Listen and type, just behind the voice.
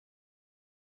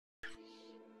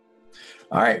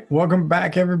All right, welcome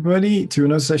back, everybody, to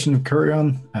another session of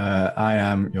Kureon. I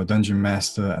am your dungeon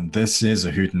master, and this is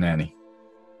a hootenanny.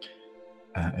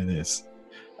 It is.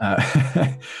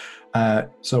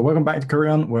 So welcome back to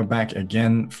Kureon. We're back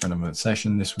again for another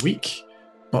session this week.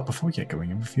 But before we get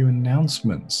going, I have a few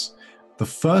announcements. The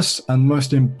first and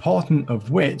most important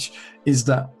of which is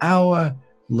that our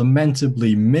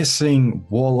lamentably missing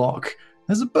warlock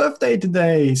has a birthday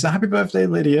today. So happy birthday,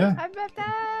 Lydia. Happy birthday!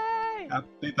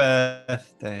 Happy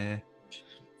birthday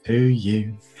to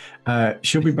you.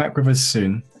 She'll be back with us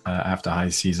soon after high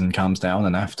season calms down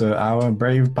and after our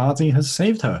brave party has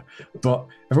saved her. But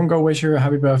everyone go wish her a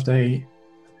happy birthday.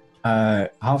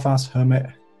 Half-Ass Hermit,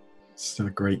 still a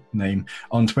great name,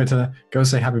 on Twitter. Go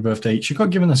say happy birthday. She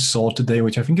got given a sword today,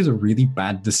 which I think is a really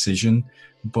bad decision,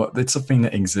 but it's a thing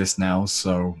that exists now,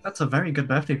 so... That's a very good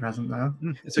birthday present, though.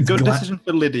 It's a good decision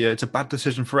for Lydia. It's a bad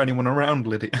decision for anyone around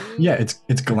Lydia. Yeah, it's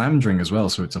Glamdring as well,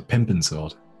 so it's a pimpin'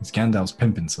 sword. It's Gandalf's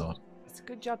pimpin' sword. It's a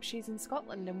good job she's in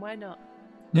Scotland, and why not?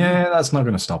 Yeah, that's not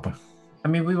going to stop her. I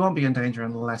mean, we won't be in danger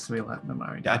unless we let them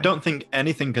marry. Yeah, I don't think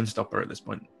anything can stop her at this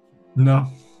point. No.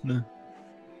 No.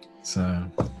 So,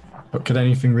 but could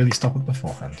anything really stop it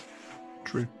beforehand?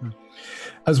 True.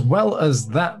 As well as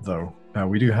that, though,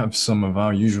 we do have some of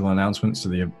our usual announcements to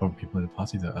the other people in the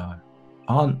party that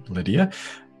aren't Lydia.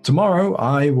 Tomorrow,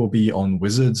 I will be on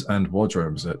Wizards and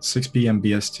Wardrobes at 6 p.m.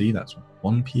 BST. That's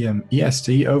 1 p.m.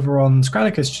 EST over on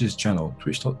Scraticus's channel,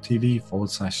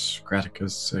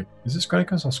 twitch.tv/Scraticus. Is it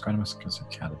Scraticus or Scraticus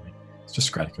Academy? It's just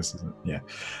Scraticus, isn't it? Yeah.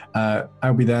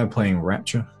 I'll be there playing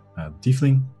Rapture,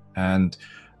 Tiefling, and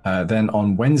then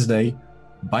on Wednesday,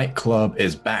 Bike Club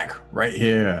is back right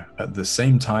here at the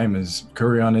same time as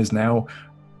Kureon is now,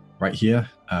 right here,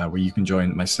 where you can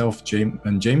join myself,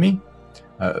 Jamie,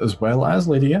 as well as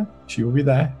Lydia. She will be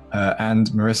there, and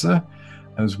Marissa,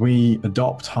 as we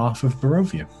adopt half of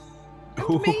Barovia.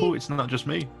 Oh, it's not just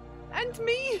me. And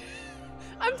me!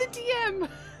 I'm the DM!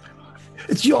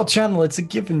 It's your channel, it's a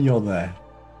given you're there.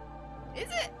 Is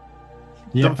it?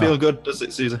 Yeah. Don't feel good, does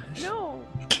it, Susan? No.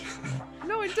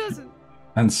 No, it doesn't.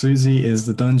 And Susie is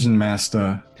the dungeon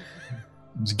master.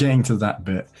 I was getting to that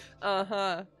bit.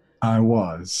 Uh-huh. I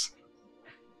was.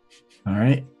 All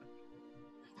right.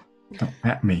 Don't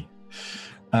at me.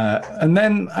 And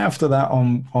then after that,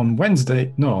 on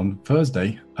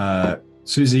Thursday,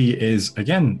 Susie is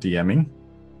again DMing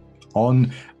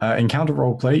on Encounter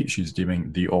Roleplay. She's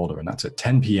DMing The Order, and that's at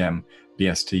 10 p.m.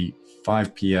 BST,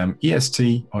 5 p.m.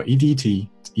 EST, or EDT.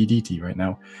 It's EDT right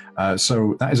now.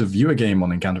 So that is a viewer game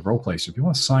on Encounter Roleplay. So if you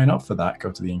want to sign up for that,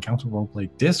 go to the Encounter Roleplay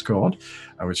Discord,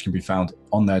 which can be found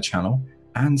on their channel,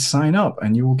 and sign up,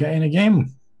 and you will get in a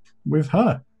game with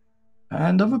her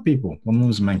and other people. One of them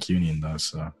is Mancunian, though,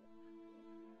 so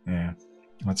yeah,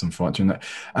 that's unfortunate.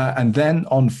 And then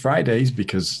on Fridays,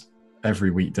 because every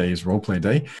weekday is roleplay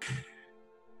day,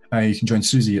 you can join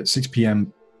Susie at 6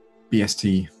 p.m.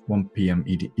 BST, 1 p.m.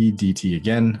 EDT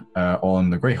again on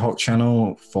the Greyhawk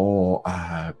channel for,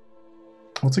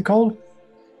 what's it called?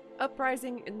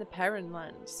 Uprising in the Perrin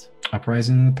Lands.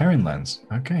 Uprising in the Perrin Lands.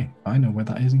 Okay, I know where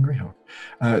that is in Greyhawk.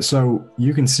 So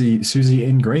you can see Susie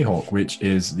in Greyhawk, which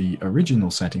is the original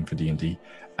setting for D&D,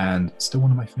 and still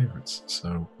one of my favorites.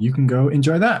 So you can go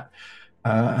enjoy that.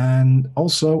 And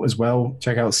also, as well,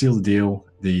 check out Seal the Deal,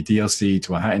 the DLC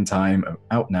to A Hat in Time,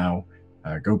 out now.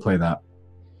 Go play that.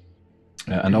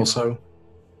 And also,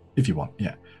 if you want,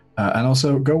 yeah. And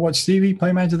also, go watch Stevie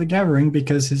play Magic the Gathering,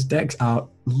 because his decks are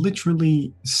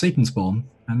literally Satan Spawn,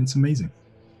 and it's amazing.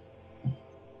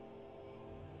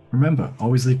 Remember,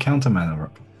 always leave counter mana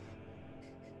up.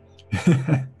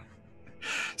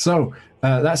 So,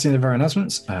 that's the end of our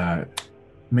announcements.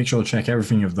 Make sure to check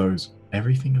every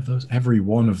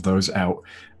one of those out.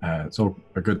 It's all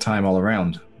a good time all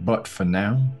around. But for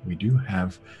now, we do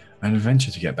have an adventure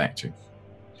to get back to.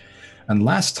 And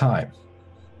last time,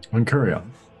 on Kureon,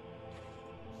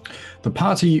 the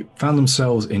party found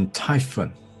themselves in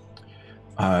Typhon,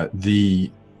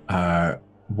 the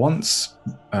once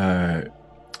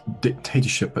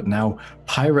dictatorship, but now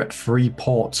pirate-free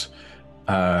port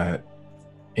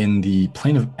in the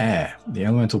plane of air, the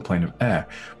elemental plane of air,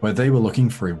 where they were looking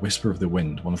for a Whisper of the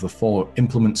Wind, one of the 4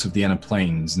 implements of the inner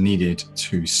planes needed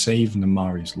to save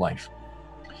Namari's life.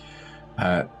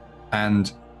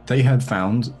 And they had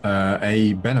found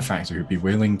a benefactor who'd be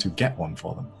willing to get one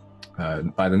for them,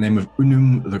 by the name of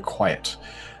Unum the Quiet.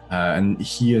 And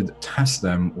he had tasked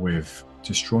them with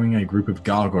destroying a group of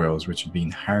gargoyles which had been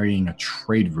harrying a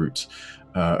trade route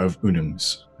of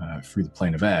Unum's through the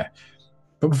plane of air.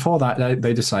 But before that,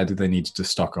 they decided they needed to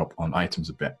stock up on items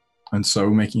a bit. And so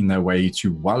making their way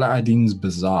to Wala Adin's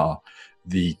Bazaar,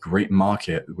 the great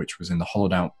market, which was in the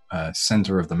hollowed out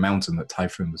center of the mountain that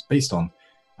Typhoon was based on,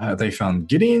 they found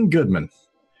Gideon Goodman,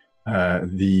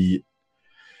 the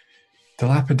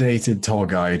dilapidated tour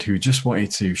guide who just wanted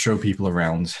to show people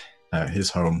around his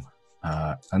home.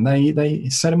 And they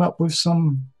set him up with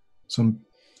some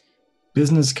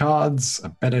business cards, a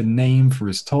better name for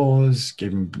his tours,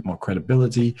 gave him a bit more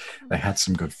credibility. They had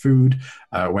some good food.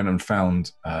 Went and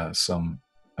found a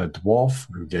dwarf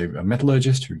a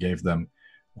metallurgist who gave them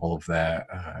all of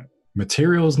their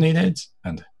materials needed,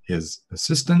 and his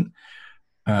assistant.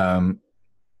 And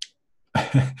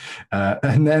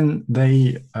then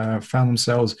they found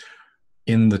themselves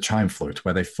in the Chime Float,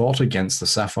 where they fought against the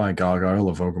Sapphire Gargoyle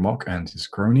of Ogremock and his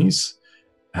cronies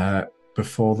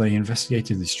before they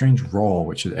investigated the strange roar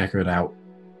which had echoed out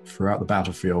throughout the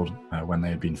battlefield when they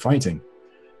had been fighting.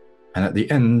 And at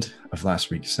the end of last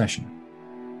week's session,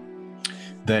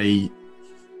 they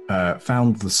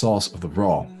found the source of the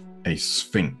roar, a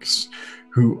sphinx,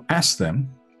 who asked them,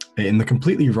 in the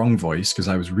completely wrong voice, because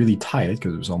I was really tired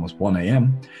because it was almost 1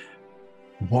 a.m.,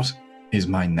 what is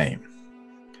my name?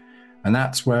 And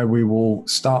that's where we will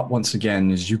start once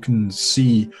again, as you can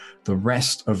see the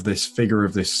rest of this figure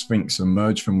of this sphinx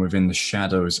emerge from within the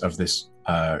shadows of this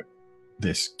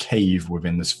cave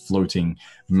within this floating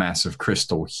mass of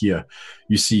crystal here.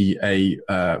 You see a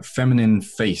feminine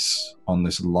face on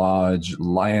this large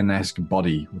lion-esque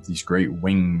body with these great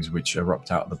wings which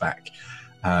erupt out the back.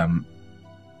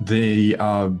 They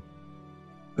are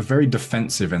very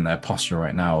defensive in their posture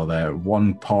right now. Their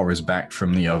one paw is back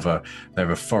from the other. They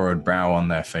have a furrowed brow on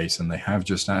their face, and they have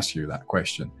just asked you that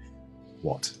question.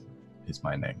 What is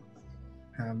my name?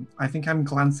 I think I'm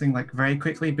glancing very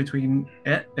quickly between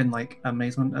it in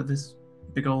amazement at this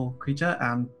big old creature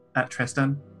and at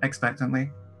Tristan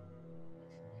expectantly.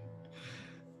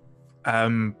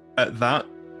 At that,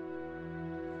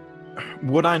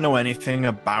 would I know anything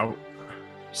about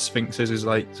sphinxes? Is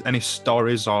any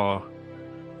stories or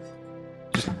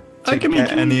just to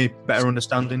get any better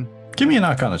understanding? Give me an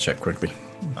Arcana check quickly.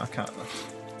 Arcana.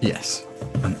 Yes,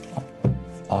 an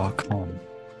Arcana.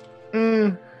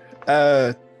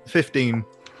 15.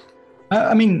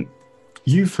 I mean,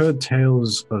 you've heard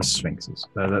tales of sphinxes.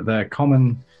 They're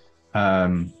common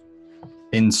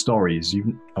in stories.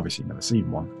 You've obviously never seen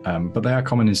one, but they are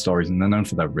common in stories, and they're known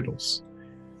for their riddles.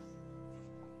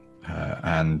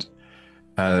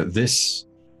 This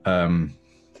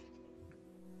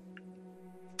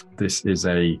is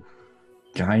a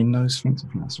gynosphinx. I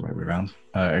think that's the right way around.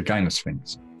 A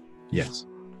gynosphinx. Yes,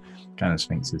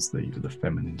 gynosphinx is the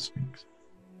feminine sphinx.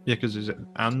 Yeah, because is it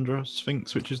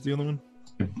androsphinx, which is the other one?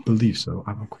 I believe so.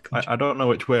 I will quickly. I don't know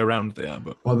which way around they are,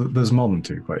 but well, there's more than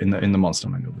two. But in the monster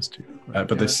manual, there's two. But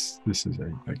Yeah. this is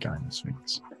a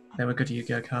gynosphinx. They were good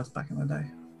Yu-Gi-Oh cards back in the day.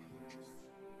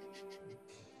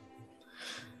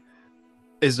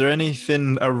 is there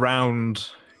anything around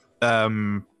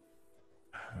other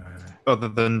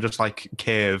than just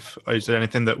cave? Or is there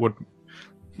anything that would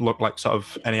look like sort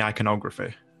of any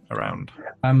iconography around?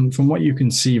 From what you can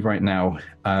see right now,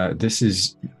 this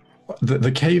is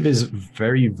the cave is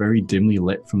very, very dimly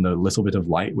lit from the little bit of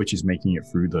light which is making it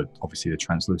through obviously the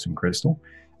translucent crystal.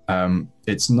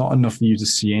 It's not enough for you to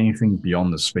see anything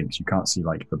beyond the Sphinx. You can't see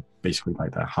basically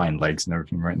their hind legs and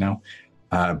everything right now,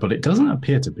 but it doesn't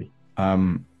appear to be.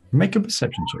 Make a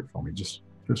perception check for me, just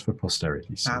for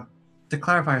posterity's sake. To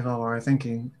clarify as well, what we're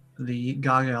thinking, the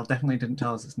gargoyle definitely didn't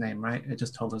tell us its name, right? It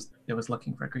just told us it was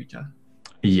looking for a creature.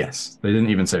 Yes, they didn't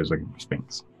even say it was looking for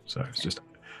Sphinx, so it's just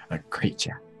a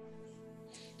creature.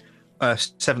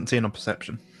 17 on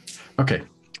perception. Okay,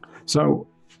 so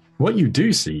what you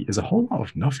do see is a whole lot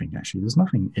of nothing, actually. There's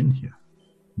nothing in here.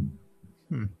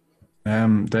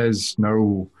 There's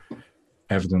no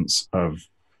evidence of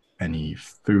any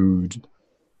food,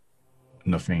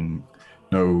 nothing,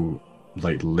 no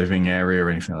living area or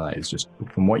anything like that. It's just,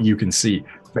 from what you can see,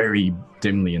 very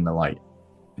dimly in the light,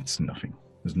 it's nothing.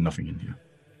 There's nothing in here.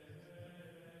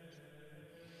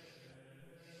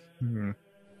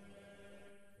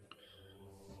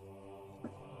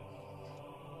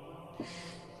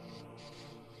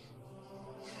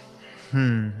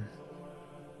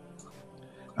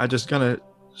 I'm just gonna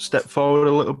step forward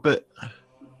a little bit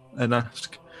and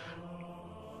ask,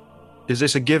 is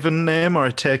this a given name or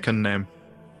a taken name?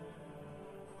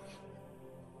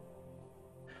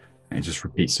 And it just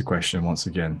repeats the question once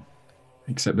again,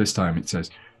 except this time it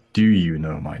says, do you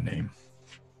know my name?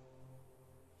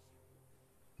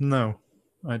 No,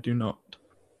 I do not.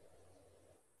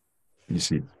 You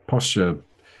see, posture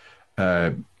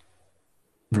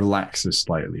relaxes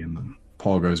slightly and the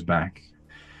paw goes back.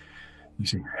 You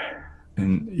see,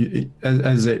 and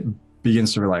as it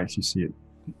begins to relax. You see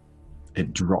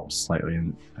it drops slightly,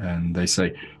 and they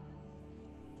say,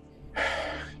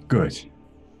 "Good.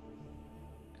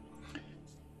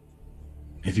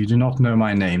 If you do not know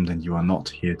my name, then you are not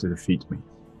here to defeat me."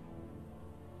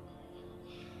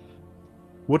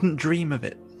 Wouldn't dream of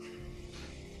it.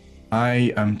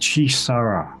 I am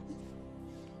Chisara.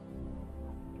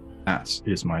 That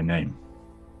is my name.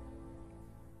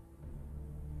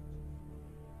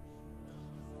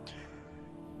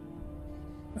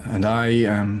 And I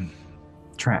am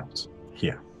trapped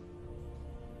here.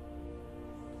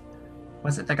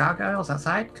 Was it the gargoyles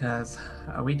outside? Because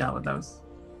we dealt with those.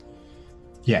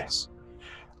 Yes.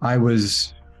 I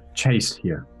was chased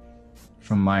here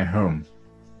from my home,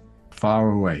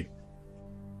 far away,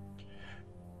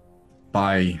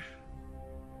 by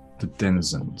the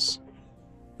denizens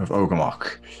of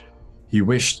Ogamok. He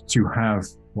wished to have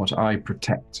what I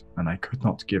protect, and I could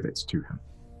not give it to him.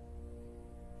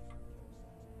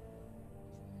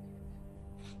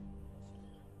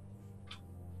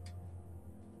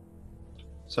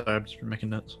 Sorry, I'm just making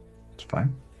notes. It's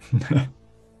fine.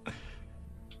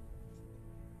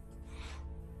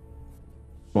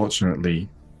 Fortunately,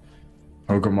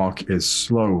 Ogamok is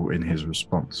slow in his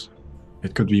response.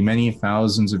 It could be many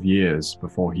thousands of years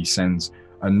before he sends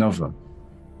another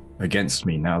against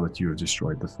me now that you have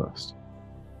destroyed the first.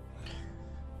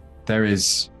 There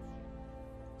is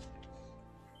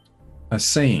a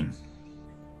saying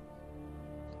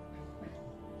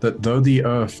that though the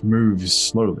earth moves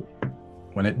slowly,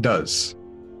 when it does,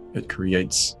 it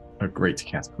creates a great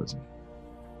cataclysm.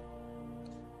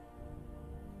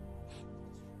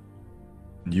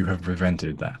 You have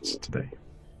prevented that today.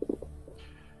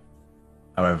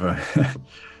 However,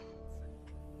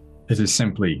 it is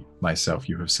simply myself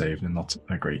you have saved and not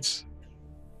a great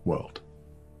world.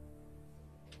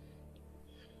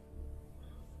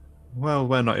 Well,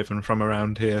 we're not even from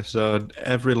around here, so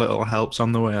every little helps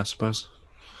on the way, I suppose.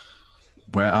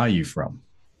 Where are you from?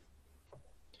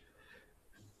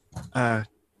 The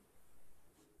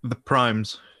prime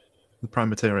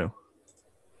material.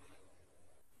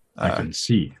 I can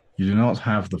see. You do not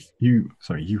have you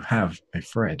have a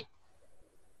thread.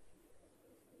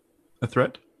 A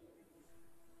thread?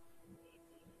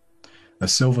 A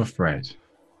silver thread.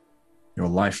 Your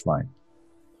lifeline.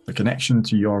 The connection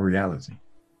to your reality.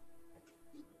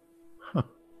 Huh.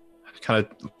 I kind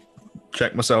of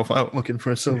check myself out looking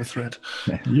for a silver thread.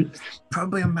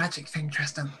 Probably a magic thing,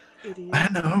 Tristan. Idiot. I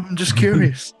know, I'm just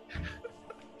curious.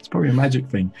 It's probably a magic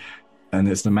thing. And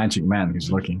it's the magic man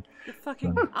who's looking. The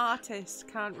fucking artist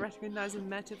can't recognize a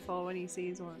metaphor when he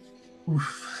sees one.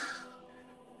 Oof.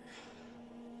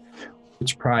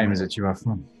 Which prime is it you are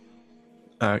from?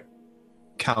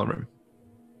 Calrim.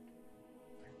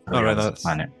 Oh, All right, yeah, that's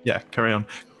planet. Yeah, carry on.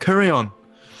 Kureon.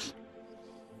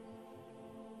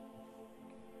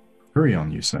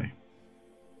 Kureon, you say?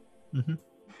 Mm-hmm.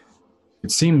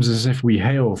 It seems as if we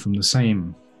hail from the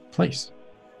same place.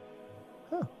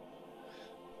 Huh.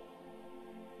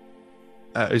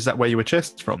 Is that where you were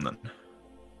chased from then?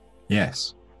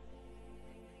 Yes.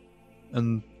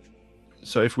 And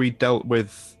so if we dealt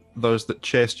with those that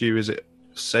chased you, is it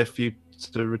safe for you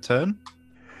to return?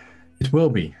 It will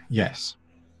be, yes.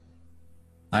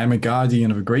 I am a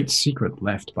guardian of a great secret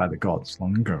left by the gods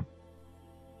long ago.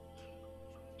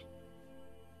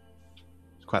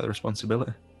 It's quite the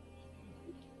responsibility.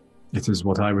 It is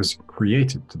what I was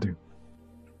created to do.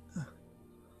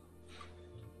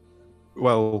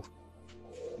 Well,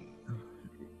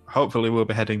 hopefully we'll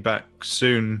be heading back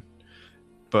soon,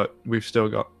 but we've still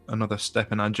got another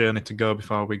step in our journey to go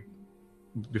before we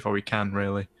can,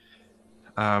 really.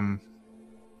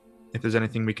 If there's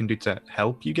anything we can do to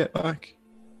help you get back?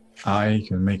 I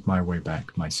can make my way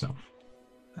back myself.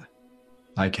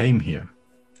 I came here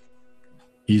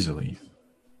easily.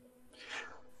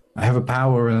 I have a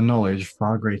power and a knowledge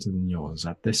far greater than yours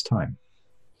at this time.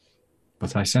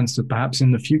 But I sense that perhaps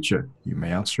in the future you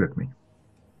may outstrip me.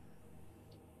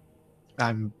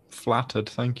 I'm flattered,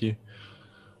 thank you.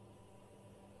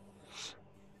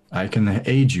 I can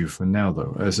aid you for now,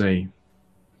 though, as a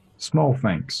small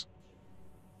thanks.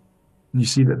 You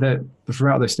see that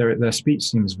throughout this, their speech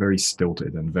seems very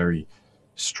stilted and very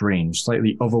strange,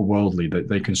 slightly otherworldly. That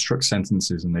they construct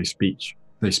sentences and they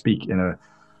speak in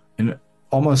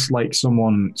almost like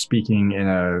someone speaking in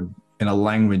a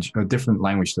language, a different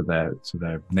language to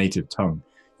their native tongue.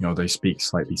 You know, they speak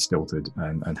slightly stilted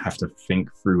and have to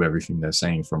think through everything they're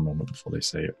saying for a moment before they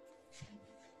say it.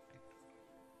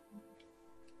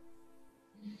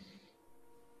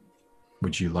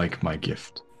 Would you like my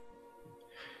gift?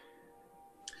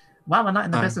 Well, we're not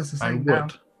in the business of I saying would. no.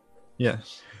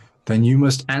 Yes. Then you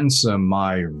must answer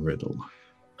my riddle.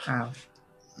 Oh,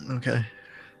 Okay.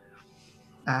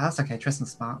 that's okay.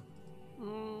 Tristan's smart.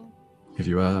 If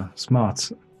you are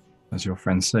smart, as your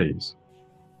friend says,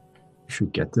 you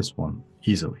should get this one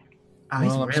easily. Oh,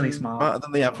 he's I'm really smart. Smarter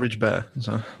than the average bear.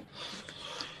 So.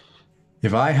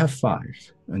 If I have 5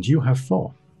 and you have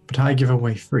 4, but I give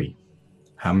away 3,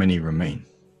 how many remain?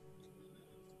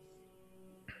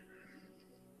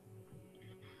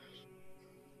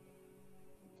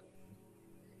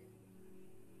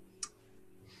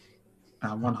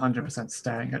 I'm 100%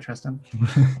 staring at Tristan.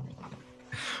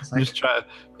 I'm just trying.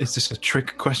 Is this a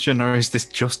trick question or is this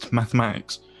just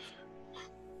mathematics?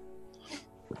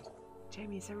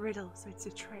 Jamie, it's a riddle, so it's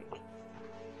a trick.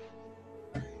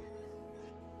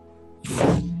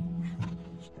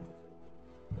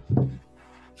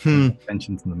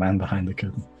 Attention to the man behind the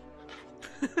curtain.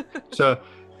 So,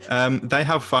 they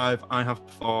have 5, I have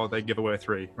 4, they give away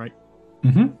 3, right?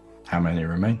 Mm-hmm. How many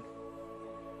remain?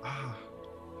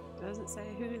 Doesn't say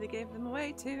who they gave them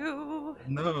away to.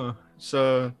 No.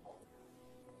 So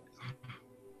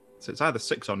it's either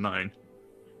 6 or 9.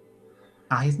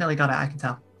 He's nearly got it, I can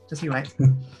tell. Just you wait.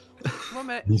 1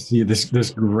 minute. You see this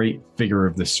great figure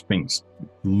of the Sphinx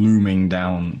looming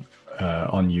down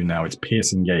on you now. Its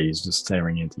piercing gaze just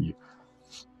staring into you.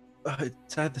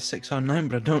 It's either 6 or 9,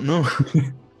 but I don't know.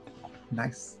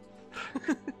 Nice.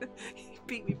 You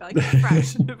beat me by like a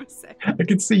fraction of a second. I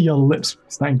can see your lips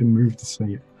starting to move to say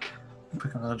it.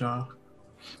 Quick another draw.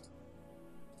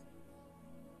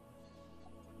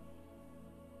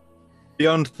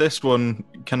 Beyond this one,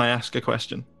 can I ask a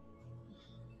question?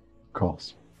 Of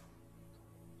course.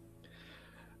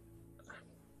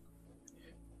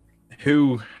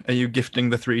 Who are you gifting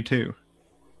the 3 to?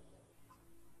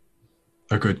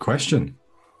 A good question.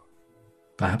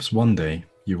 Perhaps one day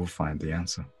you will find the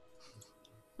answer.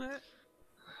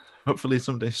 Hopefully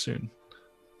someday soon.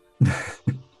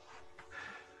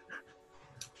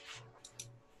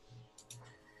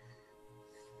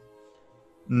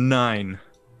 Nine.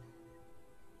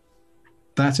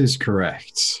 That is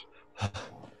correct.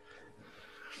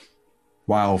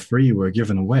 While 3 were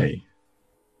given away,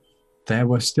 there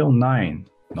were still 9.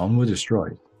 None were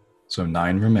destroyed, so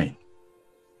 9 remain.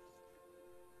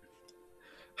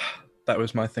 That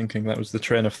was my thinking. That was the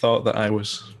train of thought that I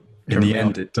was. In the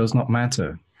end, it does not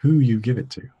matter who you give it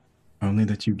to, only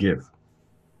that you give.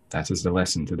 That is the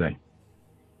lesson today.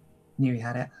 Knew he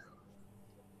had it.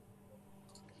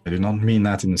 I do not mean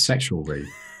that in a sexual way.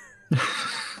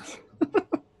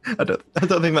 I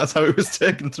don't think that's how it was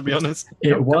taken, to be honest.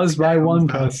 It was by one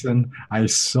person. I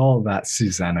saw that,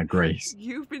 Susanah Grace.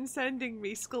 You've been sending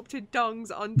me sculpted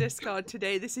dongs on Discord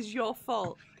today. This is your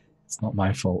fault. It's not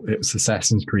my fault. It was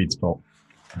Assassin's Creed's fault.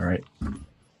 All right. I'm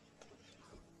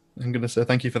going to say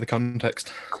thank you for the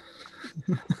context.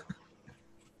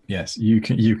 Yes, you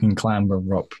can clamber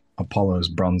up Apollo's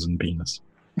bronze penis.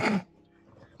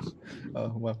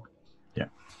 Oh, well. Yeah.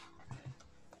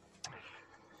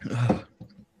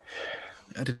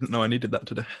 I didn't know I needed that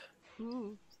today.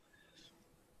 Ooh.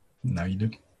 Now you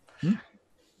do.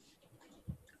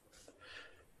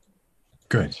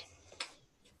 Good.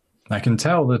 I can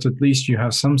tell that at least you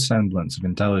have some semblance of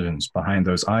intelligence behind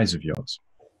those eyes of yours.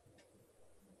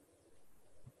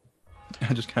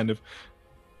 I just kind of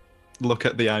look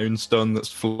at the iron stone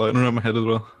that's floating around my head as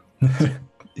well.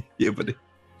 Yeah, buddy.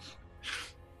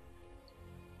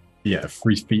 Yeah,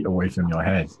 3 feet away from your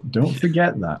head. Don't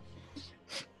forget that.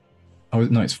 Oh,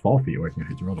 no, it's 4 feet away from your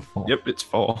head. You rolled a 4. Yep, it's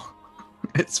 4.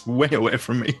 It's way away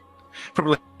from me.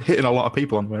 Probably hitting a lot of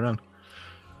people on the way around.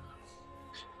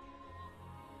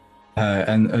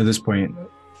 And at this point,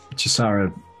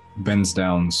 Chisara bends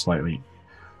down slightly.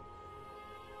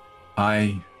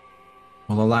 I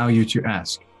will allow you to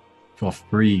ask for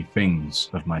 3 things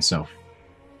of myself.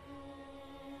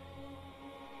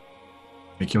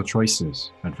 Make your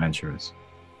choices, adventurers.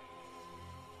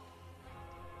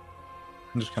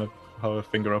 I'm just kind of hold a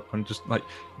finger up and just like,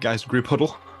 guys, group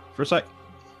huddle for a sec.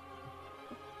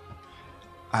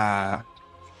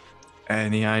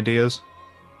 Any ideas?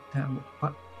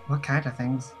 What kind of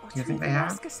things What do you think do they have?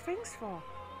 ask a sphinx for?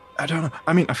 I don't know.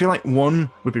 I mean, I feel like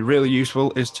one would be really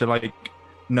useful is to like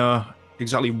know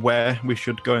exactly where we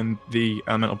should go in the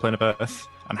elemental plane of Earth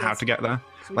and how Yes. to get there.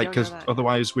 We Like, don't know because that.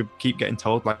 otherwise we keep getting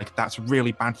told like that's a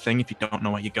really bad thing if you don't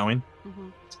know where you're going.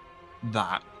 Mhm.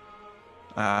 That.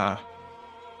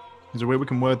 Is there a way we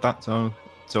can word that so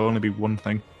only be one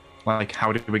thing? Like,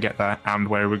 how do we get there and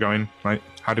where are we going? Like,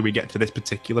 how do we get to this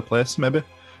particular place? Maybe.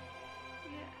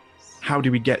 Yes. How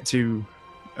do we get to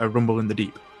a rumble in the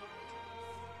deep?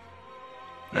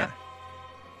 Yeah.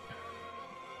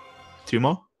 2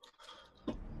 more?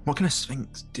 What can a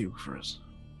sphinx do for us?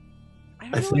 I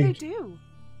don't know what they do.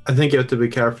 I think you have to be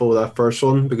careful with that first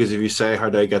one, because if you say how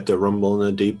do I get to rumble in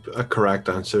the deep, a correct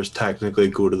answer is technically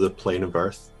go to the plane of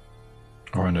Earth.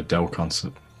 Or an Adele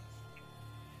concert.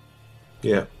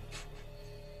 Yeah.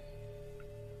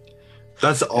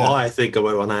 That's all I think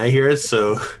about when I hear it,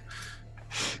 so...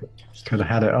 Could have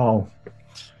had it all.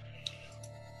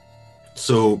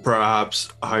 So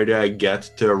perhaps, how do I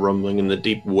get to a rumbling in the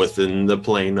deep within the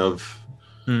plane of...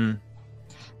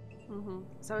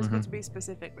 So it's good to be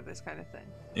specific with this kind of thing.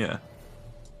 Yeah.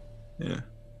 Yeah.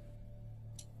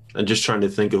 I'm just trying to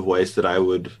think of ways that I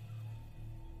would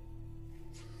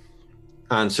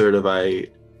answer it if I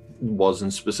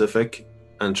wasn't specific,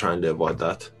 and trying to avoid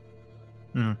that.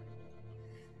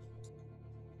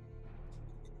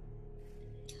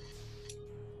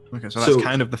 Okay, so that's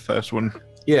kind of the first one.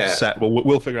 Yeah. Set.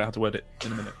 We'll figure out how to word it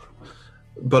in a minute.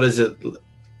 But is it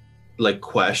like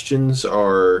questions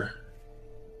or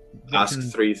ask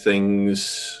three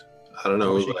things? I don't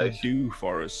know. What like can do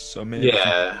for us. So maybe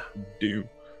do.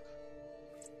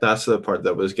 That's the part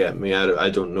that was getting me. I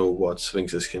don't know what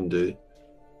sphinxes can do.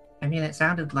 I mean, it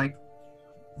sounded like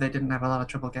they didn't have a lot of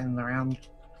trouble getting around,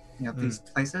 these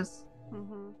places.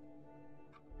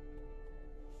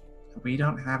 We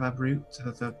don't have a route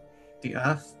to the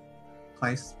Earth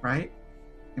place, right?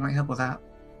 You might help with that.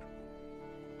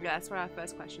 Yeah, that's what our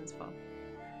first question's for.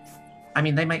 I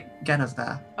mean, they might get us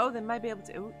there. Oh, they might be able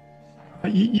to. Ooh.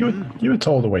 You were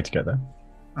told a way to get there.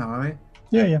 Oh, are we?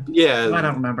 Yeah. Yeah. I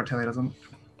don't remember. Tilly doesn't.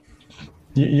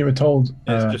 You were told.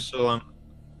 It's just so long.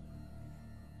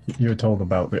 You were told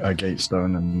about the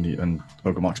Gatestone and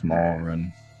Ogremox Moor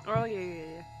and. Oh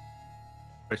yeah.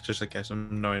 It's just a case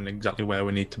of knowing exactly where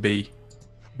we need to be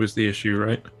was the issue,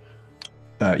 right?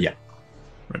 Yeah.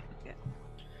 Right. Yeah.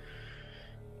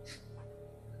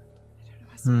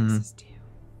 I don't know what sphinxes do.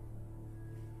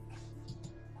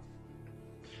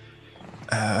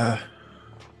 I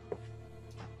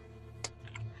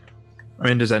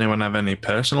mean, does anyone have any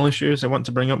personal issues they want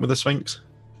to bring up with the Sphinx?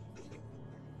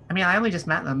 I mean, I only just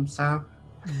met them, so.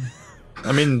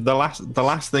 I mean, the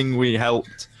last thing we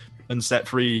helped and set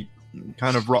free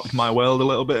kind of rocked my world a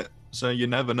little bit. So you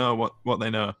never know what they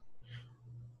know.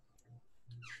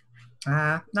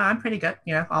 No, I'm pretty good.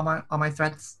 All my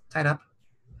threads tied up.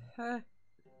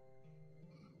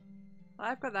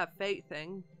 I've got that fate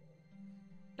thing.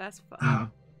 That's fun. Oh,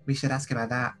 we should ask about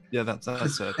that. Yeah, that's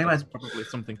probably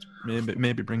something to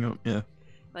maybe bring up. Yeah.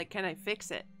 Like, can I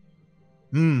fix it?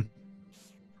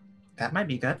 That might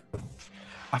be good.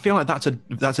 I feel like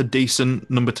that's a decent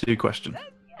number 2 question.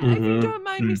 If you don't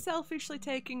mind me selfishly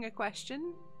taking a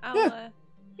question, I'll.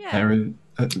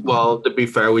 Well, to be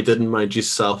fair, we didn't mind you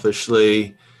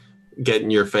selfishly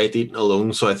getting your fate eaten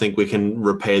alone, so I think we can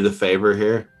repay the favor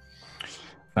here.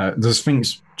 The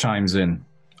Sphinx chimes in,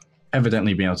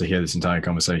 evidently being able to hear this entire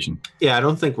conversation. Yeah, I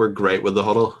don't think we're great with the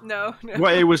huddle. No.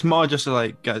 Well, it was more just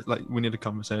like, guys, like we need a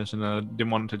conversation. I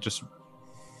didn't want to just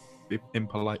be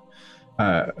impolite.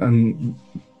 And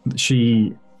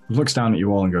she looks down at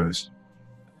you all and goes,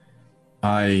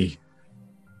 I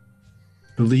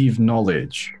believe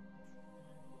knowledge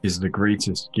is the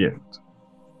greatest gift,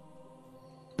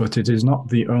 but it is not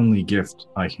the only gift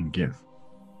I can give.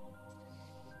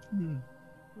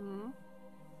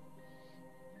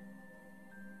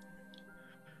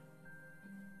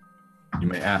 You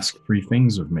may ask 3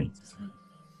 things of me,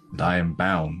 and I am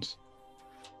bound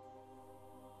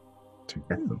to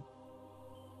get them.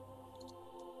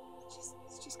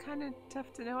 It's just kind of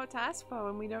tough to know what to ask for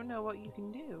when we don't know what you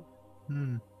can do.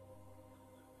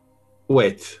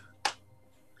 Wait.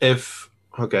 This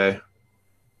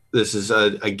is,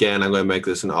 again, I'm going to make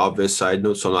this an obvious side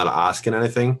note, so I'm not asking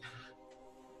anything.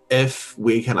 If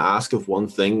we can ask of one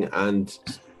thing and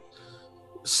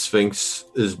Sphinx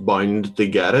is bound to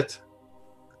get it,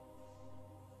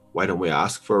 why don't we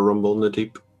ask for a rumble in the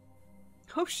deep?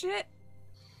 Oh, shit.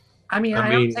 I mean, I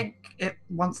don't think it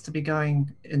wants to be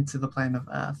going into the plane of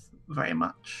Earth very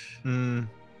much.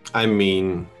 I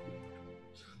mean,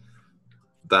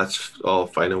 that's all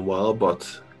fine and well,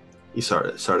 but you sort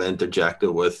of interjected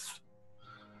with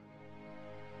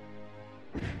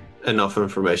enough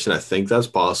information. I think that's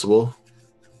possible.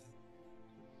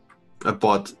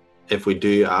 But if we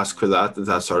do ask for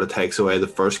that sort of takes away the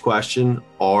first question.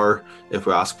 Or if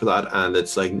we ask for that and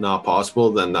it's like not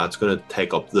possible, then that's going to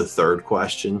take up the third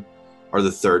question or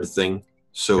the third thing.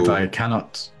 So if I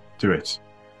cannot do it,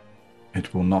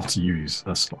 it will not use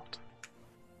a slot.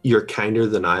 You're kinder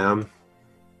than I am.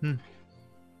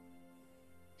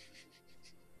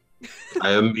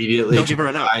 I immediately Don't give her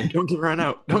an out. Don't give her an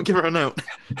out. Don't give her an out.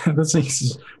 The thing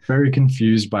is very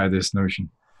confused by this notion.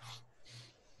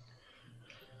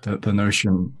 The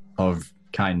notion of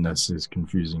kindness is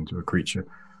confusing to a creature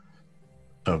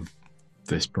of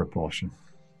this proportion.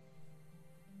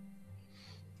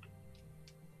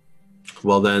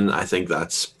 Well, then I think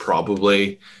that's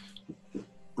probably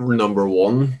number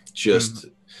one. Just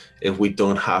if we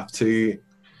don't have to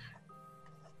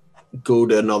go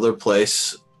to another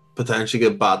place, potentially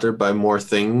get battered by more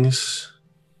things.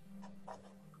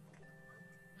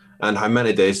 And how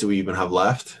many days do we even have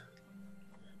left?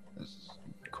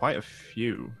 Quite a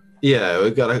few. Yeah,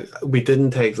 we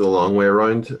didn't take the long way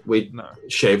around. We No.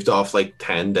 shaved off like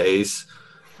 10 days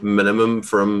minimum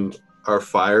from our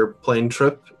fire plane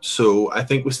trip. So I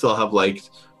think we still have like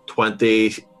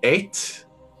 28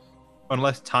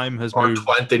 Unless time has or moved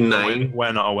 29.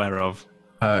 we're not aware of.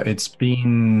 It's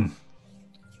been...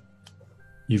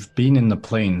 You've been in the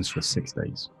plains for 6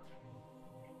 days.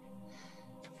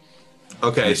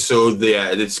 Okay, so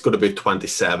it's going to be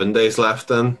 27 days left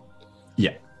then.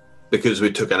 Yeah. Because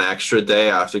we took an extra day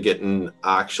after getting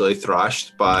actually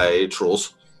thrashed by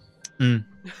trolls. Oh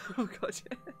god.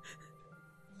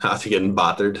 After getting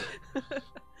battered.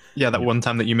 Yeah, that one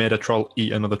time that you made a troll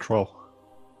eat another troll.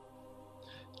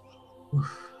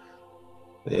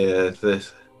 Yeah,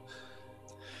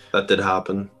 that did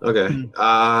happen. Okay.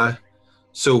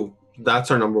 So that's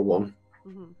our number one.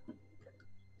 Mhm.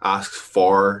 Ask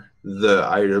for the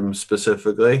item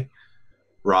specifically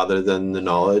rather than the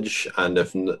knowledge, and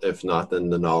if not, then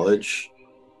the knowledge.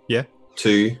 Yeah.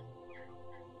 2,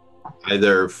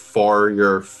 either for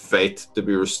your fate to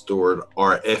be restored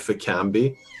or if it can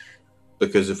be,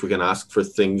 because if we can ask for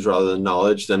things rather than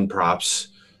knowledge, then perhaps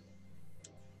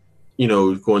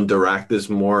going direct is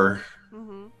more.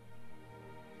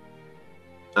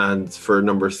 And for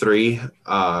number 3,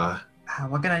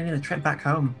 We're gonna need a trip back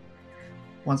home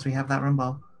once we have that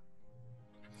rumble.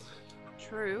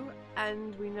 True,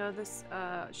 and we know this.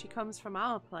 She comes from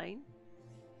our plane.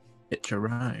 It's a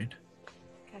ride.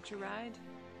 Catch a ride.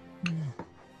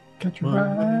 Catch a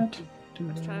ride. I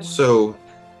was trying to- so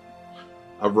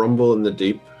a rumble in the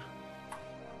deep,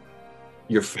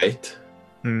 your fate,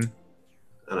 and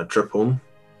a trip home.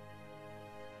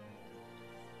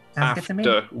 Sounds good to me.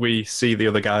 After we see the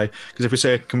other guy, because if we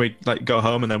say, "Can we go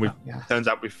home?" and then turns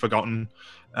out we've forgotten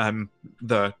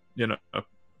the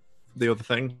other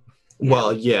thing.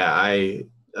 Well, yeah, I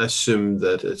assume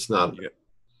that it's not.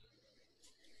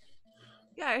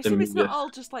 Yeah, I assume it's not all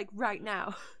just like right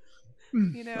now.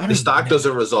 You know, The stack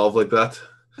doesn't resolve like that.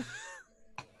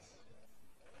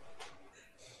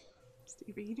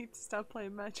 Stevie, you need to stop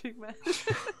playing Magic, man.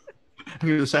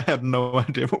 I had no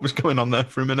idea what was going on there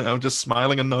for a minute. I was just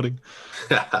smiling and nodding.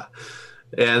 Yeah,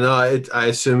 no, I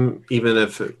assume even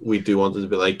if we do want it to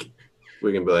be like,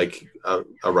 we can be like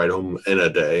a ride home in a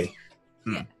day,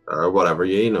 or whatever.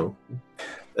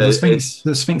 The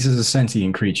Sphinx is a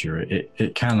sentient creature.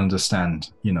 It can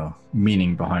understand,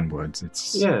 meaning behind words.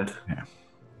 It's It's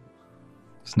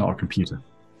not a computer.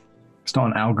 It's not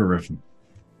an algorithm.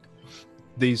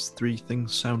 These 3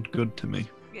 things sound good to me.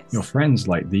 Yes. Your friends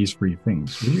like these 3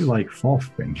 things. Would you like 4th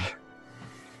thing?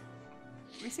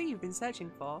 We see you've been searching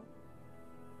for.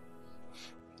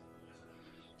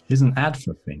 Here's an ad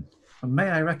for thing. And may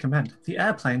I recommend the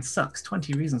airplane sucks.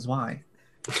 20 reasons why.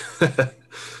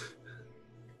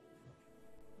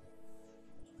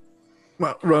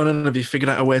 Well, Ronan, have you figured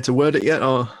out a way to word it yet,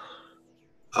 or?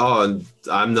 Oh,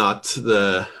 I'm not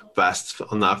the best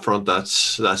on that front.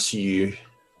 That's you.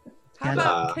 How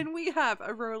about, can we have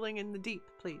a rolling in the deep,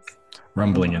 please?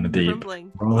 Rumbling in the deep.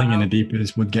 Rumbling. Rolling in the deep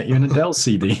would get you an Adele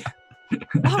CD.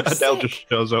 Adele just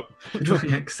shows up. It would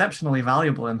be exceptionally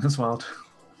valuable in this world.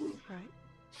 Right.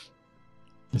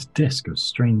 This disc of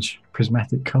strange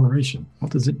prismatic coloration.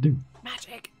 What does it do?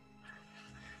 Magic.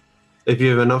 If you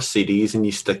have enough CDs and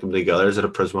you stick them together, is it a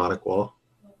prismatic wall?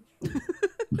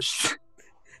 If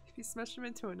you smash them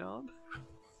into an orb.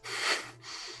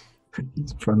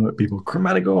 He's trying to let people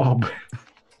chromatic orb.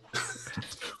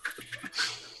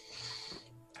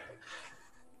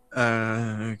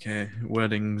 Okay,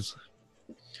 wordings.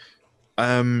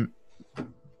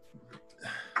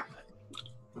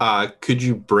 Could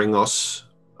you bring us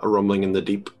a rumbling in the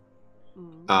deep?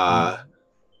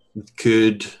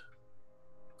 Could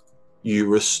you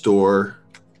restore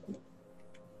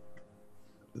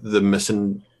the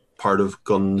missing part of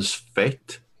Gunn's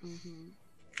fate?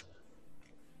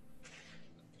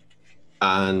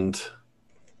 And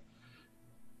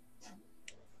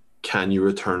can you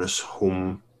return us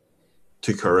home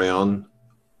to Kureon?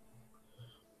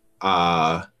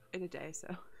 In a day,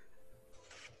 so.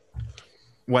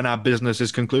 When our business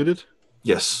is concluded?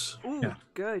 Yes. Ooh,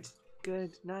 good.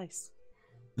 Nice.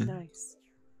 Nice.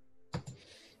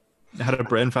 I had a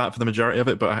brain fart for the majority of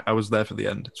it, but I was there for the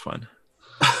end. It's fine.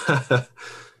 The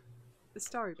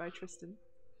story by Tristan.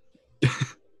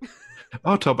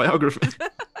 Autobiography.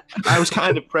 I was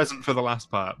kind of present for the last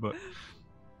part, but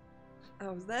I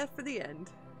was there for the end.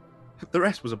 the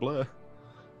rest was a blur.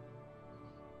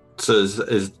 So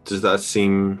does that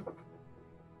seem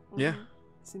Yeah,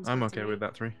 Seems I'm good to okay me. with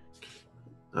that 3.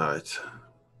 all right?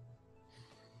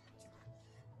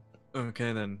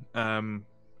 Okay then.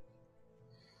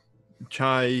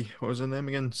 Chai, what was her name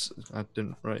again? I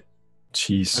didn't write.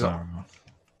 Chisara.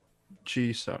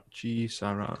 Chisara.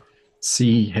 Chishara.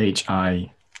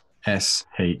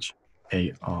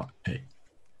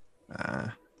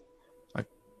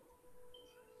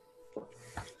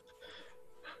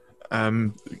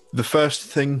 The first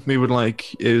thing we would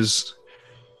like is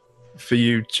for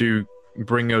you to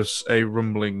bring us a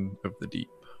rumbling of the deep.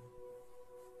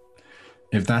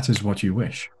 If that is what you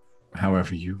wish,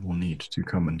 however, you will need to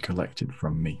come and collect it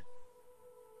from me.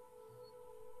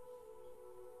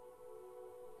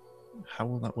 How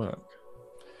will that work?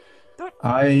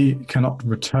 I cannot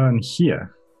return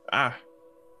here Ah,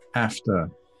 after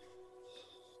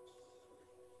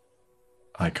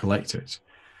I collect it.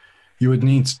 You would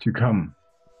need to come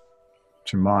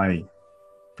to my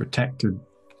protected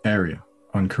area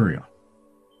on Kureon.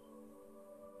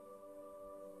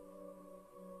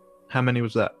 how many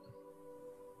was that?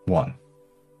 1.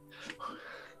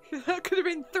 That could have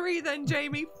been 3 then,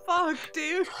 Jamie. Fuck,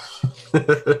 dude.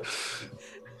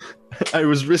 I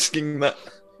was risking that.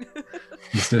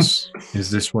 Is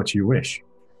this what you wish?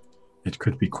 It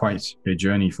could be quite a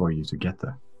journey for you to get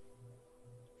there.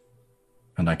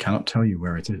 And I cannot tell you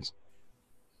where it is.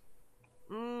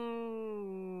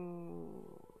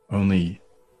 Only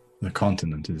the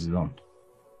continent is on.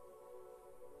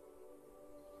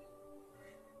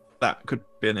 That could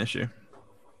be an issue.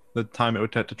 The time it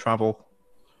would take to travel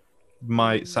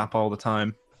might sap all the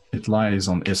time. It lies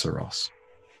on Issaros.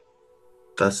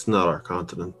 That's not our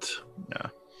continent. Yeah.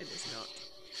 It is not.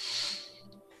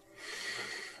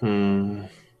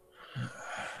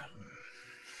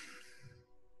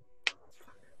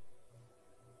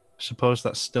 Suppose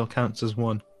that still counts as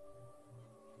 1.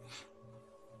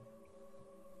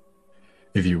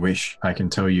 If you wish, I can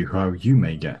tell you how you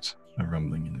may get a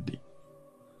rumbling in the deep.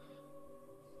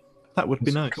 That would be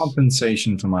It's nice.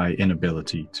 compensation for my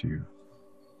inability to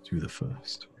do the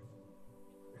first.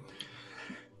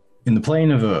 In the plane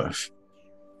of Earth,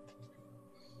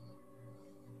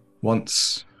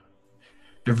 once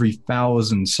every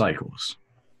 1,000 cycles,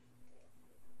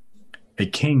 a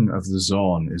king of the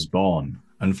Zorn is born,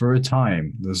 and for a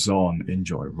time the Zorn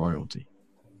enjoy royalty.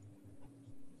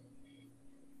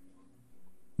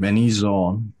 Many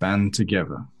Zorn band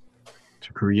together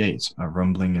to create a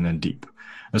rumbling in the deep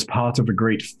as part of a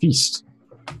great feast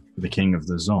for the king of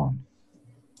the Zorn.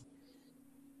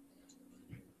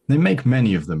 They make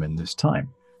many of them in this time,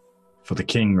 for the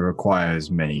king requires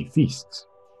many feasts,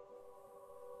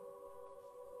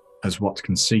 as what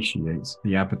can satiate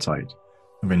the appetite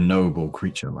of a noble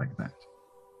creature like that.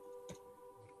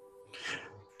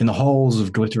 In the halls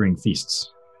of glittering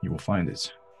feasts, you will find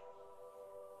it.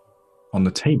 On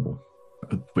the table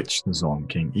at which the Zorn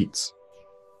King eats.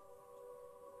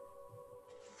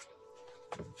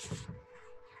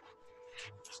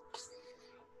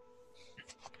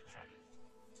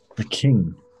 The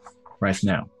king, right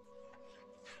now,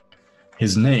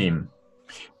 his name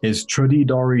is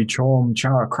Trudidori Chom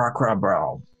Char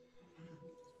Krakrabrow.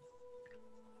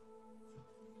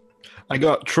 I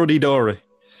got Truddy Dory.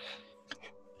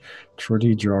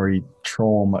 Trudidori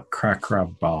Chom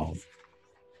Krakrabrow.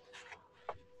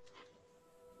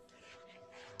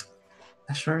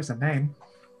 That sure is a name.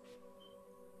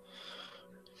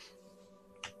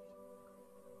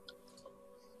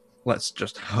 Let's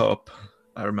just hope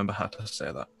I remember how to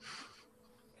say that.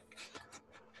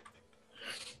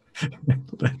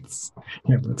 let's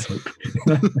hope.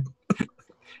 I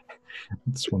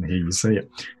just want to hear you say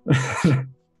it.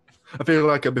 I feel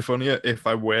like it'd be funnier if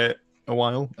I wait a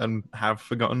while and have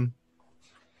forgotten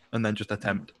and then just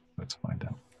attempt. Let's find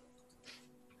out.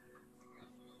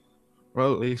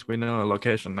 Well, at least we know a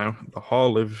location now. The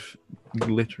Hall of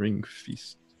Glittering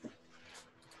Feast.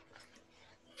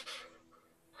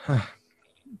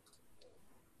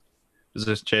 Does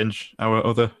this change our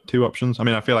other 2 options? I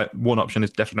mean, I feel like one option is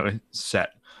definitely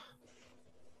set.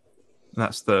 And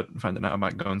that's the finding out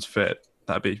about Gon's fate.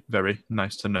 That'd be very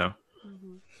nice to know.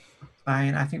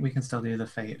 I think we can still do the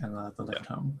fate and the lift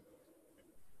home.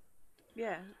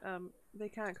 Yeah, they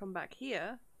can't come back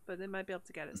here, but they might be able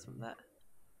to get us from there.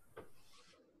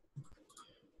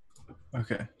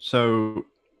 Okay, so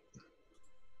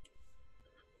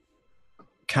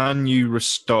can you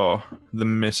restore the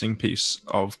missing piece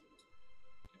of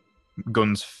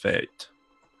Gun's fate?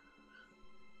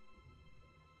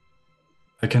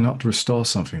 I cannot restore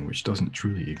something which doesn't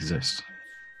truly exist.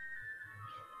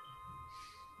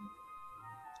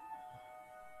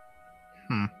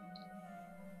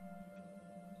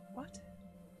 What?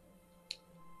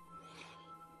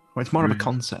 Well, it's more of a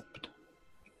concept.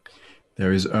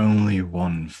 There is only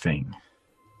one thing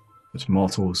that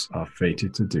mortals are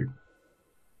fated to do,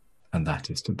 and that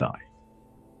is to die.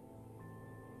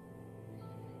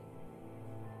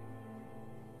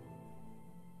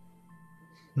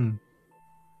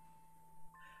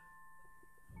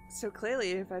 So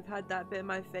clearly, if I've had that bit of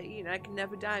my fate, I can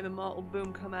never die. I'm immortal.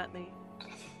 Boom, come at me.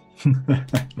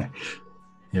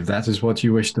 If that is what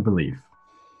you wish to believe.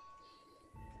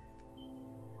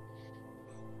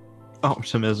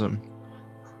 Optimism.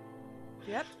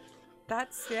 Yep.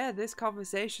 This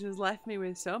conversation has left me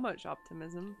with so much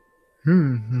optimism.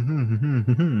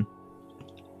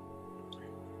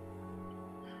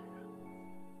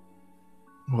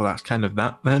 Well, that's kind of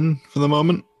that then for the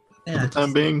moment, for the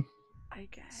time being. I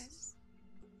guess.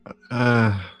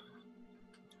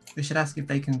 We should ask if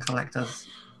they can collect us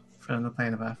from the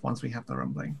plane of Earth once we have the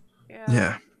rumbling.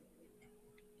 Yeah.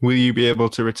 Will you be able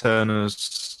to return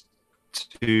us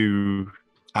to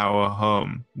our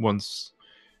home once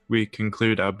we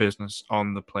conclude our business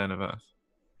on the plane of Earth?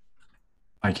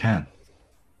 I can.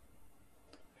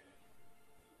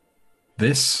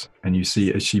 This, and you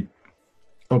see as she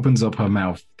opens up her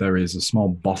mouth, there is a small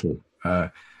bottle,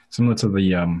 similar to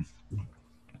the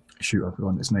shoot, I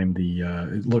forgot its name.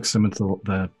 It looks similar to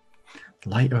the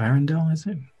Light of Arendelle, is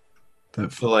it? The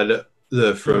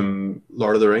from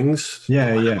Lord of the Rings.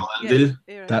 Yeah. Elendil.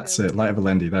 That's it. Light of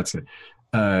Elendil. That's it.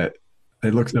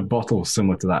 It looks a bottle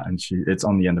similar to that, and it's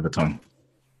on the end of her tongue.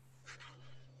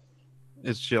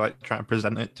 Is she like trying to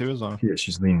present it to us, or? Yeah,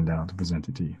 she's leaning down to present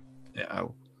it to you. Yeah,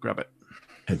 I'll grab it.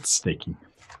 It's sticky.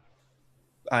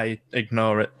 I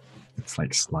ignore it. It's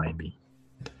like slimy.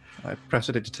 I press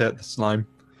it to take the slime.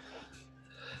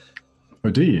 Oh,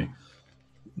 do you?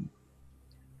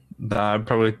 Nah, I'm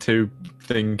probably too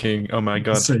thinking, oh my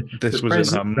god, So, this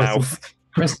was in her mouth.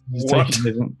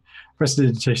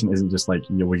 Prestidigitation isn't just like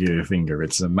you wiggle your finger.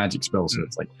 It's a magic spell, so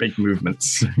it's like big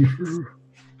movements.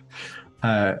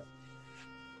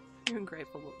 You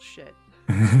ungrateful little shit.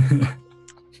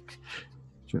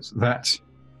 Just that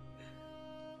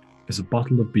is a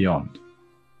bottle of Beyond.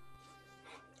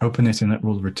 Open it and it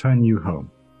will return you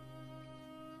home.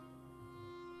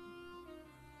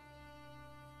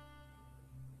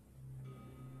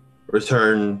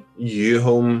 Return you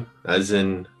home, as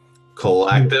in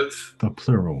collective? The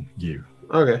plural, you.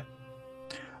 Okay.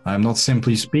 I am not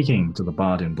simply speaking to the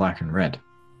bard in black and red.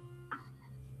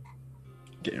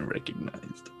 Getting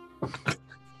recognized.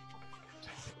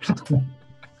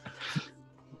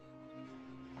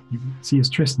 You see as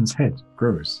Tristan's head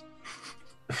grows.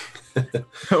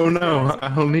 Oh no,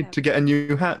 I'll need to get a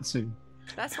new hat soon.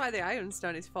 That's why the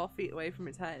Ironstone is 4 feet away from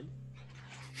his head.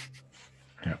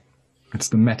 Yeah. It's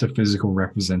the metaphysical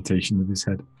representation of his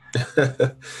head.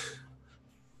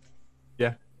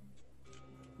 Yeah.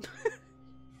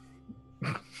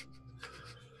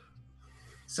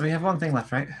 So we have one thing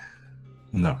left, right?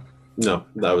 No. No,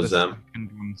 that was them. The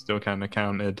second one still kind of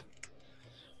counted.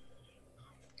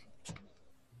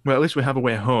 Well, at least we have a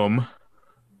way home.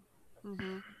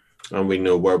 Mm-hmm. And we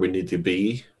know where we need to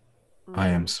be. I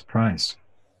am surprised.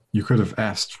 You could have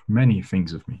asked many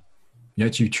things of me,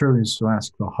 yet you chose to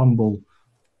ask the humble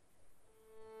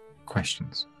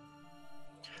questions.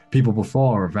 People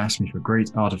before have asked me for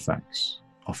great artifacts,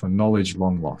 or for knowledge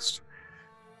long lost.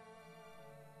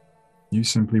 You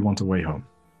simply want a way home,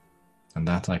 and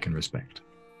that I can respect.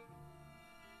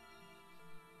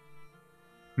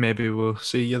 Maybe we'll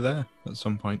see you there at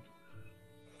some point.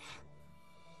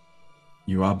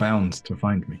 You are bound to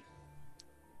find me.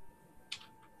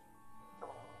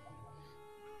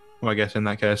 Well, I guess in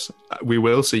that case, we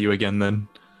will see you again then.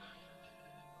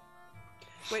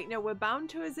 Wait, no, we're bound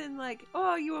to as in like,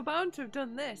 oh, you were bound to have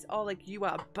done this. Or like, you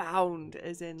are bound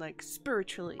as in like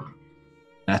spiritually.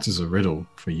 That is a riddle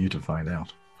for you to find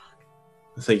out.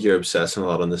 I think you're obsessing a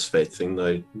lot on this fate thing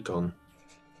now, Gon.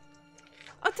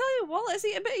 I'll tell you what, let's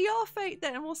eat a bit of your fate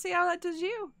then and we'll see how that does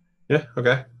you. Yeah,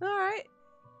 okay. Alright.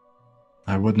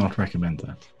 I would not recommend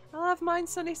that. I'll have mine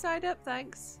sunny side up,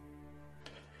 thanks.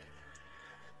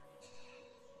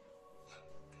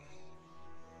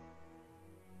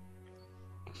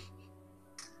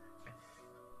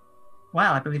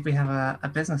 Well, I believe we have a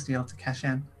business deal to cash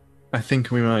in. I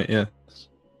think we might, yeah.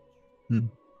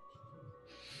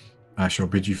 I shall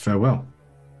bid you farewell.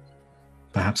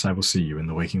 perhaps I will see you in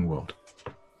the waking world.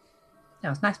 Yeah,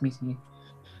 it was nice meeting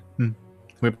you.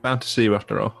 We're bound to see you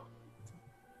after all.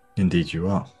 Indeed you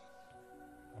are.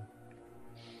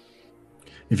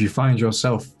 If you find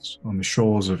yourself on the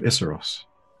shores of Issaros,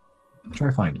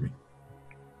 try find me.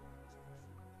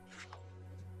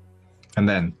 And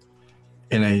then,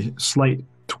 in a slight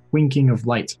twinking of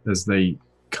light as they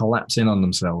collapse in on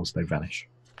themselves, they vanish.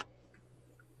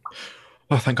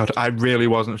 Oh, thank God. I really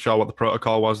wasn't sure what the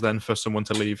protocol was then for someone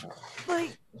to leave.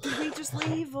 Like, did we just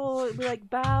leave or we like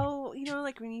bow? You know,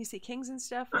 like when you see kings and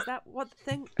stuff. Is that what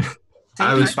the thing?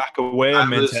 I Do was you back away and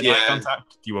maintain yeah. eye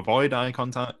contact? Do you avoid eye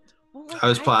contact? Well, like, I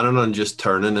was planning on just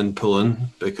turning and pulling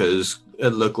because it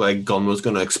looked like gun was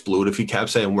going to explode if he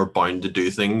kept saying we're bound to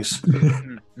do things.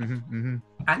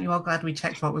 Aren't you all glad we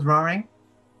checked what was roaring?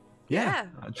 Yeah.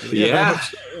 Actually, Yeah. very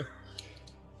much so.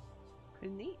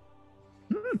 Pretty neat.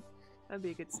 That'd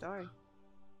be a good story.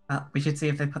 We should see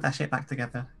if they put that ship back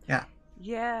together. Yeah.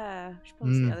 Yeah. We should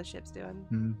probably see how the ship's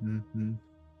doing.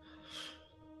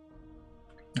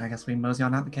 I guess we mosey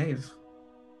on out the cave.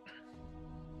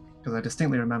 Because I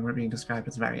distinctly remember it being described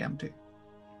as very empty.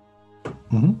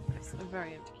 Mm-hmm. It's a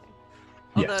very empty cave.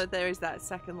 Yes. Although there is that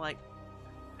second, like,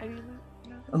 I mean,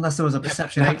 no. Unless there was a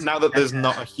perception. Now that there's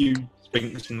not a huge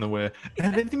sphinx in the way.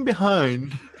 Anything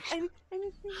behind?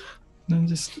 Anything?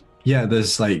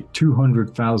 There's like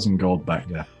 200,000 gold back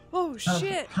there. Oh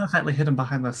shit! Perfectly hidden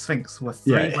behind the Sphinx with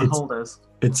Yeah, three beholders.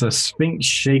 It's a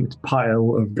sphinx-shaped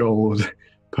pile of gold,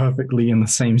 perfectly in the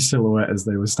same silhouette as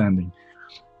they were standing.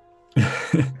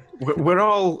 We're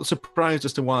all surprised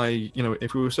as to why,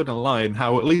 if we were stood in a line,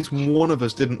 how at least one of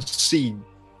us didn't see.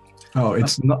 Oh,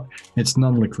 it's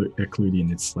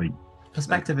non-Euclidean. It's like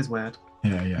Perspective is weird.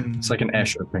 yeah. It's like an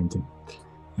Escher painting.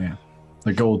 Yeah,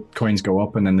 the gold coins go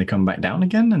up and then they come back down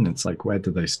again, and it's like, where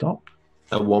do they stop?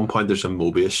 At one point, there's a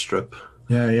Mobius strip.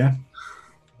 Yeah.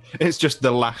 It's just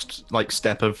the last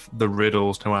step of the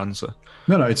riddles to answer.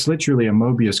 No, it's literally a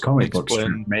Mobius comic book Explain.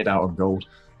 strip made out of gold.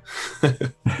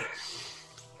 I'd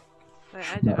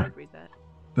read that.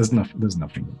 There's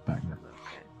nothing back there.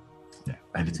 Okay. Yeah,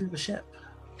 Back to the ship.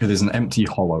 it is an empty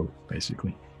hollow,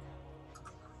 basically.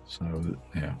 So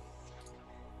yeah.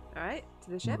 All right,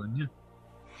 to the ship. Well, then,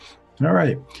 All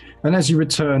right, and as you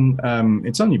return,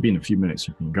 it's only been a few minutes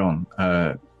you've been gone.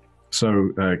 So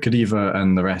Kadiva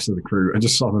and the rest of the crew are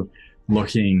just sort of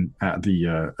looking at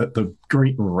the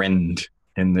great rend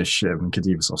in this ship, and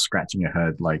Kadiva sort of scratching her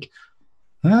head, like,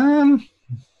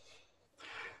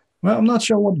 well, I'm not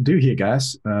sure what to do here,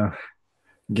 guys.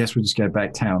 Guess we'll just get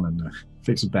back town and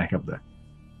fix it back up there.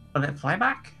 Will it fly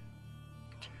back?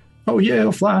 Oh yeah,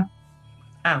 it'll fly.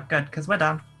 Oh, good, because we're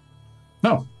done.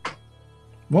 No,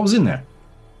 what was in there?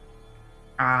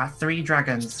 3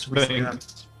 dragons. We see them.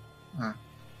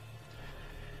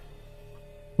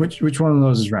 Which one of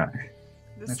those is right?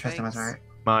 The I trust him as Sphinx right.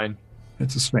 Mine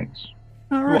It's a sphinx.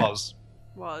 All right.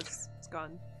 was. It's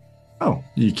gone. Oh,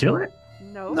 you kill it?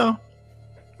 No. No,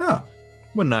 Oh,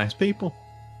 we're nice people.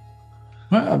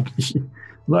 well,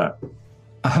 look,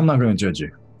 I'm not going to judge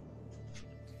you.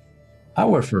 I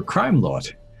work for a crime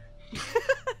lord.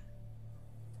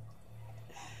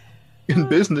 And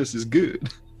business is good.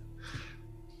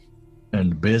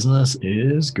 And business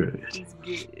is good. It's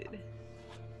good.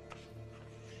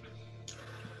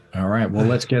 All right, well,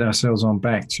 let's get ourselves on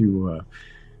back to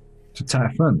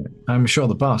Typhon then. I'm sure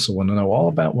the boss will want to know all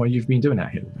about what you've been doing out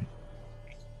here today.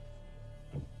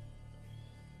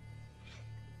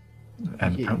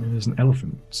 And apparently there's an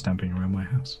elephant stamping around my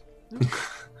house.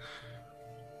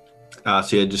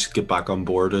 So yeah, just get back on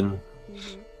board and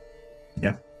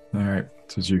All right,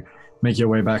 so as you make your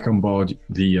way back on board,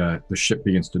 the ship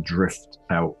begins to drift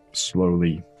out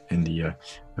slowly in the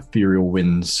ethereal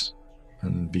winds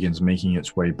and begins making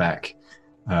its way back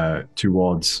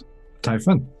towards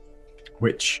Typhon,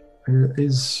 which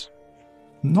is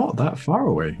not that far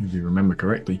away, if you remember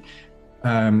correctly.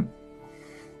 And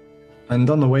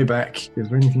on the way back, is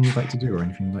there anything you'd like to do or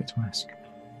anything you'd like to ask?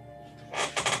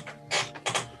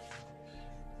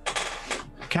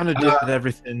 Kind of did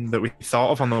everything that we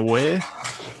thought of on the way.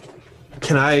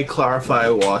 can I clarify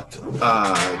what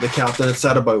the captain had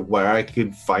said about where I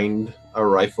could find a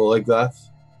rifle like that?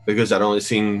 Because I'd only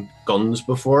seen guns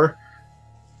before.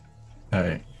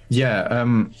 Yeah.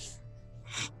 And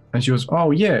she goes,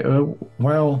 "Oh yeah.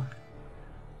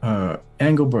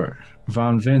 Engelbert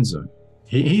von Windsor.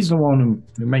 He's the one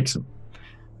who makes them.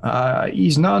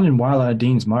 He's not in Wild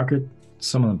Dean's market.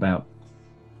 Something about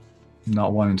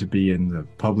not wanting to be in the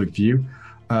public view.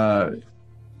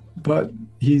 But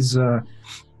he's around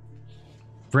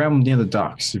near the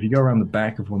docks. If you go around the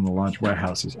back of one of the large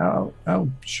warehouses, I'll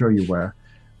show you where.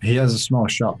 He has a small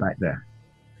shop back there.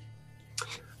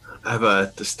 I have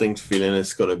a distinct feeling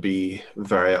it's going to be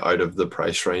very out of the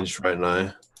price range right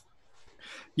now.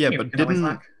 Yeah, We but can always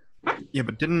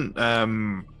didn't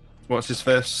lack. what's his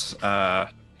face?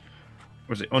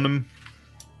 Was it Unum?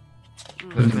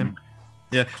 Was that his name?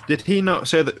 Yeah. Did he not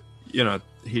say that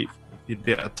he'd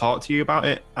be able to talk to you about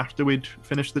it after we'd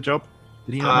finished the job?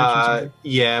 Did he not mention something?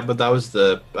 Yeah, but that was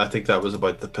I think that was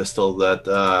about the pistol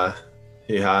that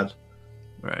he had.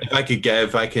 Right.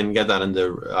 If I can get that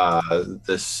into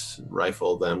this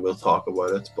rifle, then we'll talk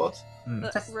about it. But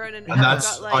Ronan, and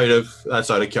that's out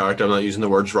of character. I'm not using the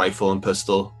words rifle and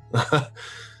pistol.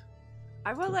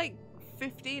 I got like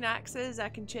 15 axes I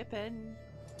can chip in.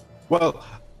 Well,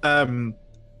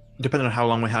 depending on how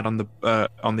long we had on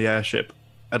the airship,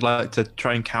 I'd like to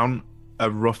try and count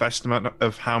a rough estimate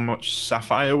of how much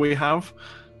sapphire we have.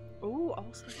 Ooh,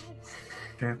 also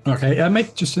nice. Okay,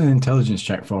 make just an intelligence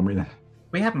check for me then.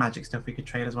 We have magic stuff we could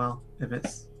trade as well, if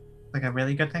it's like a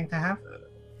really good thing to have.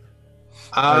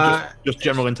 Just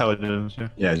general intelligence. Yeah.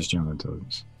 Yeah, just general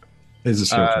intelligence. It's a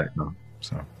skill check though,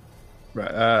 so.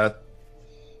 Right.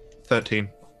 13.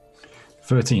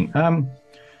 13.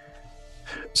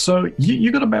 So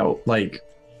you got about like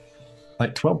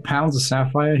 12 pounds of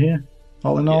sapphire here,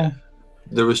 all in all.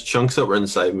 There was chunks that were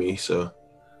inside me, so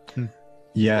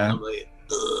Yeah. I'm like,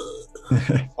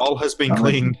 All has been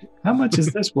cleaned. How much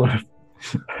is this worth?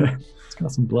 It's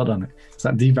got some blood on it. Does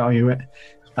that devalue it?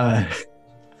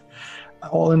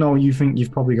 All in all, you think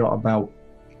you've probably got about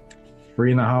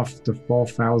 3,500 to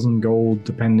 4,000 gold,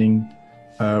 depending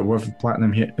worth of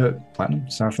platinum here,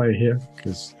 sapphire here,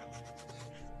 because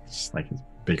it's like a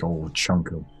big old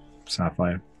chunk of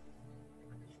sapphire.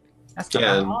 That's not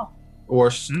Yeah, bad at all.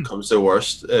 worst comes to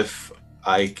worst, if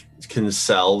I can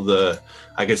sell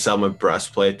I could sell my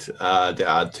breastplate to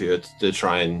add to it to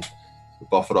try and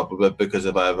buff it up a bit, because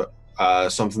if I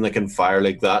have something that can fire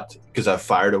like that, because I've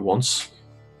fired it once,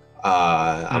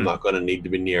 I'm not going to need to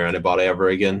be near anybody ever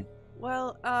again.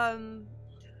 Well,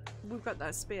 we've got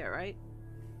that spear, right?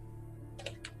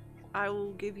 I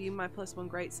will give you my +1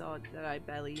 greatsword that I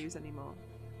barely use anymore.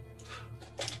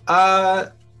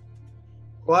 Well,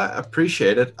 I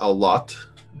appreciate it a lot,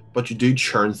 but you do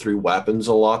churn through weapons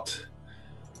a lot.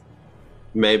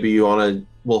 Maybe we'll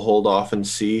hold off and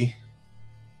see.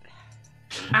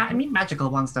 I mean, magical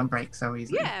ones don't break so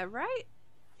easily. Yeah, right?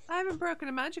 I haven't broken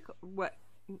a magical... What?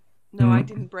 No, I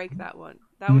didn't break that one.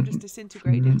 That one just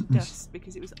disintegrated into dust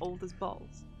because it was old as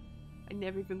balls. I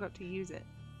never even got to use it.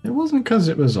 It wasn't because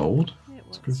it was old. Yeah, it It's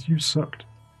was. because you sucked.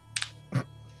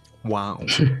 Wow.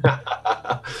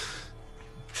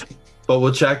 But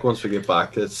we'll check once we get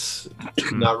back. It's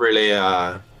not really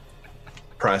a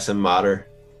pressing matter.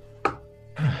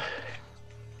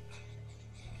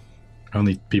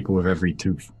 Only people with every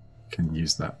tooth can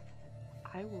use that.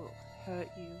 I will hurt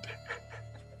you.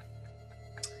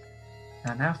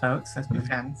 And now, folks, let's be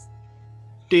friends.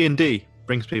 D&D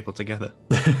brings people together.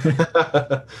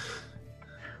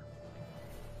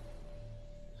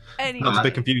 Anyway. Not to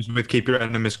be confused with keep your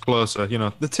enemies closer.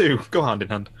 The two go hand in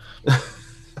hand.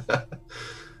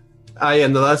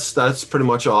 And that's pretty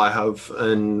much all I have.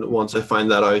 And once I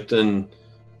find that out and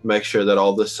make sure that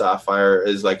all the sapphire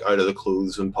is like out of the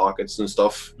clothes and pockets and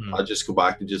stuff, I'll just go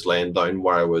back to just laying down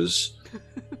where I was,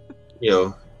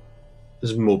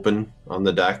 just moping on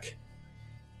the deck.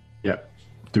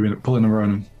 Pulling a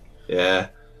Ronan. Yeah.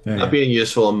 Yeah, Not being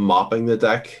useful in mopping the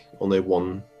deck. Only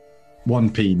one.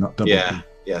 1p, not double Yeah. P.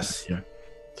 Yes. Yeah.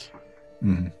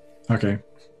 Okay.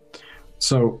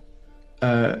 So,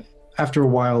 after a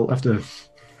while, after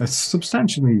a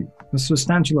substantial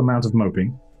amount of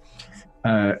moping,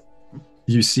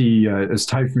 you see as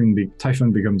Typhoon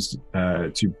becomes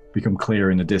to become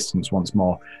clear in the distance once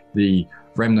more, the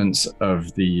remnants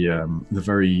of the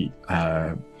very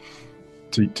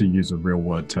to use a real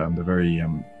word term, the very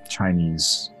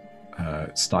Chinese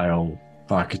style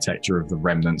architecture of the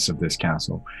remnants of this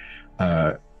castle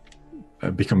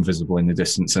become visible in the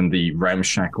distance, and the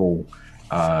ramshackle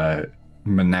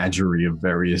menagerie of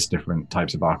various different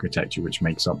types of architecture which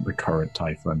makes up the current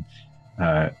Typhon.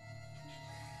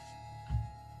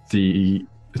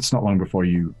 It's not long before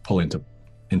you pull into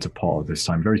port this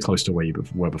time, very close to where you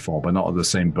were before, but not at the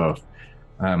same berth.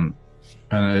 And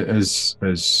as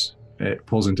it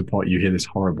pulls into port, you hear this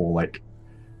horrible,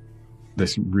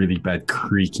 this really bad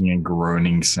creaking and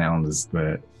groaning sound as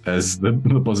the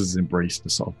buzzard's embrace to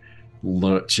sort of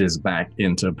lurches back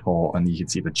into port, and you can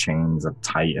see the chains are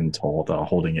tight and taut that are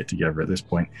holding it together at this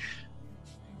point.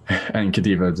 And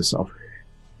Kadiva just sort of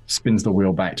spins the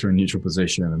wheel back to a neutral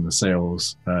position, and the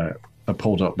sails are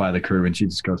pulled up by the crew, and she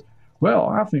just goes, "Well,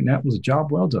 I think that was a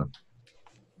job well done."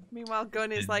 Meanwhile,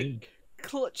 Gunn is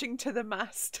clutching to the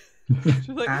mast. She's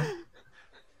like,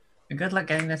 Good luck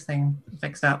getting this thing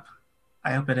fixed up.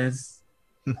 I hope it is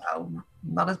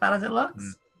not as bad as it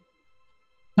looks.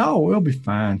 No, we'll be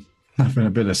fine. Nothing a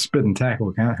bit of spit and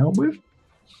tackle can't help with.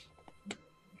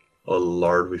 Oh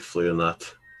Lord, we flew in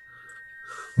that.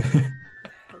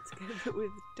 let's go with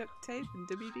duct tape and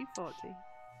WD-40.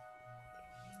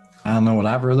 I don't know what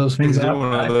either of those things Is it are.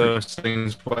 one of those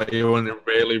things where you only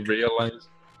really realise?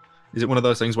 Is it one of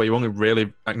those things where you only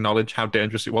really acknowledge how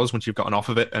dangerous it was once you've gotten off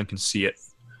of it and can see it?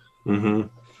 Mm-hmm.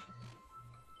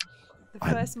 The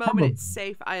first moment it's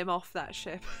safe, I am off that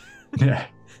ship. Yeah.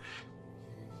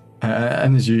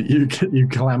 And as you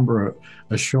clamber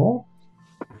ashore,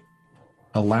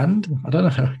 a land. I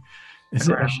don't know. Is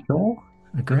it a shore?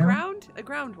 A ground? A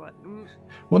ground one.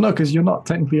 Well, no, because you're not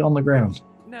technically on the ground.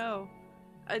 No.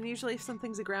 And usually if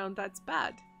something's aground, that's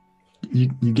bad. You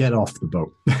get off the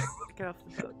boat. Get off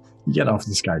the boat. You get off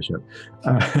the sky ship.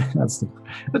 Let's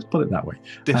put it that way.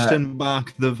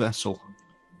 Disembark the vessel.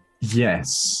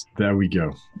 Yes, there we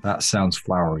go. That sounds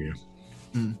flowerier.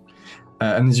 Mm.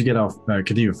 And as you get off,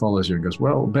 Khadija follows you and goes,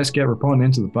 well, best get reporting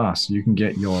into the bus so you can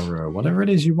get your whatever it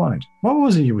is you wanted. What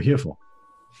was it you were here for?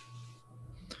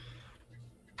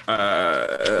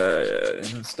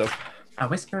 Stuff. A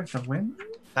whisper of the wind?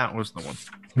 That was the one.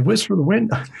 The Whisper of the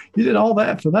Wind? You did all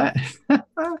that for that?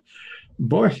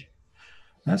 Boy,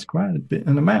 that's quite a bit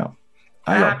an amount.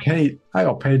 I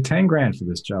got paid 10 grand for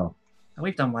this job.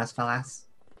 We've done worse for less.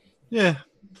 Yeah.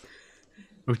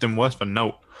 We've done worse for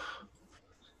no.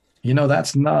 You know,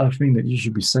 that's not a thing that you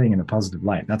should be saying in a positive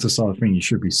light. That's the sort of thing you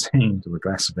should be saying to a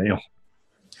glass of ale.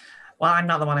 Well, I'm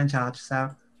not the one in charge,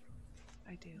 so.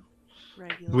 I do.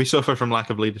 Regular. We suffer from lack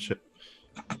of leadership.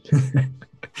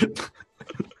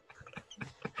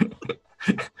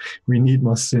 We need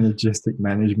more synergistic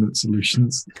management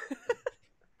solutions.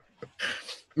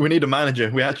 We need a manager.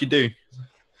 We actually do.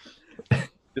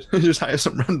 Just hire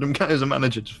some random guy as a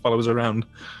manager to follow us around.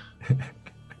 I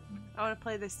want to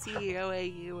play the CEO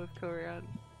AU of Kureon.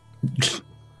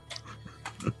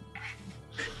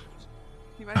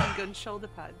 You imagine gun shoulder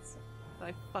pads?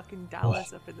 Like fucking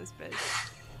Dallas up in this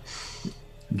bitch.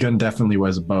 Gun definitely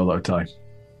wears a bolo tie.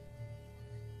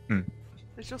 And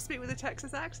she'll speak with a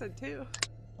Texas accent too.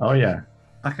 Oh, yeah.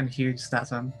 Fucking huge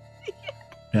Stetson.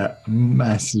 Yeah,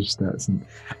 massive Stetson.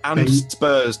 And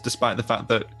Spurs, despite the fact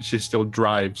that she still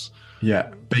drives.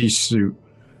 Yeah, beige suit.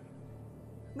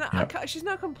 No, Yep. she's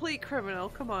not a complete criminal.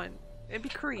 Come on. It'd be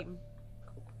cream.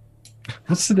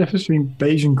 What's the difference between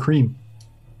beige and cream?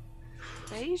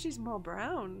 Beige is more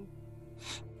brown.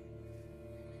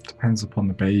 Depends upon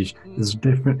the beige. There's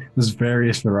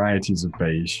various varieties of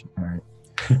beige. All right.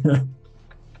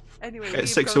 Anyway, It's we've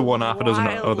 6 gone of one, half a dozen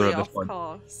wildly other at this off point.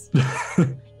 course.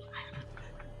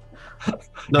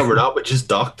 No, we're not. We just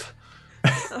docked.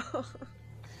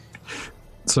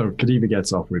 So Khadija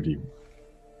gets off with you.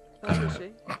 Oh, is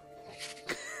she?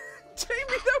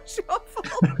 Jamie, that was your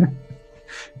fault.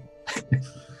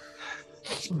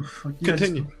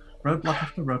 Continue. Roadblock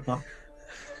after roadblock.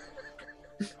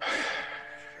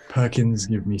 Perkins,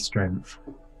 give me strength.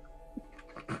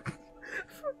 Fuck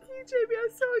you, Jamie. I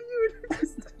saw you and I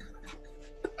just...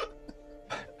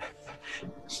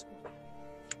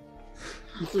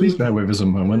 Please bear with us a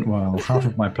moment while half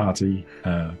of my party.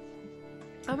 I'm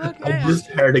okay. I just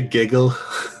heard a giggle.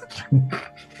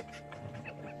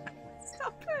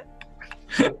 Stop it.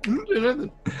 Are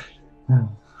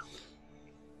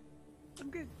I'm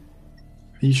good.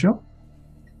 you sure?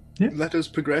 Let us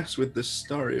progress with the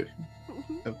story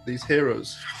of these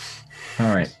heroes.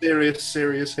 All right.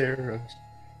 Serious heroes.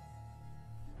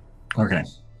 Okay.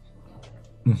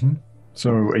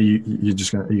 So are you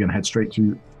gonna head straight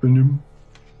to Unum?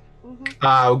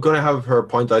 I'm gonna have her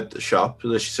point out the shop.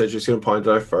 She said she's gonna point it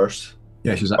out first.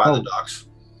 Yeah, she's like, By oh, the docks.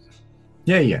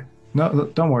 yeah.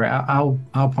 No, don't worry. I'll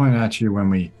point it out to you when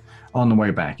we on the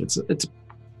way back. It's a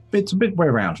bit way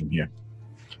around from here.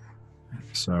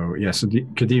 So yeah, so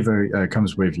Khadija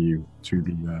comes with you to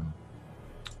the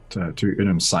to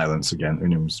Unum's silence again,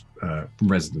 Unum's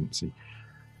residency,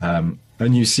 and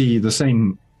you see the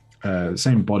same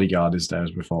bodyguard is there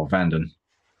as before, Vanden.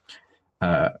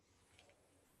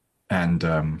 And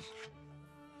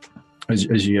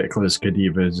as you get close,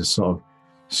 Khadija just sort of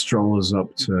strolls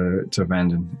up to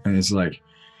Vanden and is like,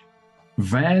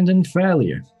 Vanden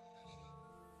Failure,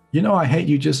 you know I hate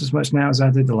you just as much now as I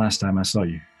did the last time I saw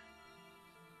you.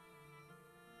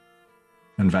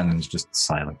 And Vanden's just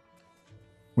silent.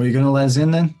 Were you going to let us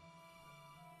in then?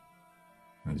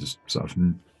 And just sort of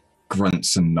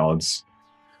grunts and nods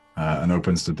and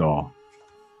opens the door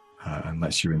and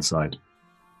lets you inside.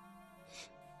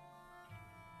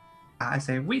 I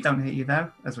say, we don't hate you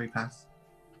though, as we pass.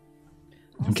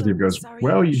 And Khadib goes, sorry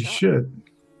well, got you shot. should.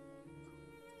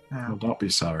 Ow. Well, don't be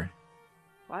sorry.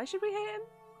 Why should we hate him?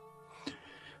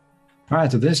 Prior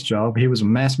to this job, he was a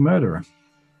mass murderer.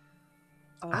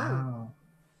 Oh. Ow.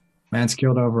 Man's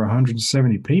killed over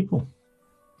 170 people.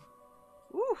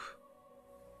 Oof.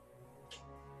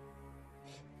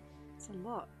 That's a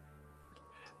lot.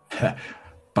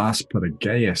 Boss put a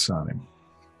gaius on him.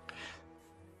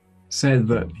 Said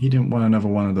that he didn't want another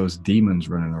one of those demons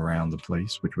running around the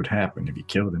place, which would happen if he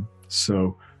killed him.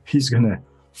 So he's going to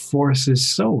force his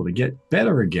soul to get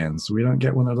better again so we don't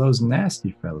get one of those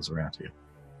nasty fellas around here.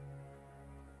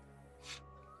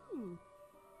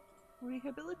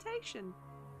 Rehabilitation.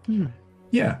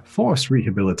 Yeah, forced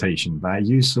rehabilitation by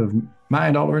use of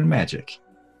mind-altering magic.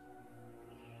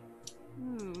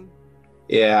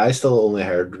 Yeah, I still only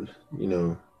heard,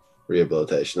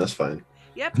 rehabilitation. That's fine.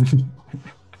 Yep.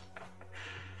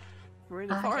 We're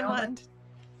in a I foreign killed it. land.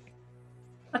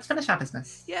 Let's finish our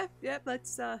business. Yeah,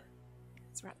 let's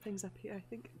wrap things up here, I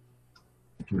think.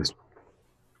 Just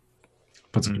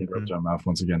puts a finger up to her mouth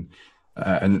once again.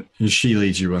 And she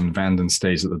leads you, and Vanden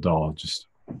stays at the door, just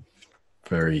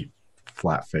very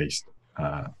flat-faced,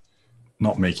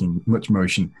 not making much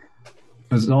motion.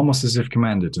 It's almost as if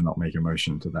commanded to not make a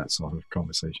motion to that sort of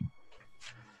conversation.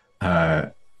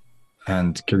 And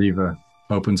Khaliva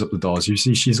opens up the doors. You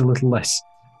see she's a little less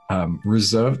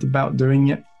reserved about doing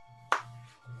it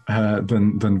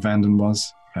than Vanden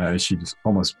was. She just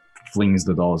almost flings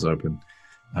the doors open,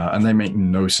 and they make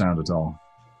no sound at all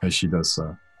as she does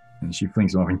so. And she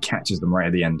flings them off and catches them right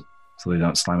at the end so they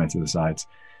don't slam into the sides.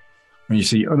 When you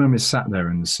see Unum is sat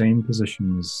there in the same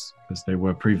position as they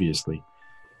were previously.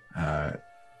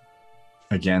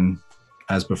 Again,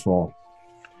 as before,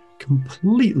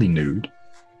 completely nude.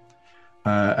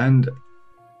 And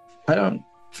I don't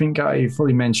think I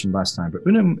fully mentioned last time, but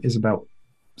Unum is about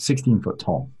 16 foot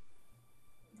tall.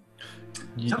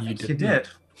 I don't think you did.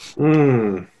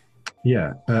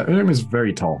 Yeah, Unum is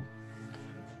very tall.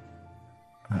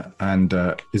 And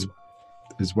is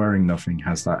wearing nothing,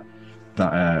 has that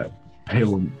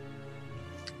pale...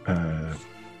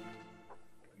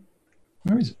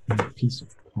 where is it? A piece of...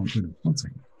 Oh, one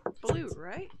second. Blue,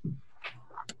 right?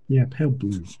 Yeah, pale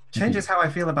blue. Changes how I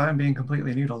feel about him being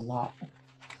completely nude a lot.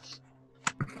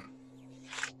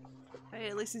 Hey,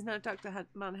 at least he's not Dr.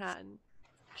 Manhattan.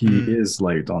 He is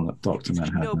like on Dr.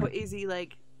 Manhattan. No, but is he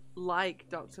like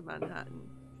Dr. Manhattan?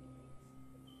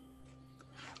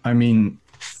 I mean...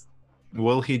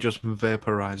 Will he just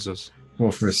vaporize us?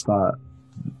 Well, for a start,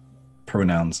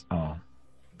 pronouns are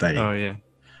they. Oh, yeah.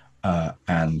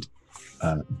 And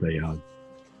they are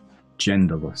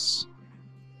genderless.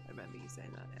 I remember you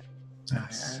saying that,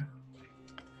 Yes.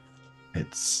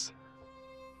 It's...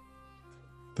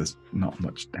 There's not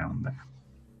much down there.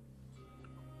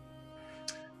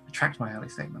 Retract my early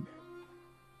statement.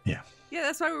 Yeah,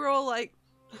 that's why we were all like...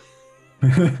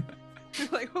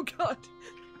 like, oh god.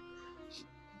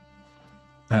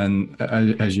 And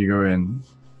as you go in,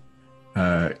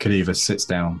 Khaliva sits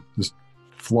down, just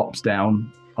flops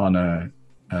down on a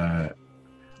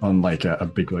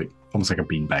big, like, almost like a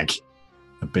beanbag,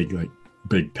 a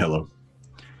big pillow,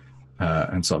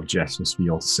 and sort of gestures for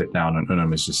you all to sit down. And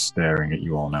Unum is just staring at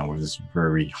you all now with this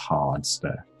very hard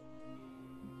stare.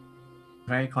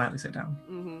 Very quietly sit down.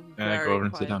 Mm-hmm. Yeah, go over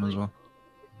and sit down as well.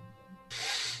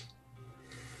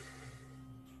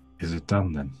 Is it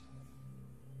done then?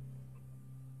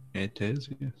 It is,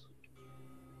 yes.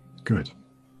 Good.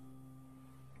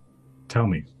 Tell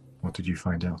me, what did you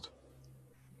find out?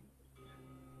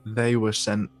 They were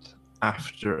sent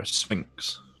after a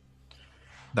sphinx.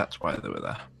 That's why they were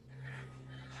there.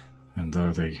 And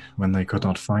when they could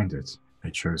not find it,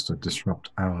 they chose to disrupt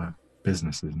our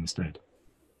businesses instead.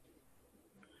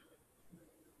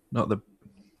 Not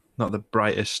the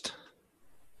brightest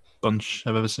bunch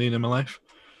I've ever seen in my life.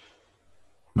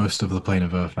 Most of the plane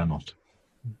of Earth are not.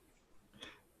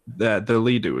 The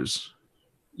leader was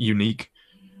unique,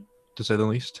 to say the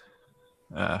least.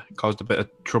 Caused a bit of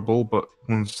trouble, but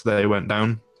once they went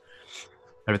down,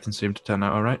 everything seemed to turn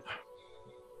out all right.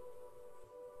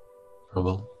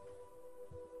 Trouble?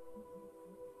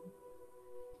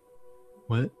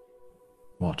 What?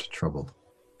 What trouble?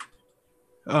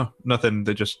 Oh, nothing.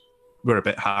 They just were a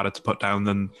bit harder to put down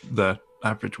than the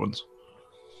average ones.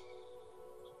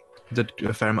 Did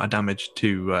a fair amount of damage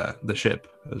to the ship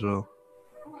as well.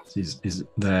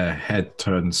 Their head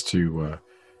turns to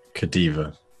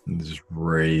Khadiva and just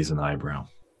raise an eyebrow.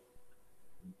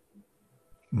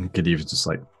 And Khadiva's just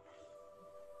like...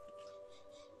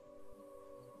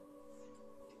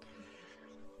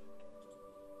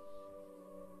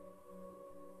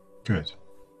 Good.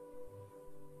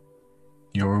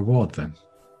 Your reward, then.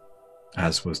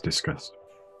 as was discussed.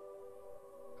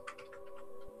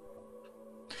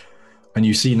 And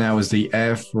you see now as the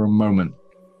air for a moment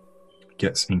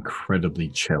gets incredibly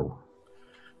chill.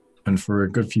 And for a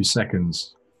good few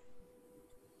seconds,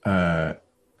 there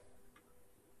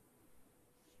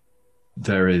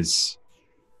is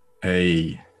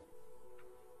a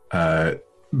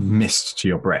mist to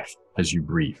your breath as you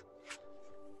breathe.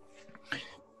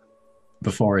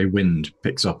 Before a wind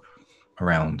picks up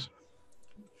around,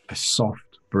 a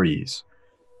soft breeze,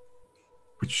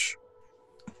 which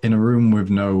in a room with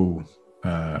no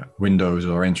windows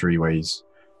or entryways,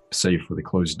 save for the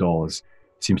closed doors,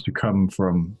 seems to come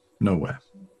from nowhere.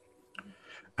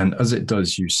 And as it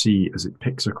does, you see as it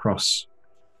picks across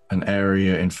an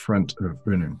area in front of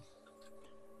Unum,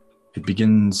 it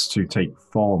begins to take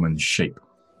form and shape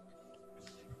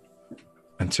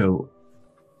until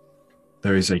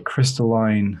there is a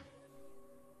crystalline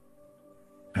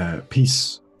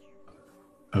piece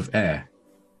of air,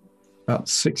 about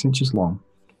 6 inches long,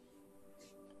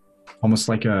 almost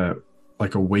like a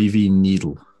wavy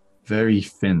needle, very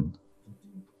thin,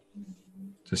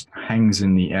 just hangs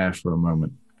in the air for a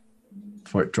moment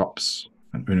before it drops,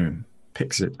 and Unum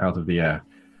picks it out of the air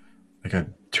like a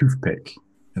toothpick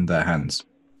in their hands.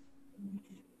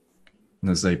 And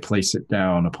as they place it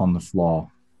down upon the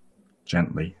floor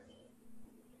gently,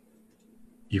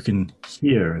 you can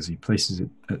hear as he places it,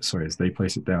 as they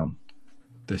place it down,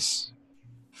 this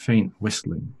faint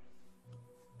whistling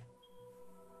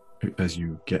as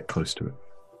you get close to it.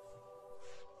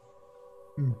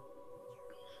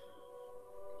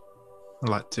 I'd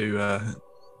like to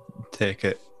take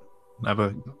it, have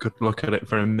a good look at it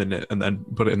for a minute, and then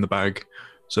put it in the bag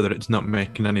so that it's not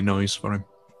making any noise for him.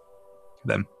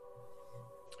 Then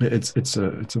it's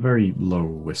a very low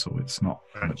whistle. It's not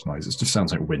much noise. It just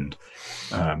sounds like wind.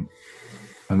 And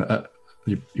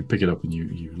you pick it up and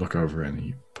you look over it and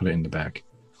you put it in the bag.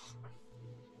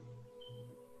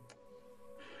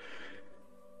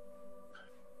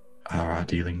 Are our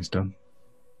dealings done?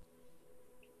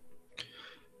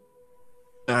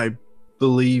 I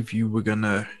believe you were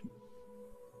gonna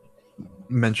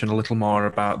mention a little more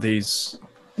about these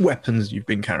weapons you've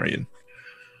been carrying.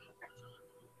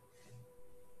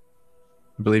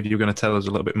 I believe you were going to tell us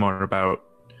a little bit more about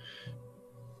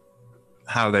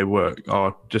how they work,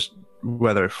 or just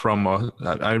where they're from. Or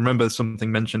I remember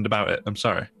something mentioned about it. I'm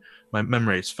sorry, my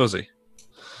memory is fuzzy.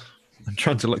 I'm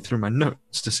trying to look through my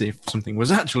notes to see if something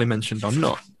was actually mentioned or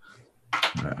not.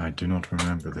 I do not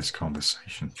remember this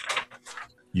conversation.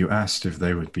 You asked if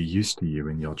they would be used to you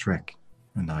in your trek,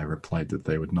 and I replied that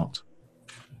they would not.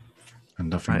 And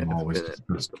nothing more was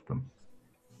discussed of them.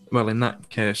 Well, in that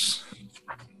case,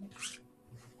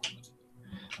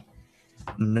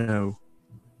 no.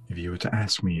 If you were to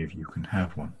ask me if you can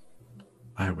have one,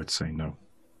 I would say no.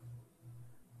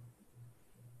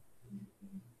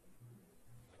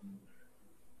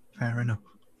 Fair enough.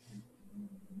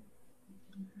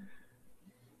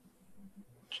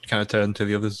 Just kind of turn to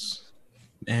the others.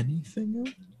 Anything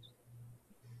else?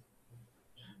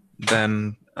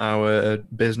 Then our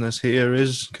business here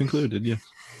is concluded, yeah.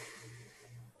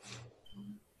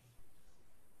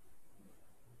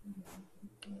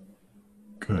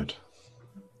 Good.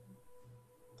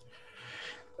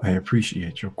 I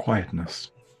appreciate your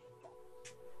quietness.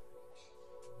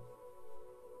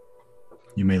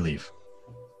 You may leave.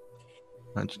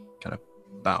 I just kind of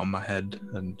bat on my head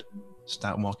and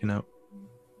start walking out.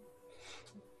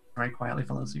 Very quietly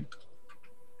follows you.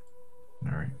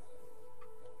 All right.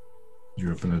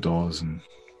 You open the doors and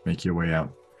make your way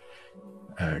out.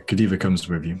 Kadiva comes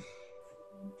with you.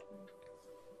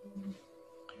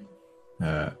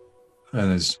 And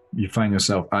as you find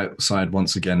yourself outside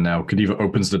once again now, Kadiva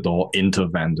opens the door into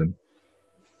Vanden.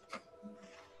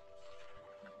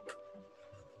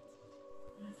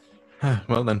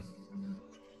 Well then.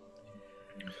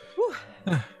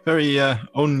 Very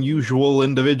unusual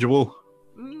individual.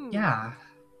 Yeah.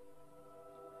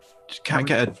 Just can't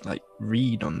get a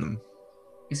read on them.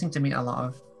 You seem to meet a lot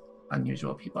of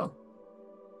unusual people.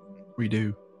 We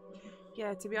do.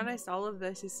 Yeah, to be honest, all of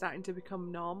this is starting to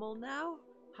become normal now.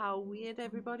 How weird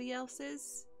everybody else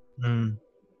is. Mm.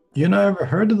 You never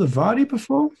heard of the Vadi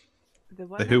before? The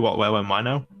The who, what, where, when, why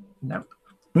now? Nope.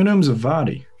 Unum's a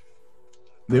Vadi.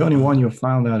 The only one you'll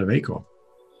find out of Acor.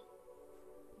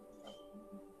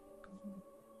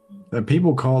 The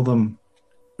people call them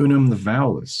Unum the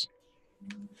Vowlers.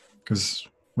 Because,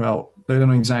 well, they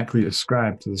don't exactly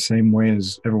ascribe to the same way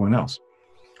as everyone else.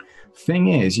 Thing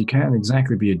is, you can't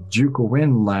exactly be a Duke of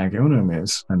Wind like Unum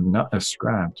is and not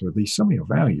ascribe to at least some of your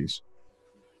values.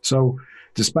 So,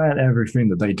 despite everything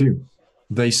that they do,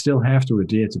 they still have to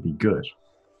adhere to be good.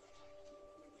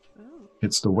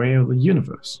 It's the way of the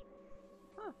universe.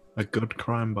 A good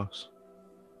crime boss.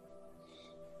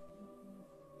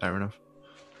 Fair enough.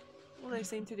 Well, they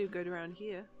seem to do good around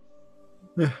here.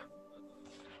 Yeah.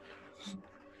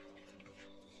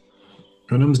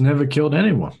 Unum's never killed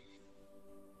anyone.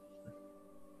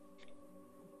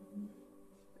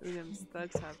 Unum's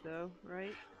thugs have, though,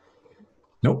 right?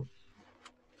 Nope.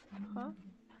 Huh?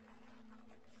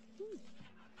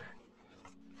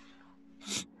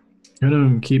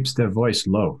 Unum keeps their voice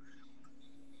low.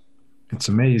 It's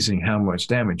amazing how much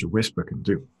damage a whisper can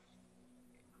do.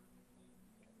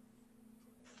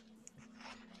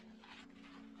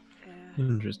 Yeah.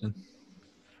 Interesting.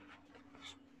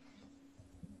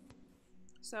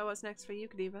 So what's next for you,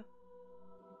 Kadiva?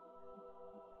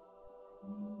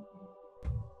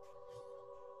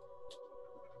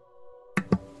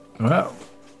 Well,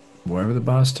 whatever the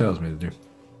boss tells me to do.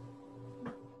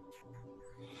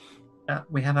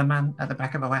 We have a man at the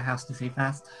back of a warehouse to see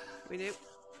fast. We do.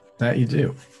 That you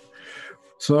do.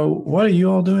 So, what are you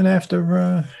all doing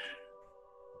after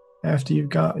you've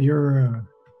got your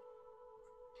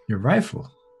rifle?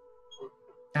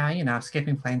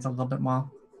 Skipping planes a little bit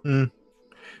more.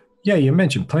 Yeah, you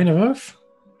mentioned Plane of Earth.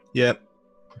 Yep.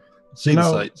 See You the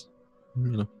know- sights.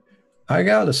 I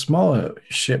got a smaller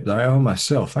ship that I own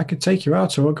myself. I could take you out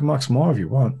to Okamux more if you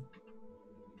want.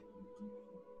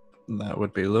 That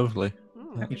would be lovely.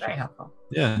 That'd be very helpful.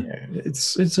 Yeah. Yeah,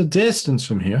 it's a distance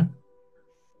from here.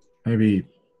 Maybe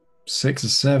 6 or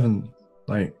 7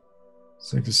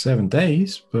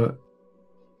 days, but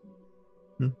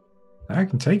I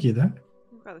can take you there.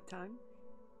 We've got the time.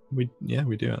 We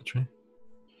do actually.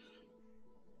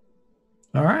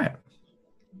 All right.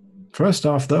 First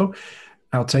off, though,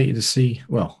 I'll take you to see.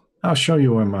 Well, I'll show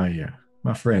you where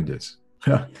my friend is.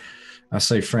 I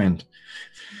say friend.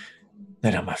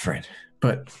 They're not my friend,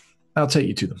 but I'll take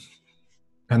you to them.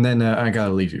 And then I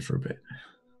gotta leave you for a bit.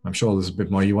 I'm sure there's a bit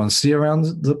more you want to see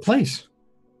around the place.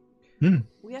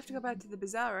 We have to go back to the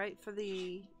bazaar, right? For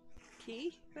the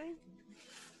key thing?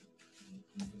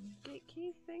 Gate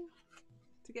key thing?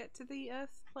 To get to the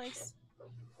Earth place?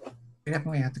 We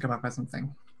definitely have to go back by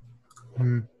something.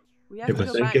 We have to I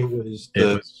go think back. it was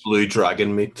the blue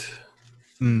dragon meat.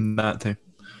 That too.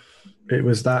 It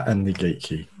was that and the gate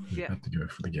key. You Yeah. had to go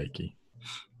for the gate key.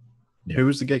 Yeah. Who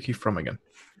was the gatekeeper from again?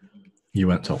 You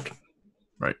weren't told.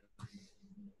 Right.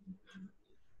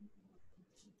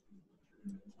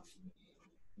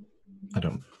 I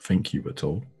don't think you were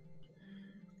told.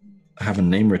 I have a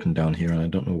name written down here, and I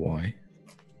don't know why.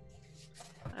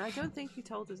 I don't think he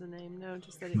told us a name, no,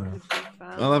 just that it No. could be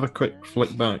found. I'll have a quick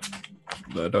flick back,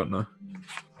 but I don't know.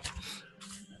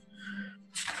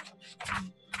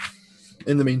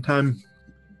 In the meantime,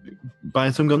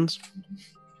 buying some guns.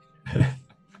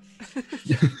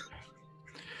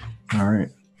 All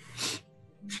right.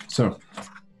 So,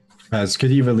 as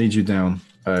Kadiva leads you down,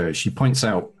 she points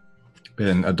out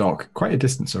in a dock, quite a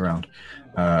distance around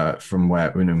from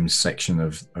where Unum's section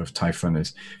of Typhon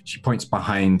is. She points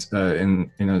behind in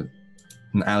an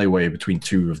alleyway between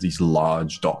two of these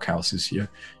large dock houses here.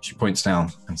 She points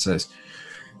down and says,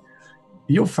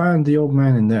 "You'll find the old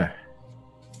man in there."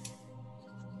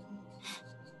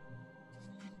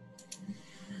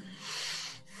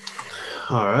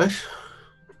 All right.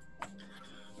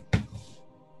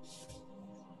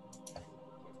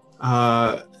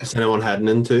 Is anyone heading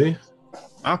into?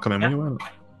 I'll come in when you want.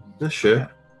 Yeah, sure.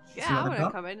 Yeah, See what I they've want to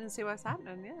got? come in and see what's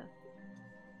happening, yeah.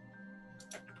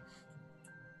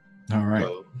 All right.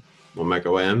 Well, we'll make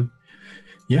our way in.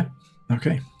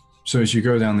 Okay. So as you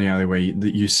go down the alleyway,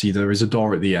 you see there is a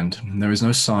door at the end. There is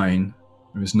no sign.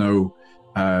 There is no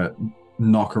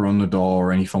knocker on the door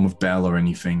or any form of bell or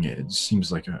anything. It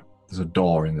seems like there's a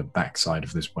door in the backside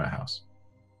of this warehouse.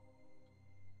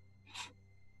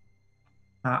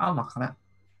 I'll knock on it.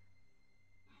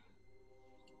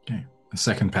 Okay. A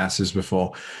second passes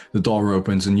before the door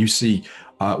opens, and you see,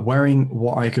 wearing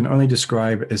what I can only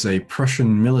describe as a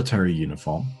Prussian military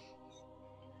uniform,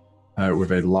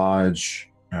 with a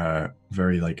large,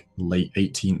 very like late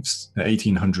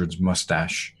 1800s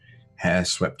mustache, hair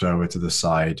swept over to the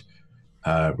side,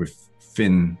 with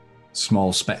thin,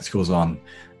 small spectacles on,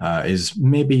 is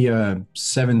maybe a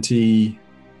 70,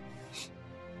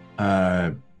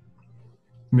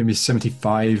 maybe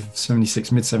 75,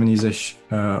 76, mid-70s-ish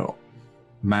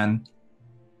man.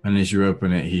 And as you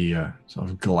open it, he sort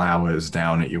of glowers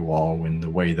down at you all in the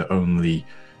way that only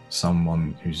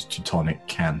someone who's Teutonic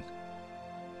can.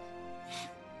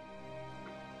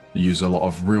 Use a lot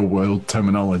of real-world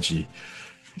terminology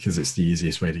because it's the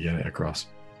easiest way to get it across.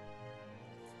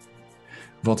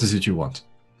 What is it you want?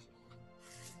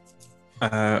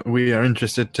 We are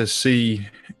interested to see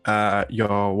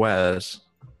your wares.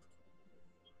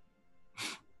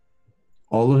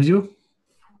 All of you?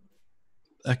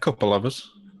 A couple of us.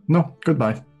 No,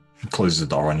 goodbye. He closes the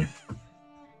door on you.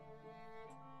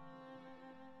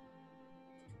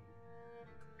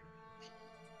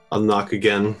 I'll knock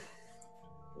again.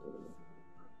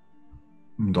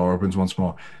 The door opens once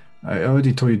more. I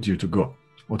already told you to go.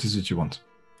 What is it you want?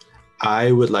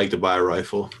 I would like to buy a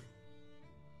rifle.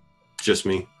 Just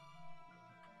me.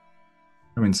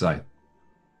 Come inside.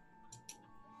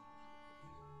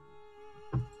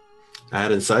 I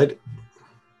head inside.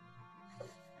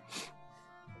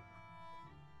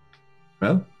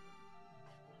 Well,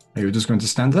 are you just going to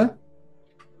stand there?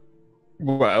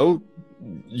 Well,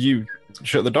 you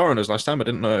shut the door on us last time. I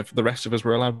didn't know if the rest of us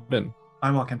were allowed in.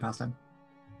 I'm walking past him.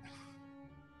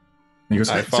 He goes,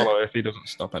 I follow if he doesn't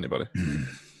stop anybody.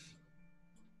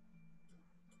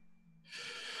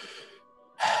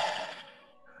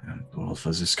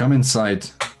 Wolfers, just come inside.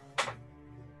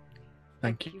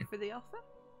 Thank you. Thank you for the offer.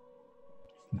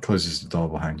 He closes the door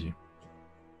behind you.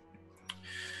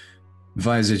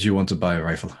 Why is it you want to buy a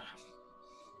rifle?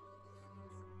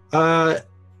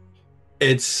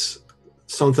 It's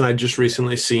something I just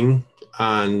recently seen,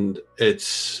 and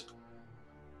it's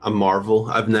a marvel.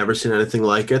 I've never seen anything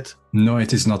like it. No,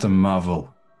 it is not a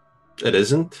marvel. It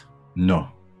isn't? No.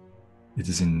 It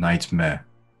is a nightmare.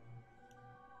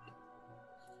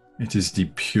 It is the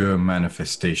pure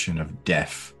manifestation of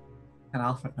death. An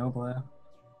Alfred Noble. I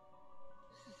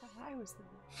thought I was the one.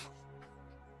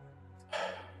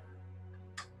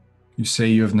 You say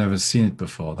you have never seen it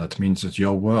before. That means that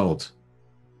your world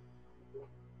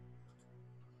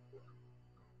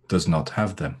does not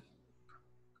have them.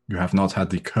 You have not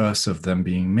had the curse of them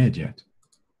being made yet.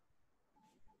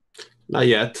 Not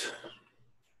yet.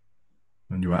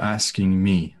 And you are asking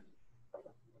me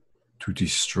to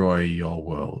destroy your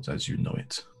world as you know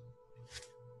it.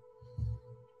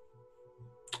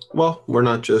 Well, we're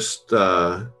not just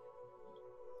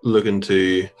looking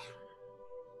to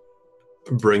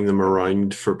bring them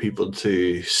around for people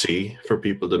to see, for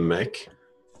people to make.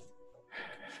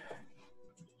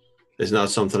 It's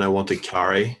not something I want to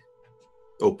carry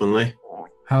openly.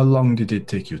 How long did it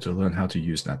take you to learn how to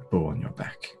use that bow on your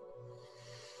back?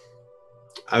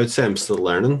 I would say I'm still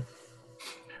learning.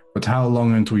 But how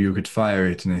long until you could fire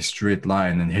it in a straight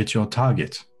line and hit your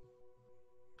target?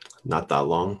 Not that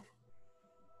long.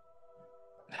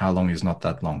 How long is not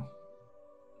that long?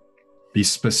 Be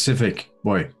specific,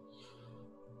 boy.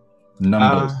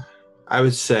 Numbers. I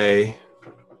would say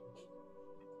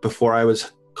before I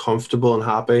was comfortable and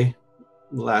happy,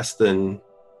 less than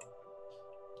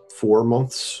 4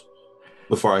 months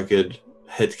before I could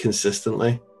hit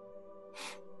consistently.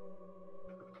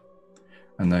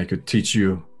 And I could teach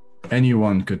you,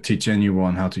 anyone could teach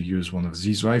anyone how to use one of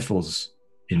these rifles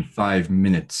in 5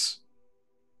 minutes.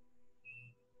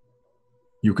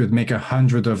 You could make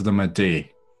 100 of them a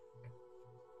day.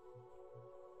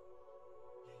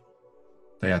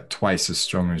 They are twice as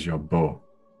strong as your bow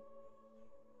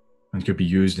and could be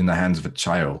used in the hands of a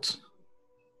child.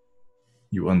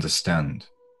 You understand.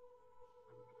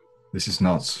 This is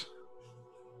not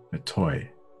a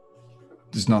toy.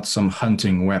 This is not some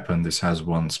hunting weapon. This has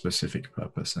one specific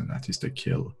purpose, and that is to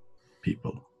kill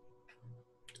people.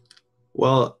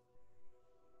 Well,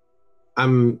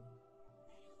 I'm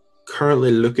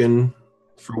currently looking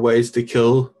for ways to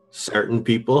kill certain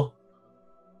people.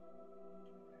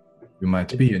 You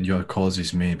might be, and your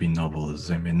causes may be noble as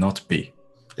they may not be.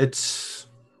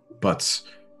 But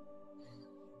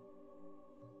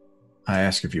I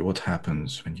ask of you, what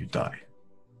happens when you die?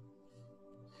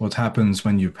 What happens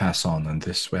when you pass on and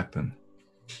this weapon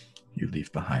you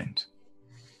leave behind?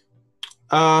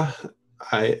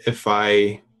 If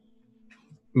I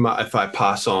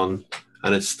pass on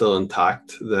and it's still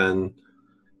intact, then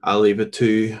I'll leave it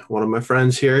to one of my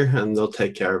friends here and they'll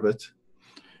take care of it.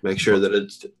 Make sure that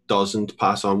it doesn't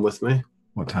pass on with me.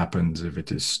 What happens if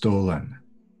it is stolen?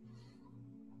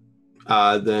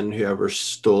 Then whoever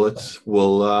stole it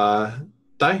will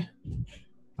die.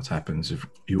 What happens if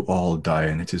you all die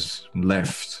and it is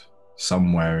left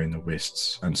somewhere in the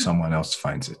wastes and someone else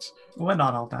finds it? We're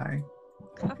not all dying.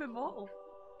 I'm immortal.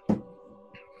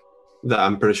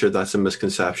 I'm pretty sure that's a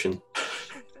misconception.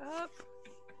 Shut up.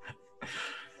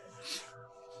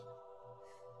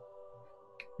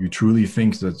 You truly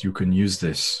think that you can use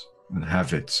this and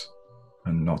have it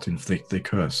and not inflict the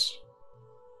curse?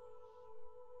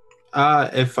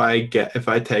 If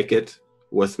I take it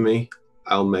with me,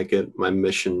 I'll make it my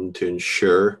mission to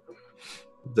ensure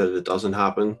that it doesn't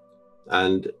happen.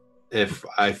 And if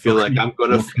I feel like I'm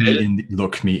going to fail,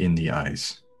 look me in the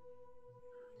eyes.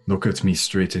 look at me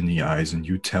straight in the eyes and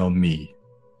you tell me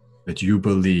that you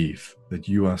believe that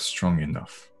you are strong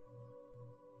enough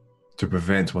to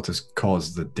prevent what has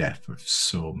caused the death of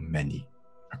so many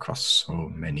across so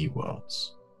many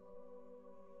worlds.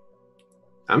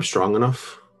 I'm strong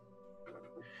enough.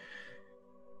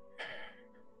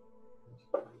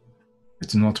 I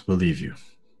do not believe you,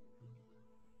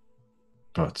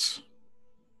 but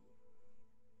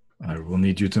I will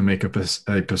need you to make a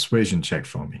persuasion check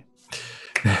for me.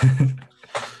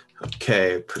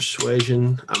 Okay,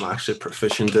 persuasion. I'm actually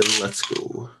proficient in. Let's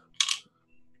go.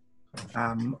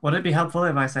 Would it be helpful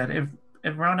if I said,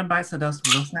 if Ronan bites the dust,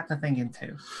 we'll snap the thing in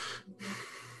two?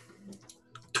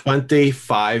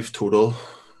 25 total.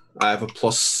 I have a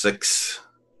 +6.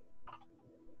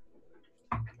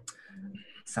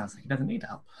 Sounds like he doesn't need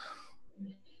help.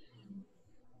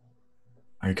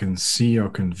 I can see your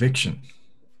conviction.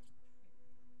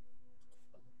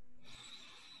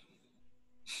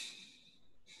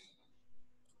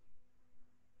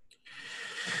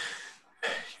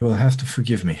 You will have to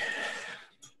forgive me.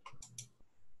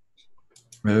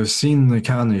 I have seen the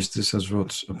carnage this has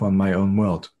wrought upon my own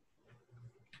world.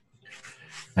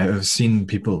 I have seen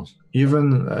people,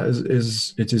 even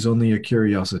as it is only a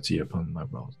curiosity upon my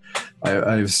world.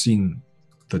 I have seen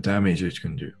the damage it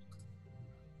can do.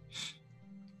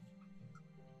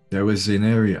 There was an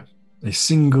area, a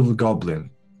single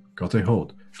goblin got a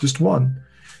hold, just one,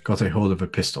 got a hold of a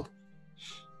pistol.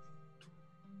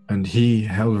 And he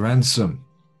held ransom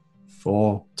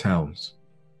 4 towns,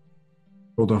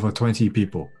 killed over 20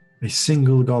 people, a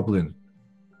single goblin.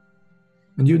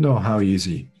 And you know how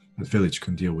easy a village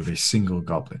can deal with a single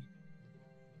goblin.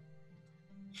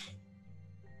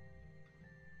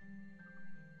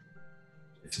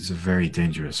 This is a very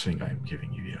dangerous thing I am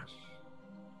giving you here.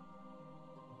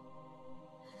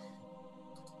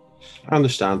 I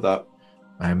understand that.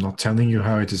 I am not telling you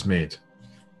how it is made.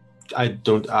 I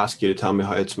don't ask you to tell me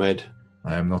how it's made.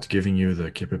 I am not giving you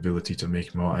the capability to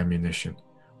make more ammunition,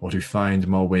 or to find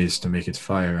more ways to make it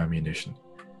fire ammunition.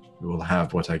 You will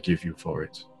have what I give you for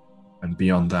it. And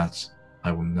beyond that,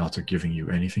 I will not be giving you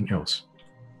anything else.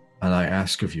 And I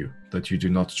ask of you that you do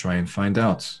not try and find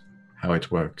out how it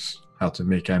works, how to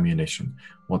make ammunition,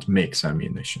 what makes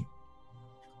ammunition.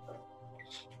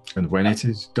 And when it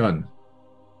is done,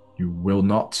 you will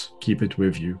not keep it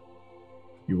with you.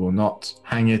 You will not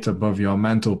hang it above your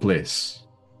mantelpiece.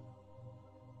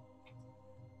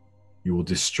 You will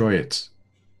destroy it,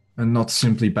 and not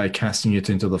simply by casting it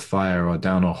into the fire or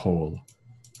down a hole.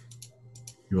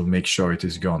 You will make sure it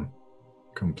is gone,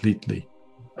 completely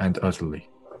and utterly.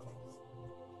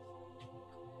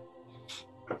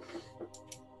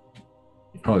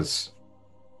 Because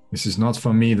this is not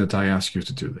for me that I ask you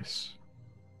to do this.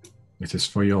 It is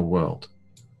for your world.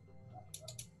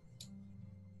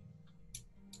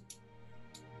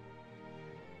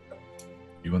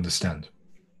 You understand?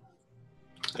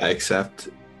 I accept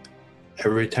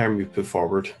every term you put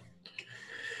forward.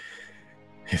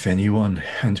 If anyone,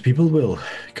 and people will,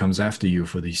 comes after you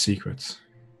for these secrets,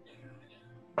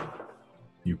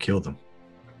 you kill them.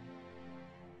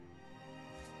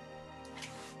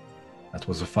 That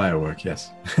was a firework,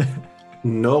 yes.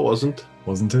 No, it wasn't.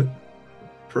 Wasn't it?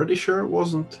 Pretty sure it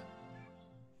wasn't.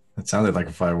 That sounded like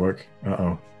a firework.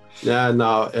 Uh-oh. Yeah,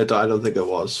 no, I don't think it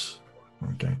was.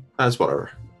 Okay. That's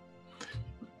whatever.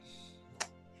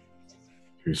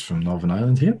 Who's from Northern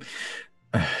Ireland here?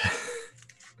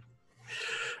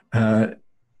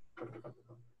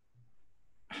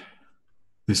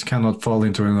 This cannot fall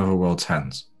into another world's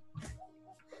hands.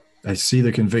 I see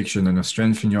the conviction and the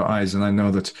strength in your eyes, and I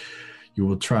know that you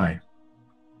will try.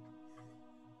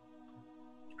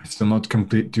 I still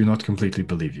do not completely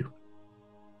believe you.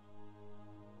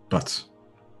 But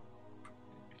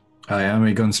I am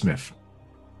a gunsmith.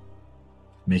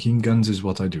 Making guns is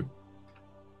what I do.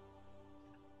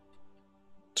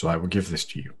 So I will give this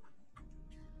to you.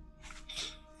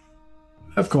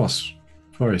 Of course,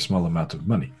 for a small amount of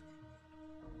money.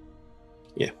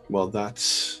 Yeah, well,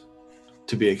 that's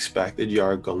to be expected. You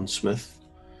are a gunsmith.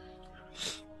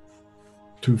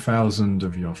 2,000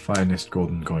 of your finest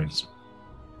golden coins.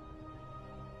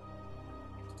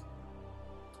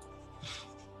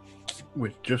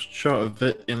 We're just short of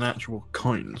it in actual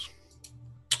coins.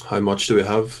 How much do we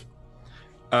have?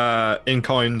 In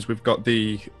coins, we've got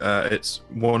the it's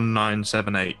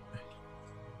 1978.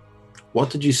 What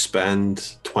did you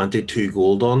spend 22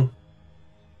 gold on?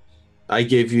 I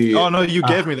gave you... Oh, no, you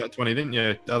gave me that 20, didn't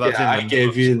you? Oh, that's yeah, in I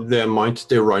gave you the amount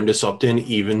to round us up to an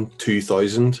even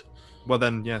 2,000. Well,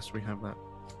 then, yes, we have that.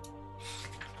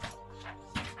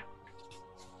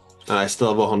 And I still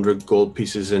have 100 gold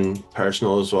pieces in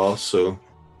personal as well, so...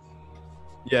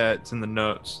 Yeah, it's in the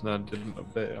notes. I didn't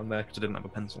update it on there because I didn't have a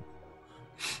pencil.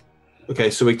 Okay,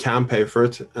 so we can pay for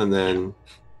it, and then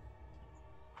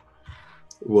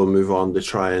we'll move on to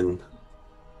try and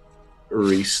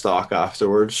restock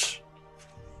afterwards.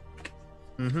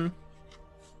 Mm-hmm.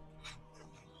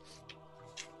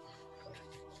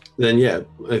 Then yeah,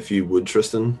 if you would,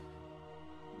 Tristan.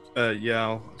 Yeah,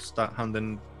 I'll start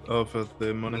handing over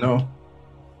the money. No.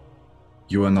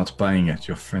 You are not buying it.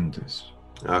 Your friend is.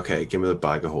 Okay, give me the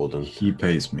bag of holding. He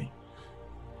pays me.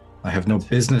 I have no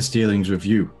business dealings with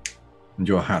you. And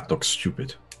your hat looks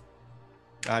stupid.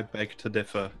 I beg to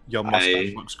differ. Your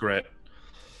mustache looks great.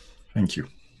 Thank you.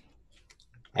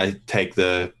 I take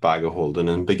the bag of holding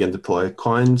and begin to play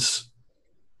coins.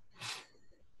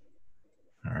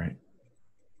 All right.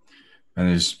 And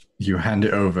as you hand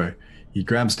it over, he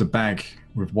grabs the bag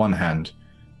with one hand.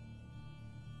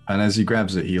 And as he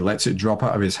grabs it, he lets it drop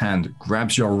out of his hand,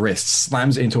 grabs your wrist,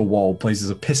 slams it into a wall, places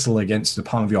a pistol against the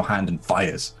palm of your hand, and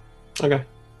fires. Okay.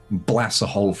 Blasts a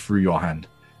hole through your hand.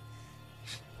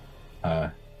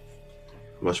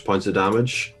 Much points of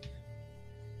damage?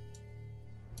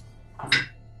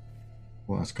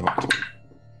 Well, that's got.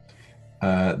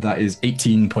 That is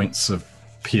 18 points of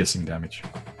piercing damage.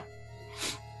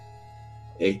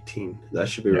 18. That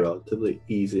should be Yeah. relatively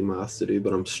easy math to do,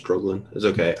 but I'm struggling. It's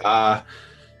okay.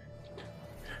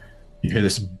 You hear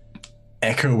this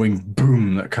echoing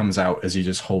boom that comes out as he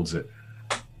just holds it.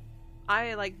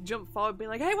 I like jump forward, being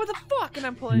like, "Hey, what the fuck?" And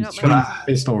I'm pulling out Swing my.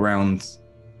 the pistol round.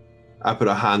 I put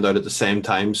a hand out at the same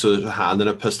time, so there's a hand and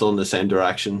a pistol in the same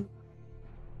direction.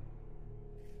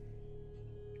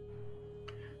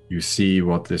 You see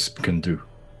what this can do.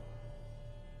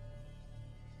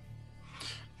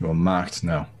 You are marked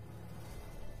now.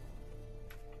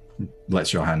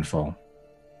 Lets your hand fall.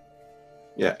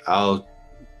 Yeah, I'll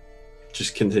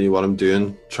just continue what I'm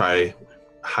doing. Try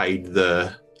hide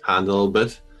the hand a little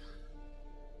bit.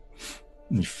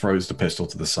 He throws the pistol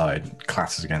to the side,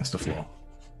 clatters against the floor.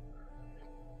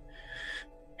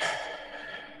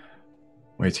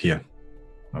 Wait here.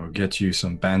 I will get you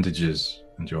some bandages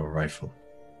and your rifle.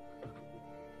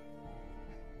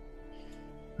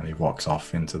 And he walks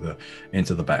off into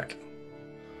the back.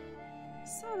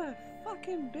 So the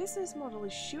fucking business model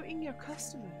is shooting your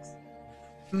customers.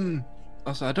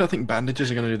 Also, I don't think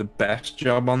bandages are going to do the best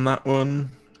job on that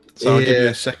one. So I'll give you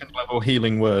a second level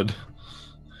healing word.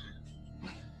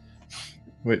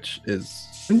 Which is...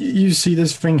 And you see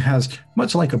this thing has,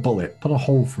 much like a bullet, put a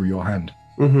hole through your hand.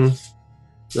 Mm-hmm.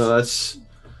 No,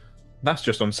 that's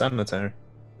just unsanitary.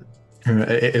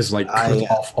 It is like cut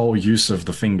off all use of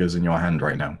the fingers in your hand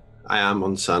right now. I am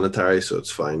unsanitary, so it's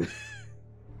fine.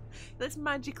 Let's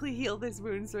magically heal this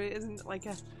wound so it isn't like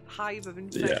a hive of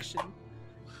infection.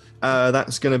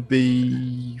 That's going to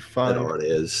be 5. It already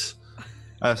is.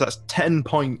 So that's 10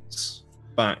 points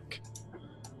back.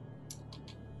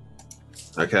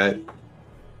 Okay.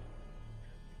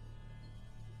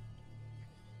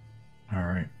 All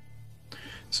right.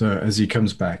 So as he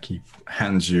comes back, he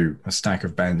hands you a stack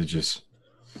of bandages.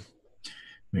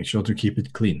 Make sure to keep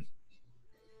it clean.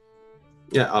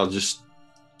 Yeah, I'll just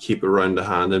keep it around the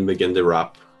hand and begin to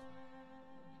wrap.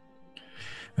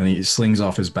 And he slings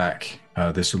off his back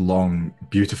this long,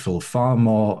 beautiful, far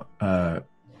more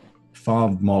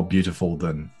beautiful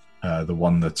than the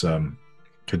one that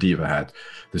Kadiva had.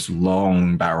 This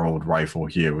long-barreled rifle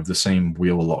here with the same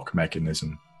wheel lock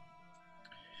mechanism.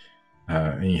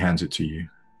 And he hands it to you,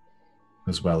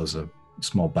 as well as a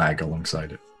small bag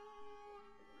alongside it.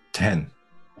 10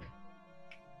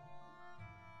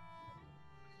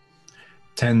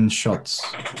 shots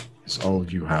is all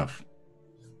you have.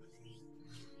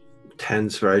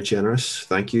 10's very generous.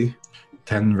 Thank you.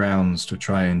 10 rounds to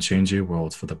try and change your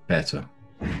world for the better.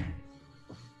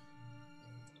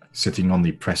 Sitting on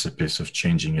the precipice of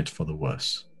changing it for the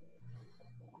worse.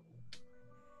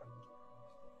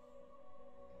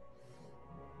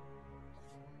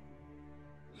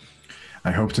 I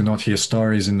hope to not hear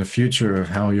stories in the future of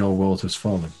how your world has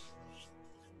fallen.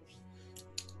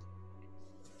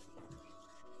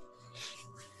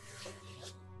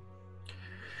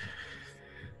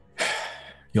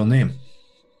 Your name.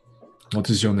 What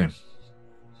is your name?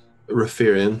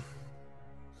 Rafirian.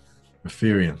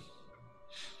 Rafirian.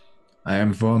 I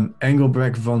am von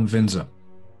Engelbrecht von Windsor.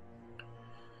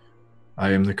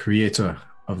 I am the creator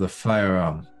of the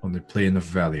firearm on the plain of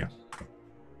Valia.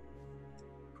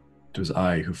 It was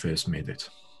I who first made it.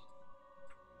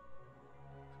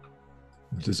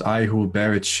 It is I who will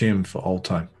bear its shame for all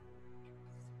time.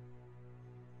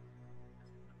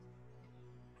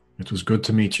 It was good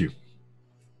to meet you.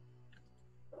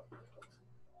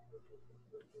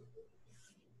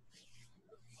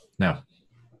 Now,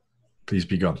 please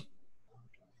be gone.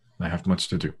 I have much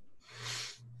to do.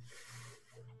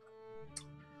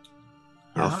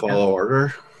 Yeah, I'll okay. follow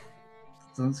order.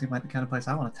 Doesn't seem like the kind of place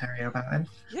I want to tarry about in.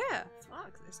 Yeah,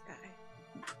 fuck this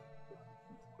guy.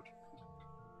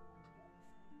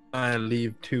 I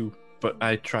leave too, but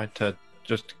I try to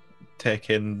just take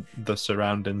in the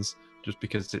surroundings just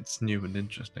because it's new and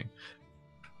interesting.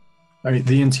 I mean,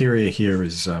 the interior here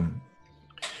is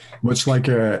much like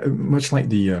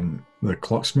the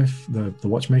clocksmith, the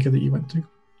watchmaker that you went to,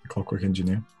 the clockwork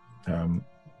engineer.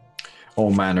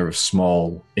 All manner of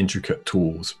small, intricate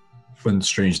tools and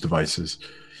strange devices.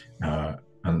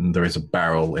 And there is a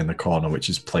barrel in the corner which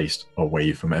is placed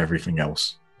away from everything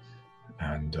else.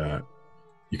 And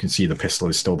you can see the pistol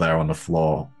is still there on the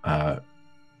floor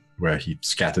where he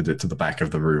scattered it to the back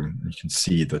of the room. You can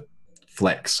see the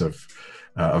flecks of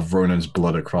Ronan's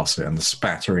blood across it and the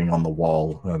spattering on the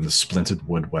wall and the splintered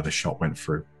wood where the shot went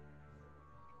through.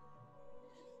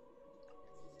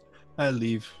 I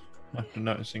leave after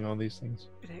noticing all these things.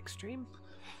 Bit extreme.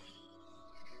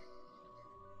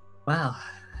 Well,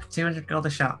 200 gold a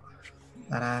shot.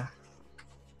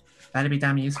 That'd be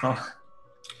damn useful.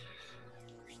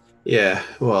 Yeah,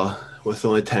 well, with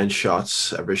only 10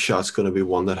 shots, every shot's going to be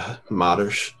one that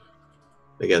matters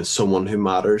against someone who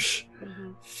matters.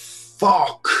 Mm-hmm.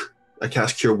 Fuck! I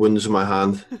cast Cure Wounds in my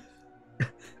hand.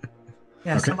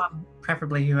 Yeah, Okay. someone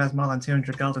preferably who has more than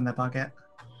 200 gold in their pocket.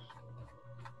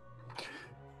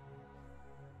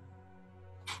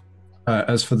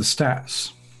 As for the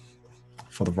stats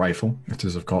for the rifle, it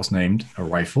is of course named a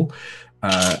rifle,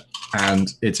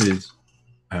 and it is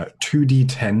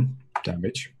 2d10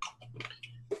 damage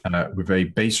with a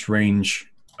base range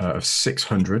of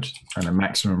 600 and a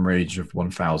maximum range of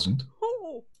 1000.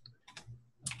 Oh,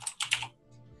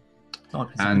 Oh,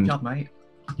 it's a And- good job, mate.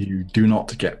 You do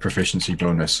not get proficiency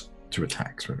bonus to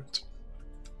attacks with it.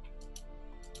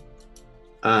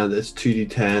 And it's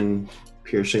 2d10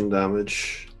 piercing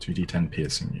damage. 2d10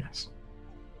 piercing, yes.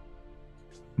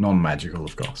 Non-magical,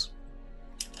 of course.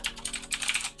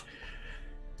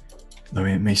 Though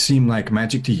it may seem like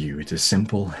magic to you, it is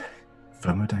simple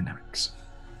thermodynamics.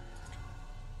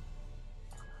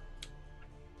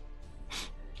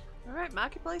 all right,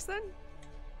 marketplace then.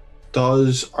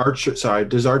 Does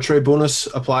archery bonus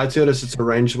apply to it as it's a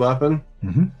ranged weapon?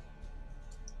 Mm-hmm.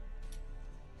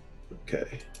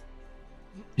 Okay.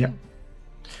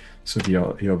 So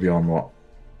you'll be on what?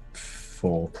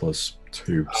 4 plus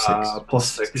 2, 6.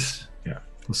 Plus 6. Yeah,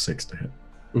 plus 6 to hit.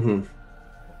 Mm-hmm.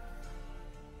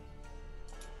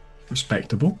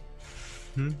 Respectable.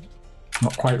 Hmm.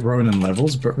 Not quite Ronin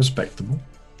levels, but respectable.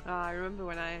 Oh, I remember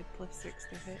when I had +6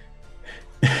 to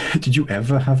hit. Did you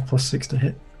ever have plus 6 to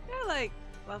hit? Yeah, like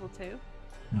level 2.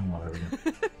 Oh, well, there we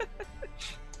go.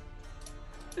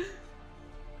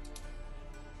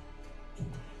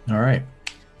 All right.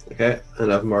 Okay,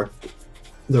 and I've marked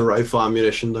the rifle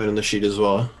ammunition down on the sheet as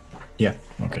well. Yeah,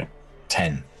 okay.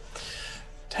 10.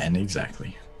 10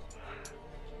 exactly.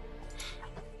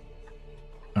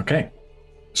 Okay.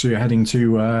 So you're heading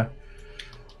to,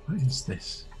 what is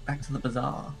this? Back to the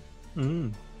bazaar.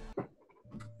 Mm.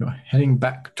 You're heading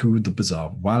back to the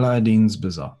bazaar, Waladin's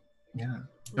bazaar. Yeah.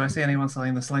 Do I see anyone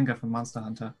selling the slinger from Monster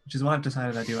Hunter? Which is what I've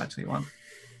decided I do actually want.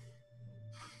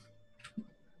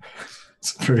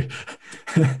 It's very...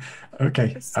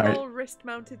 okay. A small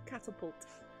wrist-mounted catapult.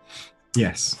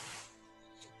 Yes.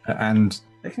 And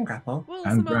They can grapple, Well,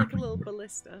 And somewhere like a grappling little hook.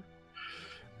 ballista.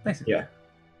 basically. Yeah.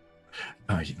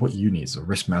 what you need is a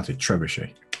wrist-mounted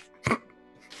trebuchet.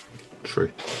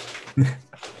 True.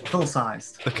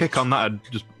 Full-sized. The kick on that would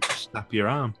just snap your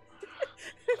arm.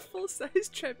 Full-size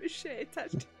trebuchet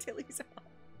attached to Tilly's arm.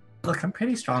 Look, I'm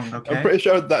pretty strong, okay? I'm pretty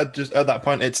sure that just at that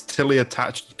point it's Tilly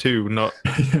attached to, not.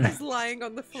 He's lying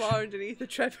on the floor underneath the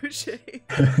trebuchet.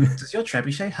 Does your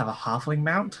trebuchet have a halfling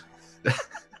mount?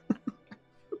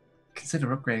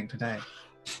 Consider upgrading today.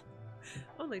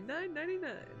 Only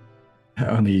 $9.99.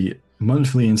 Only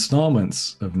monthly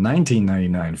installments of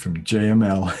 $19.99 from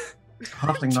JML.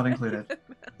 Halfling not included.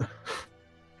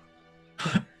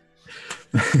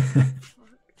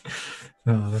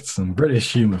 Oh, that's some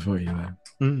British humor for you there.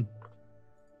 Mm.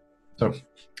 So,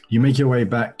 you make your way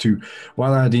back to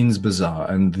Waladin's Bazaar,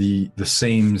 and the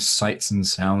same sights and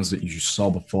sounds that you saw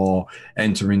before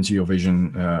enter into your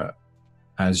vision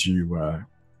as you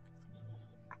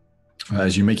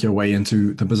make your way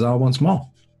into the bazaar once more.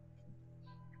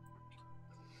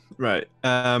 Right.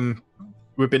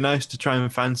 Would be nice to try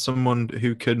and find someone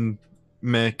who can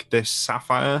make this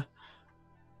sapphire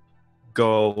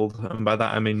gold, and by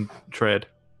that I mean trade.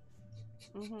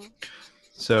 Mm-hmm.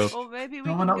 So Or maybe we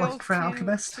No, can we're not go looking for an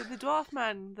alchemist. to the dwarf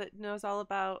man that knows all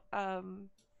about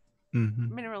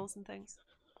Mhm. minerals and things.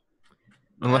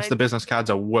 Unless the business cards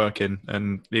are working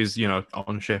and he's,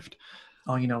 on shift.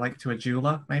 Or, like to a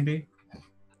jeweler, maybe?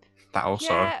 That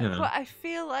also, Yeah, but I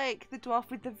feel like the dwarf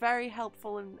with the very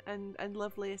helpful and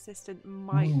lovely assistant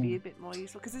might be a bit more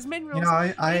useful because there's minerals.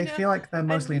 I feel like they're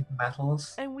mostly into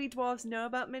metals. And we dwarves know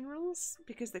about minerals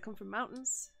because they come from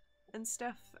mountains and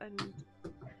stuff and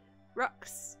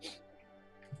rocks.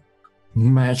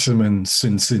 Maximum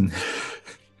Sinsin.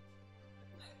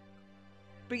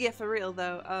 But yeah, for real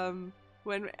though,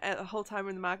 when the whole time we're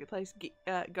in the marketplace,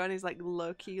 Gunn is like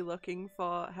low-key looking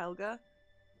for Helga,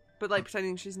 but like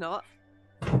pretending she's not.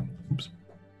 Oops.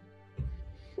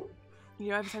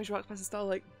 Every time she walks past the stall,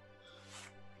 like.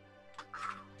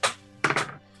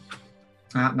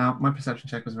 No, my perception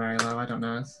check was very low. I don't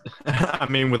notice. I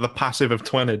mean, with a passive of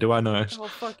 20, do I notice? Oh,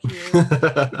 fuck you.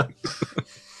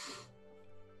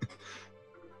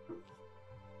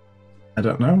 I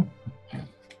don't know.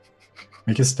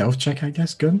 Make a stealth check, I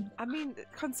guess, Gun? I mean,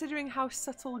 considering how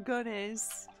subtle Gun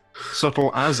is.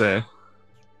 Subtle as a.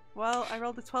 Well, I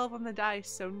rolled a 12 on the dice,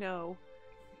 so no.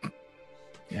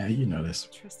 Yeah, you know this.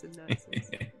 Tristan notices.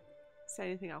 Say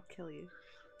anything, I'll kill you.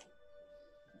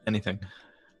 Anything.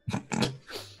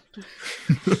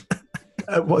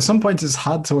 At some point, it's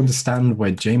hard to understand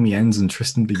where Jamie ends and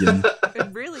Tristan begins.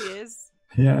 It really is.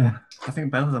 Yeah. I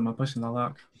think both of them are pushing the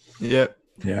luck. Yep.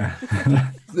 Yeah.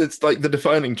 It's like the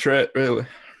defining trait, really.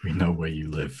 We know where you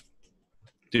live.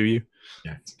 Do you?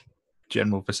 Yeah.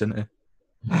 General vicinity.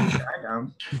 I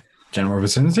don't. General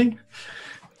vicinity?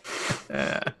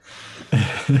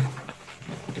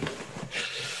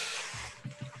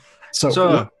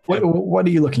 So what are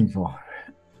you looking for?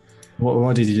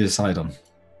 What did you decide on?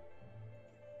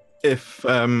 If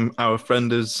our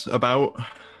friend is about,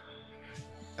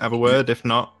 have a word. If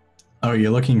not, oh,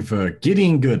 you're looking for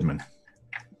Gideon Goodman.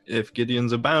 If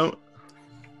Gideon's about,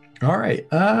 all right.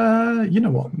 You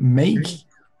know what? Make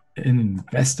an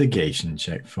investigation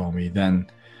check for me,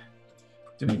 then.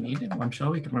 Do we need him? I'm sure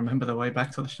we can remember the way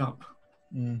back to the shop.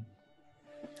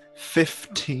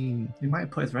 15. He might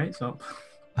have put his rates up.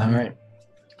 All right.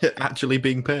 Actually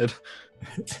being paid.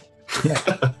 Yeah.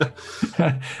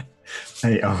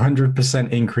 A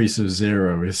 100% increase of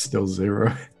 0 is still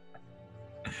 0.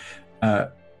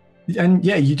 And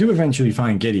yeah, you do eventually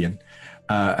find Gideon.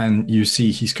 And you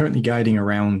see he's currently guiding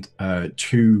around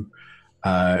two,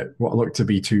 what look to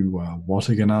be two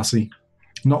water ganassi.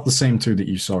 Not the same two that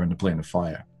you saw in the Plane of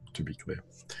Fire, to be clear.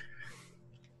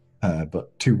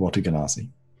 But two water ganassi.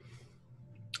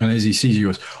 And as he sees you,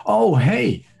 he goes, "Oh,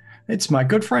 hey, it's my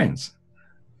good friends.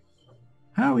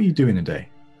 How are you doing today?"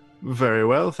 Very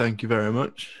well, thank you very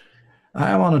much.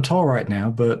 I am on a tour right now,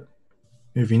 but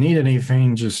if you need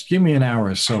anything, just give me an hour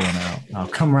or so and I'll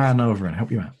come right over and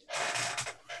help you out.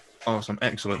 Awesome,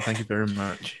 excellent, thank you very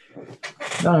much.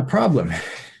 Not a problem,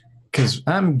 because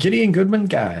I'm Gideon Goodman,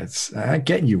 guys. I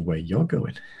get you where you're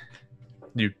going.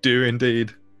 You do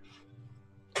indeed.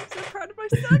 I'm so proud of my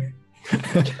son.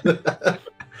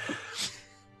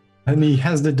 And he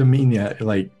has the demeanor,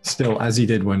 like, still as he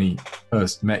did when he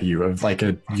first met you, of like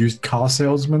a used car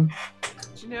salesman.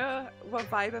 Do you know what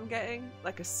vibe I'm getting?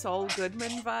 Like a Saul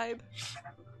Goodman vibe.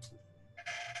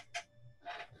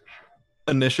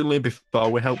 Initially, before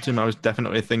we helped him, I was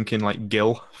definitely thinking like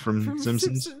Gil from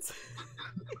Simpsons.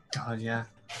 God, yeah.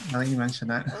 Now that you mention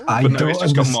that. I But no, don't it's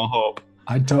just got more hope.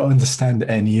 I don't understand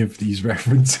any of these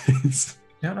references.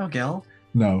 You don't know Gil?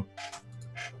 No.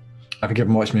 I think I've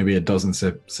watched maybe a dozen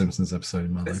Simpsons episodes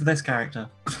in my It's life. this character.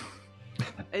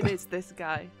 It is this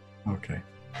guy. Okay.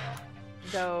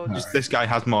 Though Just this guy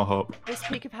has more hope. this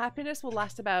peak of happiness will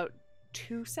last about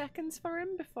 2 seconds for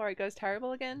him before it goes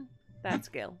terrible again. That's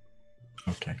Gil.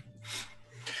 Okay.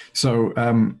 So,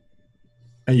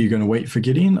 are you going to wait for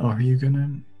Gideon, or are you going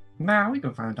to... Nah, we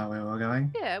can find out where we're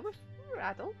going. Yeah, we're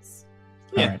adults.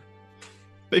 Yeah. All right.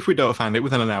 But if we don't find it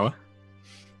within an hour,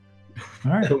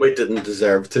 All right. We didn't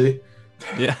deserve to.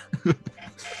 yeah,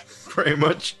 pretty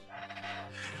much.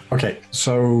 Okay,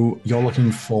 so you're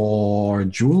looking for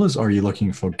jewelers, or are you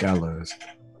looking for gallows?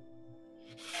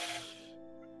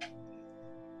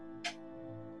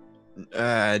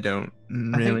 I don't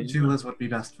I really. think jewelers would be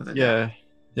best for the job. Yeah,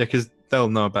 because they'll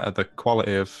know better the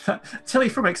quality of. Tilly,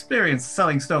 from experience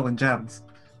selling stolen gems.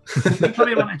 You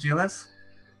probably want a jewelers.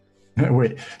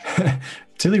 Wait,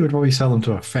 Tilly would probably sell them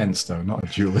to a fence, though, not a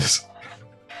jeweler's.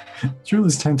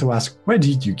 Jewelers tend to ask, "Where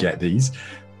did you get these?"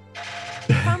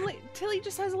 Tilly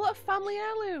just has a lot of family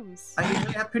heirlooms. I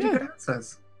usually have pretty good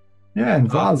answers. Yeah,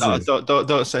 and vases.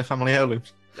 Don't say family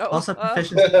heirlooms. Oh, Also,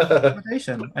 proficiency in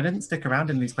accommodation. I didn't stick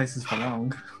around in these places for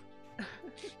long.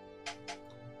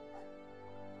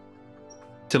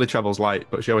 Tilly travels light,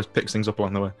 but she always picks things up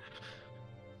along the way.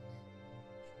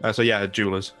 So yeah,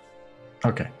 jewelers.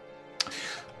 Okay.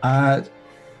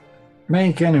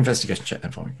 Make an investigation check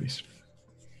then for me, please.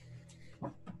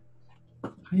 Why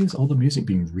is all the music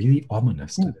being really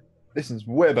ominous today? This is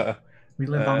way better. We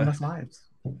live ominous lives.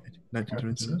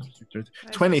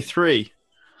 23.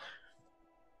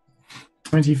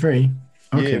 23?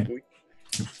 Okay. Yeah, boy.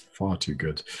 Far too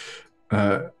good.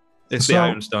 It's So- the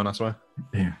Ironstone, I swear.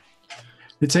 Yeah.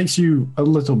 It takes you a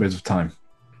little bit of time,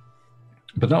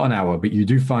 but not an hour, but you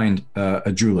do find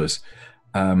a jeweler's.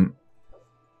 And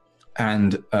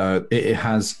it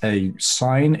has a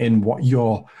sign in what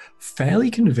you're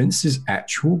fairly convinced is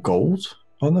actual gold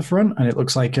on the front, and it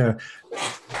looks like the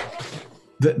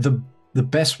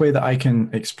best way that I can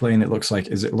explain it looks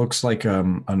like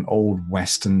an old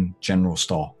Western general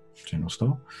store. General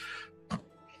store.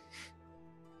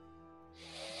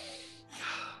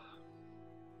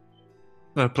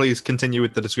 Please continue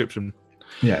with the description.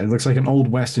 Yeah, it looks like an old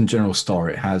Western general store.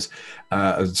 It has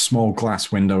a small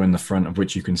glass window in the front of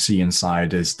which you can see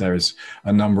inside. There's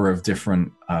a number of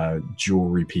different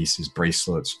jewelry pieces,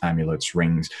 bracelets, amulets,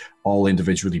 rings, all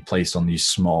individually placed on these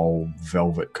small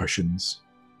velvet cushions.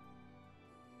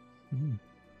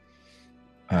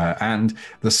 And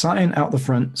the sign out the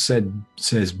front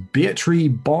says Beatrice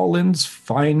Borland's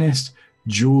finest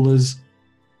jewelers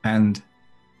and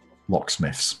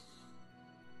locksmiths.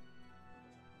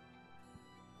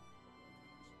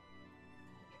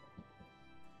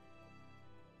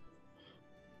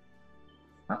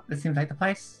 Well, this seems like the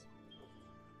place.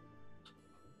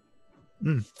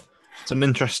 It's an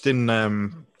interesting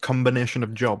combination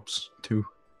of jobs too.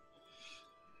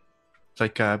 It's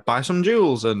like buy some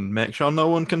jewels and make sure no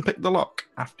one can pick the lock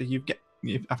after you get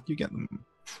them.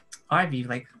 Have you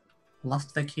like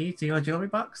lost the key to your jewelry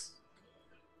box?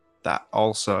 That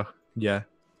also, yeah.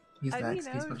 Use that And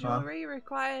excuse before. jewelry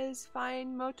requires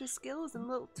fine motor skills and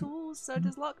little tools, so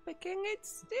does lockpicking.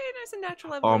 It's a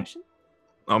natural evolution.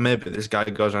 Or maybe this guy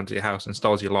goes around to your house,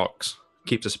 installs your locks,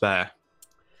 keeps a spare,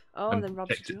 and then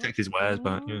robs you. takes his wares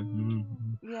back. Yeah.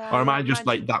 Yeah, Or am I yeah, just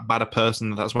like that bad a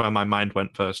person? That's where my mind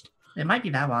went first. It might be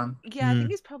that one. Yeah, I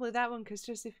think it's probably that one, because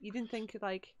just if you didn't think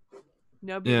like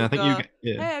nobody Yeah, I would think go,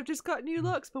 you. Yeah, hey, I've just got new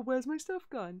locks, but where's my stuff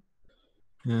gone?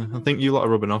 yeah. I think you lot are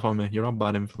rubbing off on me. You're all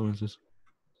bad influences.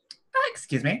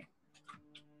 Excuse me.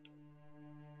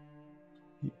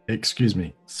 Excuse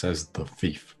me, says the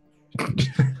thief.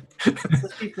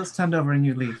 Let's keep this turned over and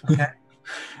you leave, okay?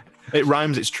 It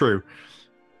rhymes. It's true.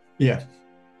 Yeah.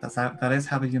 That is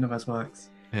how the universe works.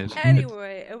 It is.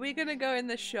 Anyway, are we gonna go in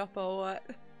the shop or what?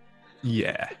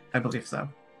 Yeah. I believe so.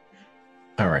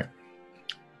 All right.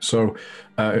 So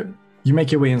you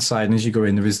make your way inside, and as you go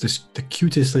in, there is the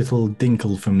cutest little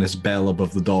dinkle from this bell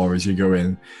above the door as you go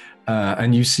in,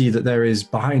 and you see that there is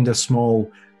behind a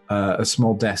small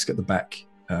desk at the back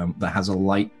that has a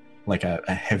light, like a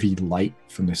heavy light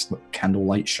from this candle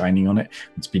light shining on it.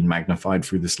 It's been magnified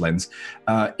through this lens.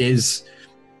 Is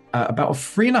about a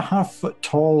 3.5 foot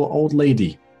tall old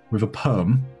lady with a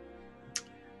perm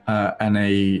and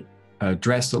a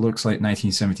dress that looks like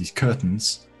 1970s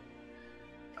curtains,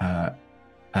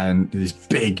 and these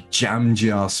big jam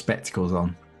jar spectacles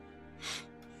on.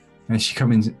 And she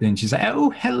comes in and she's like,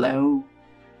 "Oh, hello,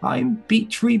 I'm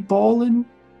Beatrice Borland."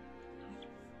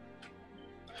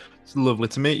 It's lovely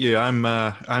to meet you.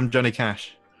 I'm Johnny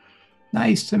Cash.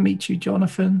 Nice to meet you,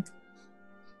 Jonathan.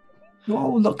 You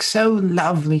all look so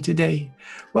lovely today.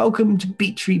 Welcome to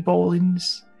Beatrice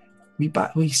Borland's.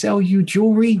 We sell you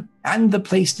jewelry and the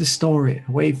place to store it,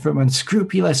 away from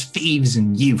unscrupulous thieves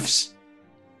and youths.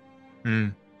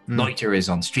 Loiterers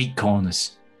on street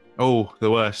corners. Oh,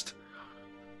 the worst.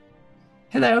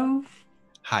 Hello.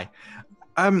 Hi.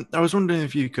 I was wondering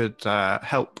if you could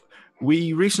help.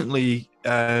 We recently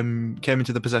came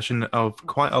into the possession of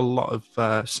quite a lot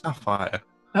of sapphire.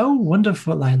 Oh,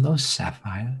 wonderful. I love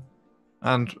sapphire.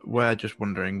 And we're just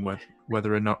wondering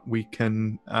whether or not we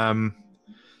can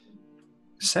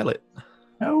sell it.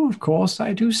 Oh, of course.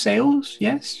 I do sales.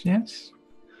 Yes.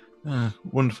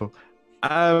 Wonderful.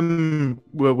 Well,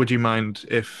 would you mind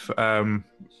if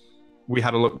we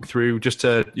had a look through just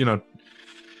to,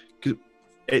 'cause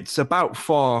it's about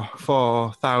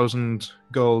 4,000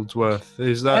 gold's worth.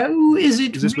 Is that? Oh, is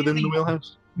it? Is this within really? the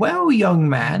wheelhouse? Well, young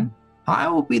man, I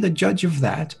will be the judge of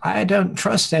that. I don't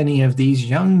trust any of these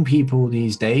young people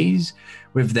these days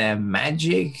with their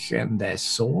magic and their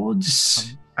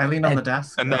swords, I lean on the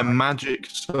desk. And their magic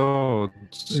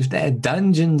swords. with their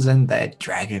dungeons and their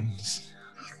dragons.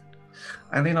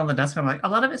 I lean on the desk and I'm like, a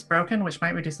lot of it's broken, which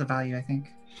might reduce the value, I think.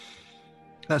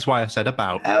 That's why I said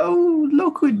about. Oh,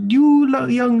 look at you,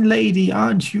 young lady.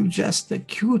 Aren't you just the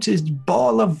cutest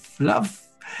ball of fluff?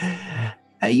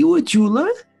 Are you a jeweler?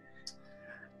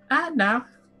 No.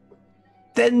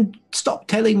 Then stop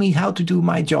telling me how to do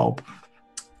my job.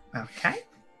 Okay.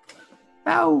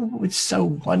 Oh, it's so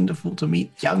wonderful to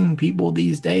meet young people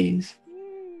these days.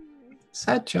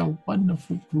 Such a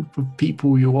wonderful group of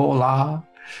people you all are.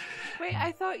 Wait,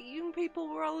 I thought young people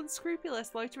were all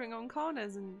unscrupulous, loitering on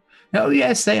corners and... Oh,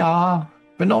 yes, they are.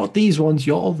 But not these ones.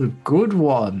 You're the good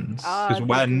ones. Because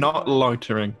we're not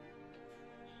loitering.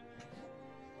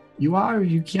 You are.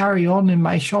 You carry on in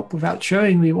my shop without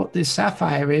showing me what this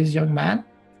sapphire is, young man.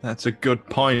 That's a good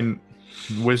point.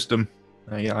 Wisdom.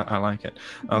 Yeah, I like it.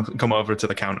 I'll come over to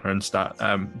the counter and start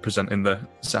presenting the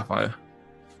sapphire.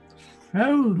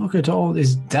 Oh, look at all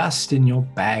this dust in your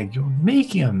bag. You're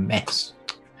making a mess.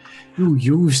 You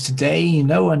use today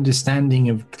no understanding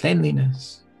of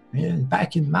cleanliness. Yeah,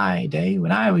 back in my day,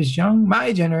 when I was young,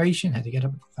 my generation had to get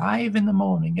up at 5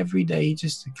 a.m. every day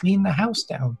just to clean the house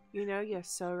down. You know, you're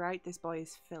so right. This boy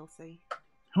is filthy.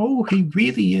 Oh, he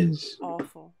really is.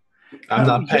 Awful. I'm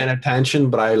not paying attention,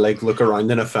 but I look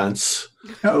around in offense.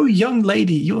 Oh, young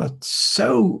lady, you are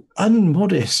so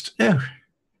unmodest. Oh,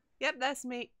 Yep, that's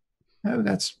me. oh,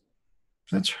 that's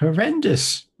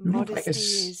horrendous. You look Modesty like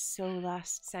is so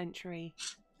last century.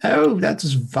 Oh,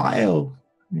 that's vile.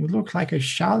 You look like a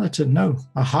charlatan. No,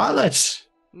 a harlot.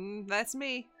 That's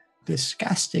me.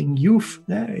 Disgusting youth.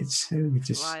 No, it's so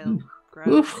just. Wild. Gross.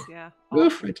 Oof. Yeah.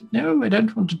 Oof. No, I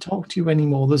don't want to talk to you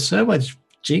anymore. There's so much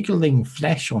jiggling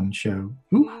flesh on show.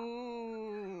 Oof.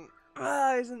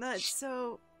 Oh, isn't that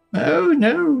so... Oh,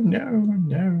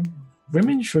 no.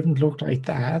 Women shouldn't look like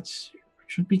that.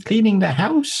 Should be cleaning the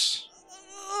house.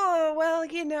 Oh, well,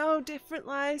 you know, different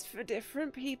lives for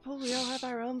different people. We all have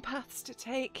our own paths to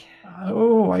take.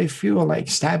 Oh, I feel like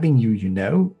stabbing you, you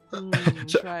know.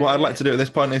 So what I'd like to do at this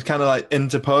point is kind of like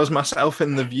interpose myself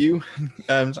in the view.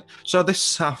 So this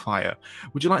sapphire,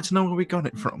 would you like to know where we got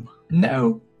it from?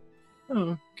 No.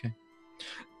 Oh, okay.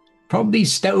 Probably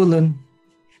stolen.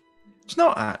 It's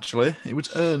not actually. It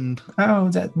was earned. Oh,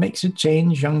 that makes a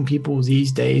change. Young people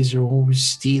these days are always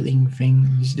stealing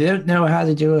things. They don't know how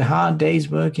to do a hard day's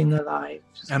work in their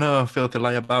lives. I know, filthy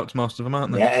layabouts, most of them,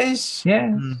 aren't they? Yes.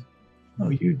 Oh,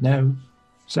 you'd know.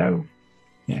 So,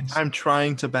 yes. I'm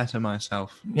trying to better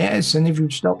myself. Yes, and if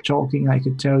you'd stop talking, I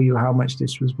could tell you how much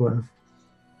this was worth.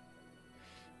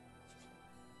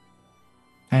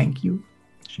 Thank you.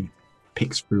 She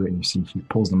picks through it and you see she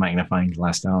pulls the magnifying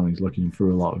glass down and is looking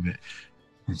through a lot of it.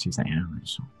 And she's like, oh,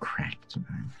 it's so cracked.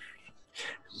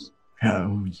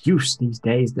 Oh, youths these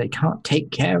days, they can't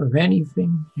take care of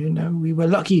anything. You know, we were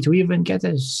lucky to even get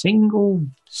a single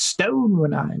stone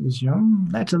when I was young,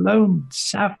 let alone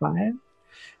sapphire.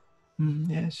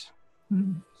 Yes.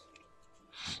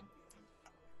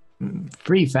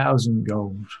 3,000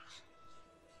 gold.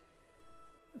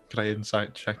 Could I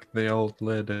insight check the old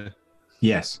lady?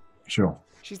 Yes, sure.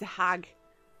 She's a hag.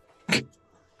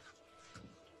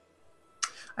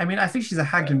 I mean, I think she's a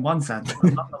hag in one sense,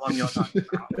 but not the one you're talking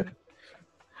about.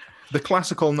 The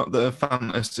classical, not the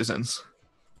fantasy sense.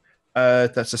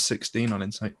 That's a 16 on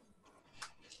insight.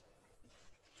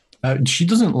 She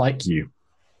doesn't like you.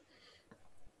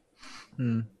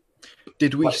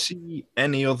 Did we see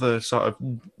any other sort of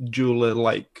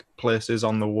jeweler-like places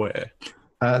on the way?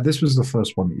 This was the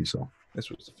first one that you saw. This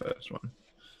was the first one.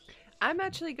 I'm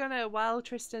actually gonna, while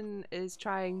Tristan is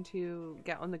trying to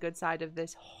get on the good side of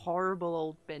this horrible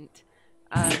old bint,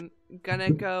 gonna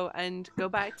go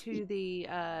back to the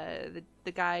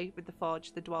guy with the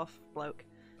forge, the dwarf bloke.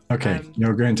 Okay,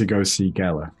 you're going to go see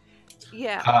Gala.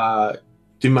 Yeah.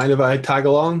 Do you mind if I tag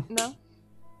along? No.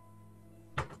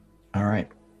 All right.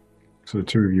 So the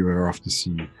two of you are off to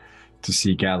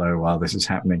see Gallo while this is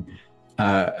happening,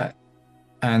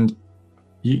 and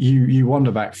you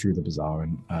wander back through the bazaar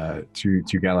and to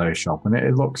Gallo's shop, and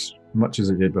it looks much as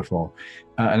it did before.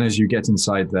 And as you get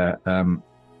inside there,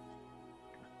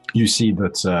 you see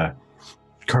that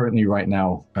currently, right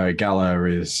now, Gallo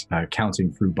is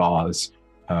counting through bars,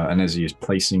 and as he is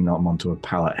placing them onto a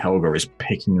pallet, Helga is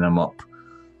picking them up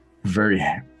very,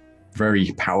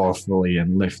 very powerfully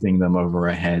and lifting them over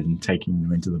her head and taking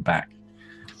them into the back.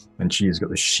 And she has got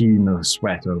the sheen of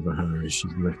sweat over her as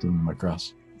she's lifting them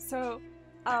across. So,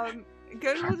 Gun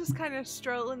will just kind of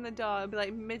stroll in the door and be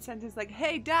like mid-sentence, like,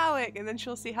 "Hey, Dalek," and then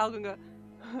she'll see Helga and go.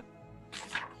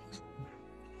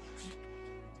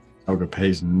 Helga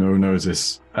pays no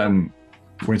notice, and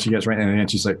when she gets right in the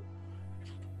end, she's like,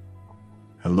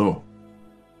 "Hello,"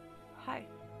 "Hi,"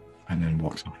 and then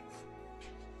walks on.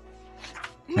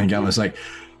 And Gala's like,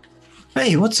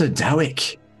 "Hey, what's a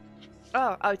Dalek?"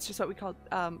 Oh, it's just what we call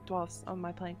dwarves on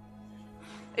my plane.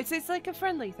 It's like a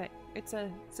friendly thing. It's a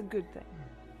good thing.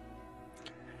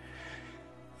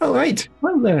 All right.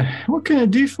 Well, what can I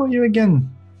do for you again?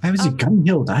 I was a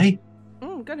Gunhild, aye?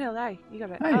 Gunhild, aye. You got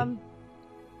it. Aye.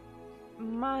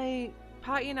 My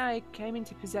party and I came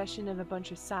into possession of a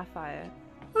bunch of sapphire.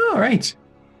 All right.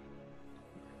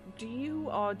 Do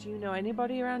you know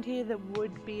anybody around here that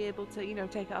would be able to,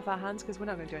 take it off our hands? Because we're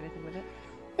not going to do anything with it.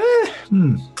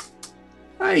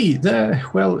 Aye.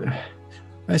 Well,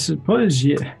 I suppose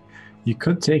you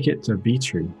could take it to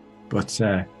Beatree, but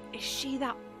Is she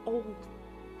that old?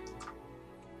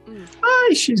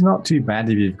 aye, she's not too bad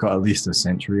if you've got at least a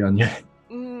century on you.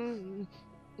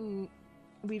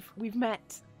 We've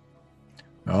met.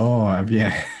 Oh, have you?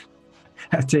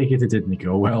 I take it didn't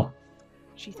go well.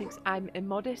 She thinks I'm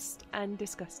immodest and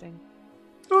disgusting.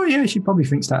 Oh yeah, she probably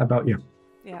thinks that about you.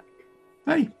 Yeah.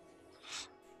 Aye.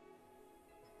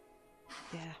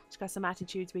 Yeah, she's got some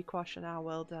attitudes we quash in our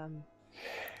world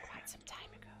quite some time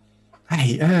ago.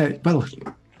 Aye, well,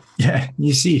 yeah,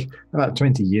 you see, about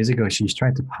 20 years ago, she's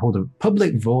tried to hold a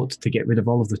public vote to get rid of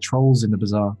all of the trolls in the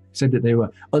bazaar. Said that they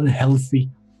were unhealthy.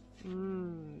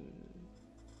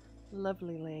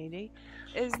 Lovely lady.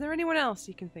 Is there anyone else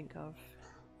you can think of?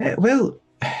 Well,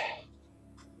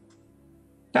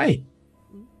 aye.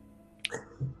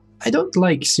 I don't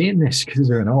like saying this because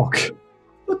they're an orc,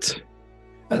 but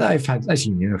I've had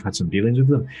some dealings with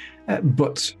them.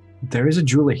 But there is a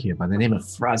jeweler here by the name of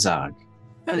Frazag,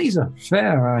 and he's a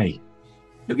fair eye.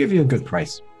 He'll give you a good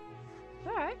price.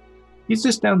 All right. He's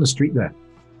just down the street there.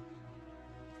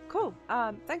 Cool.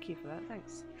 Thank you for that.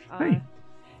 Thanks. Hey,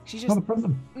 she's not just a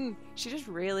problem. she just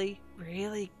really,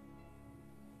 really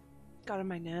got on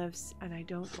my nerves, and I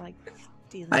don't like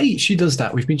dealing. Aye, she does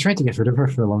that. We've been trying to get rid of her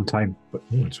for a long time, but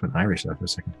I just went Irish there for a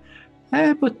second.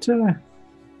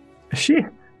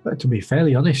 But to be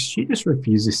fairly honest, she just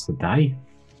refuses to die.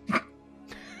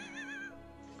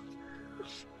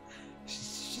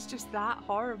 She's just that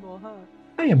horrible, huh?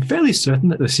 I am fairly certain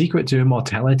that the secret to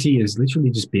immortality is literally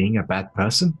just being a bad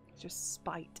person. Just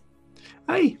spite.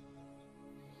 Aye.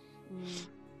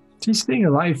 She's staying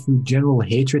alive through general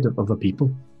hatred of other people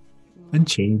and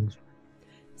change.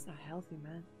 It's not healthy,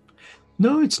 man.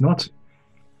 No, it's not.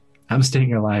 I'm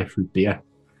staying alive through beer.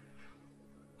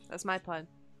 That's my plan.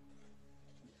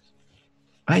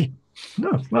 Aye.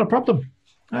 No, not a problem.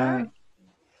 Alright.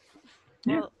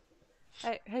 Yeah. Well,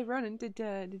 hey, Ronan, did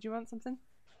you want something?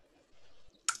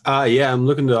 Yeah, I'm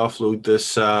looking to offload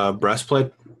this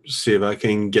breastplate, see if I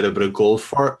can get a bit of gold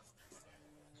for it.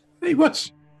 Hey, what?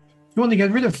 You want to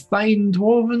get rid of fine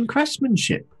dwarven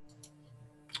craftsmanship?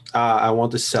 I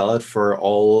want to sell it for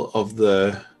all of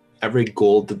every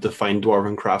gold that the fine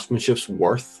dwarven craftsmanship's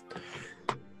worth.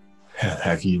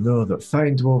 Have you know that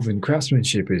fine dwarven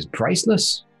craftsmanship is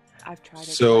priceless? I've tried it.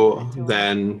 So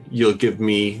then you'll give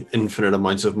me infinite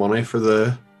amounts of money for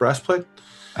the breastplate?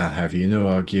 Have you know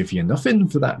I'll give you nothing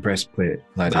for that breastplate,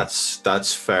 laddie.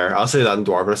 That's fair. I'll say that in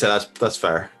dwarven. I'll say that's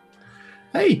fair.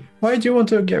 Hey, why do you want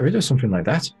to get rid of something like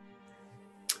that?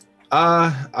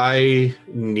 I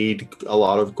need a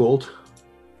lot of gold.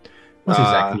 What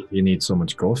exactly do you need so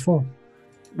much gold for?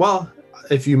 Well,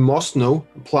 if you must know,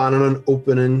 I'm planning on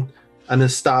opening an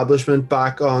establishment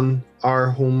back on our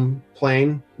home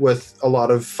plane with a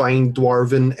lot of fine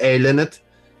dwarven ale in it,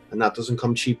 and that doesn't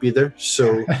come cheap either.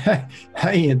 So,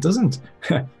 hey, it doesn't.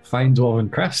 Fine dwarven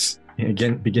crafts.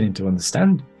 Again, beginning to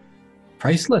understand.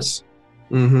 Priceless.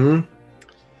 Mm-hmm.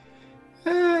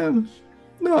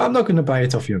 No, I'm not going to buy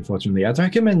it off you, unfortunately. I'd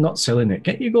recommend not selling it.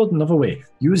 Get your gold another way.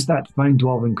 Use that fine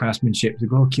dwarven craftsmanship to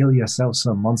go kill yourself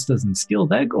some monsters and steal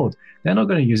their gold. They're not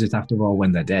going to use it after all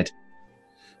when they're dead.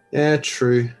 Yeah,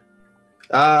 true.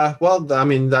 Well, I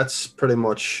mean, that's pretty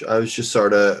much, I was just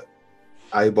sort of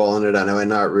eyeballing it anyway,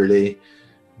 not really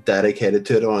dedicated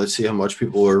to it. I want to see how much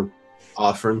people were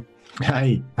offering.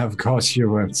 Aye, of course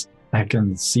you weren't. I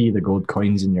can see the gold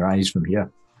coins in your eyes from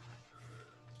here.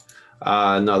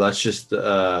 No, that's just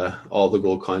all the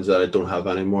gold coins that I don't have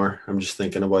anymore. I'm just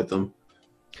thinking about them.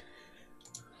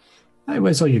 Hey,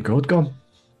 where's all your gold gone?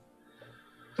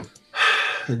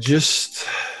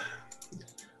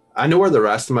 I know where the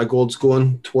rest of my gold's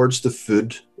going, towards the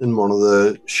food in one of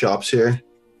the shops here.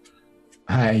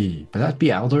 Aye, but that'd be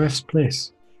Aldereth's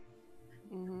place.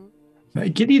 Mm-hmm.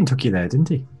 Gideon took you there, didn't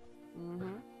he?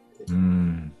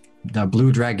 Mm-hmm. The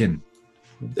blue dragon.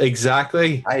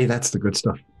 Exactly. Aye, that's the good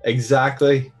stuff.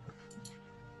 Exactly.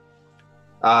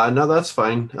 No, that's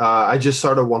fine. I just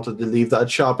sort of wanted to leave that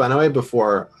shop anyway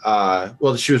before,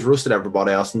 well, she was roasted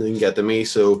everybody else and didn't get to me,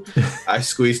 so I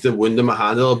squeezed the wound in my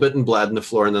hand a little bit and bled on the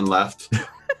floor and then left.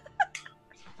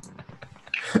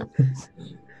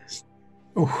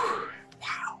 Oh,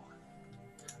 wow.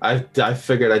 I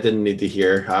figured I didn't need to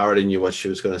hear. I already knew what she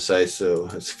was going to say, so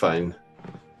it's fine.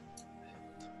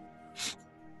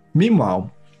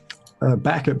 Meanwhile,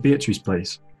 back at Beatrice's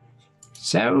place.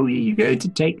 So you going to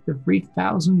take the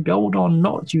 3,000 gold or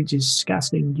not, you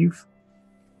disgusting youth?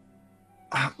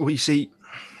 Well, you see,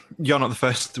 you're not the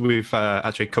first we've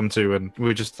actually come to, and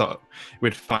we just thought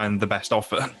we'd find the best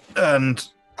offer, and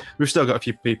we've still got a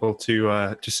few people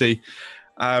to see.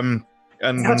 And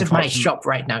Out of my shop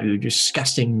right now, you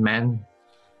disgusting man.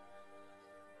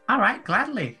 All right,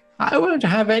 gladly. I won't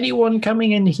have anyone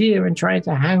coming in here and trying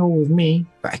to haggle with me.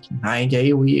 Back in my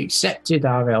day, we accepted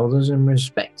our elders and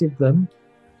respected them.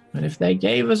 And if they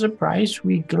gave us a price,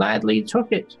 we gladly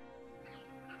took it.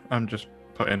 I'm just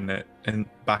putting it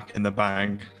back in the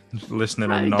bag, just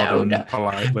listening I and nodding don't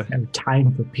politely. have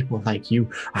time for people like you.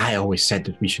 I always said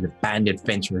that we should have banned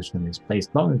adventurers from this place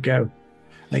long ago.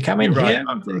 They come in You're here.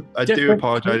 right. I do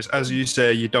apologize. As you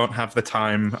say, you don't have the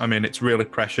time. I mean, it's really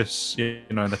precious, in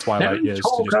the twilight Don't years.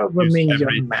 talk to just over use me,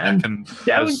 every young man. second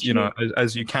Don't as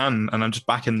as you can, and I'm just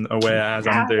backing away as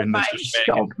I'm doing this. my Just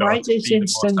shop making sure right to this be the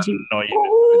most instant. annoying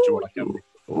individual I can be.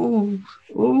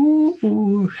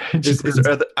 Ooh.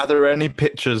 Are there any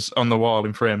pictures on the wall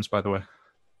in frames, by the way?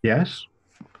 Yes.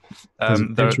 There's a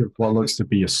picture of what looks to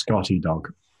be a Scotty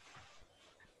dog.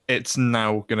 It's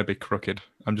now going to be crooked.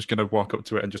 I'm just going to walk up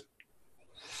to it and just,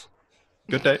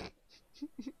 good day,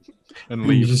 and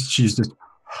leave. She's just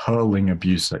hurling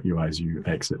abuse at you as you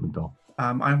exit the door.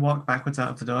 I walk backwards out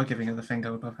of the door, giving her the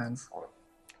finger with both hands.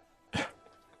 The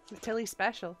Tilly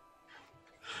special.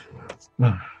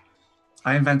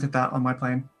 I invented that on my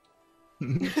plane.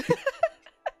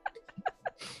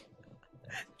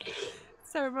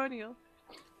 Ceremonial.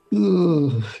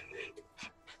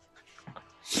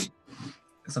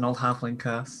 It's an old halfling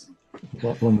curse.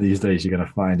 One of these days, you're going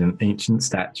to find an ancient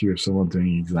statue of someone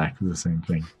doing exactly the same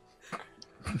thing.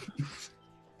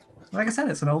 Like I said,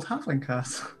 it's an old halfling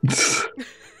curse.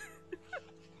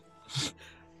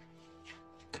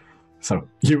 So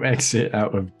you exit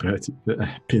out of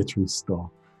Beatrice's store.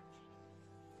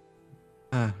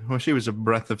 Well, she was a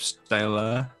breath of stale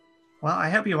air. Well, I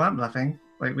hope you weren't bluffing.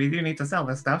 Like, we do need to sell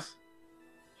this stuff.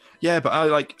 Yeah, but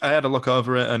I had a look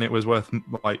over it, and it was worth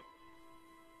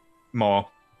more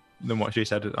than what she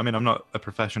said. I mean, I'm not a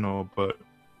professional, but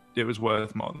it was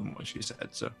worth more than what she said,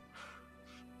 so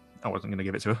I wasn't going to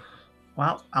give it to her.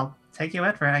 Well, I'll take your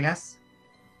word for it, I guess.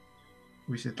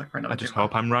 We should look for another. I just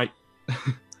hope I'm right.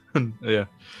 Yeah.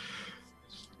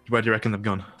 Where do you reckon they've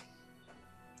gone?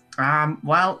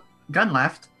 Well, Gun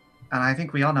left, and I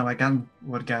think we all know where Gun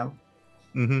would go.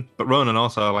 Mm-hmm. But Ronan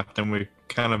also left, and we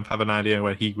kind of have an idea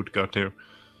where he would go to.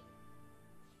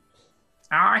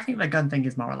 I think the Gun thing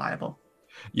is more reliable.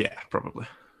 Yeah, probably.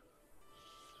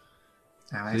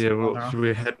 Now, Should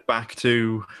we head back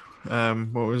to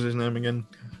what was his name again?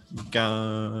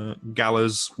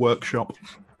 Gala's workshop.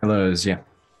 Hello, yeah.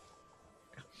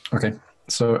 Okay,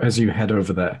 so as you head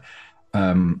over there,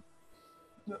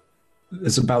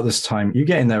 it's about this time. You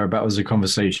get in there about as the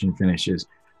conversation finishes,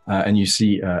 and you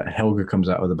see Helga comes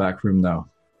out of the back room now.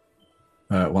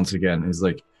 Once again, is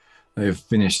like, "They've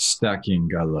finished stacking,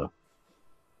 Gala."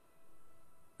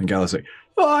 And Gala's like,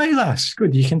 "Oh, aye, lass,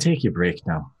 good. You can take your break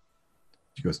now."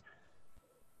 She goes,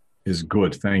 "Is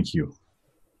good, thank you."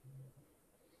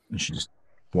 And she just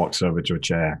walks over to a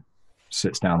chair,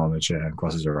 sits down on the chair, and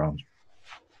crosses her arms.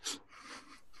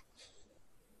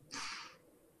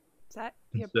 Is that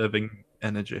your, Conserving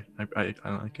energy. I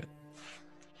like it.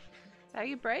 is that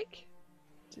your break?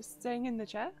 Just staying in the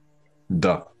chair?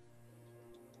 Duh.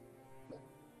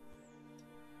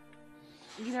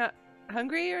 You not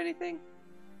hungry or anything?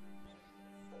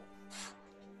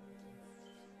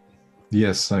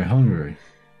 Yes, I'm hungry.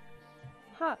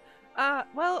 Huh.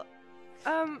 Well,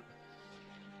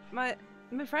 my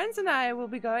friends and I will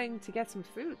be going to get some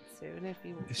food soon. If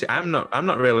you See, I'm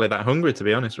not really that hungry, to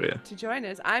be honest with you. to join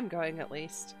us, I'm going at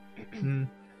least.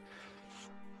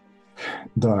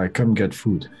 Duh, I come get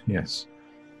food. Yes.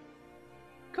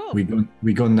 Cool.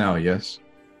 We go now. Yes.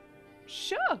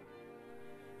 Sure.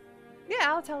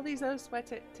 Yeah, I'll tell these old sweat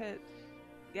to.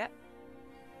 Yeah.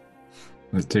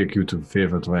 Let's take you to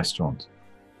favorite restaurant.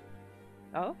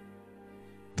 Oh.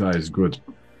 That is good.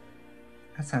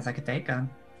 That sounds like a date, Gun.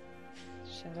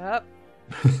 Shut up.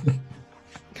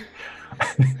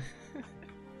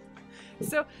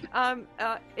 So,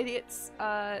 idiots,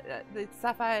 the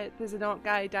Sapphire, there's an old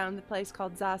guy down the place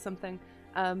called Za something.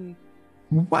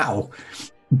 Wow.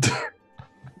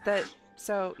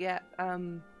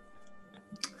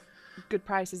 Good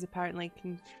prices apparently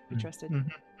can be trusted.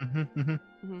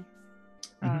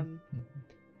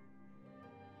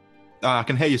 I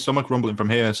can hear your stomach rumbling from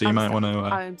here, so you might want to.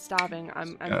 I'm starving.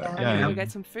 I'm yeah, gonna yeah. go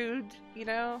get some food. You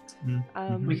know.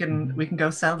 We can go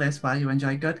sell this while you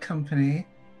enjoy good company.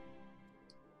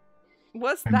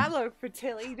 What's that look for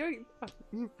Tilly?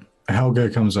 Helga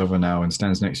comes over now and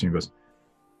stands next to you and goes,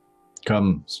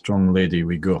 "Come, strong lady,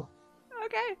 we go."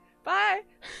 Okay, bye.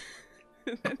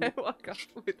 And then I walk off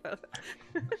with her.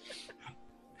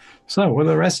 So, what are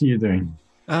the rest of you doing?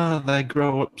 They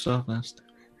grow up so fast.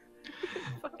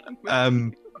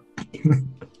 Turn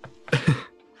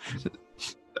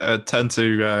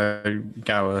to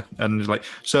Gower and just like,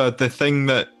 so the thing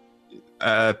that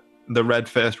the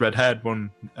red-faced, red-haired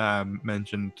one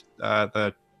mentioned,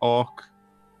 the orc.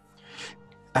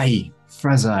 Hey,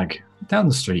 Frezag, down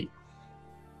the street.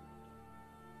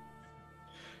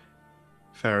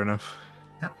 Fair enough.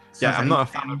 Yep. Yeah, I'm not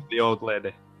a Susanah, fan of the old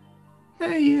lady.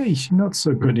 Hey, she's not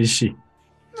so good, is she?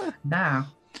 No.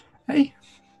 Hey.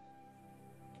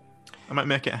 I might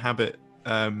make it a habit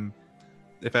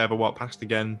if I ever walk past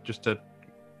again, just to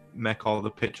make all the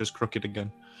pictures crooked again.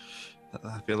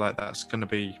 I feel like that's going to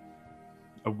be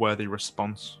a worthy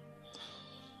response.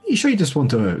 You sure you just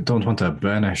don't want to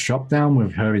burn her shop down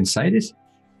with her inside it?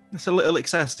 It's a little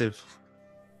excessive.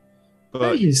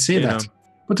 But Hey, you say that. know,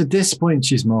 But at this point,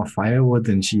 she's more firewood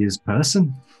than she is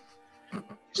person.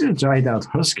 She's a dried out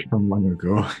husk from long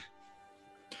ago.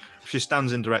 if she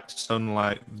stands in direct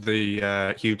sunlight,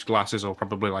 the huge glasses will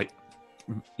probably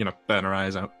burn her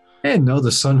eyes out. Hey, no,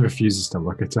 the sun refuses to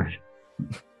look at her.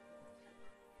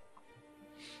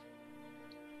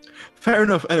 Fair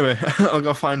enough. Anyway, I'll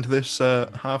go find this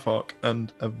half-orc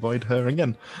and avoid her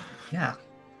again. Yeah.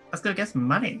 Let's go get some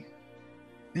money.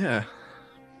 Yeah.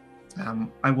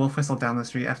 I wolf whistle down the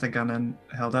street after Gunn and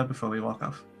Hilda before we walk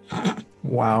off.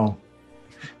 Wow.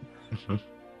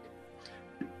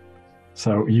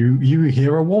 So you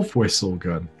hear a wolf whistle,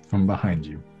 Gun, from behind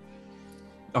you.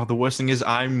 Oh, the worst thing is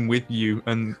I'm with you,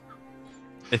 and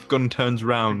if Gun turns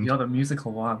round, You're the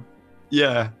musical one.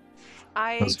 yeah.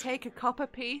 I take a copper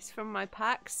piece from my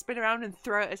pack, spin around, and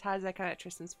throw it as hard as I can at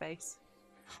Tristan's face.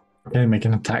 Okay, make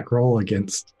an attack roll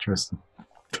against Tristan.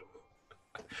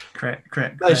 Crit.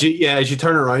 As you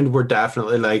turn around, we're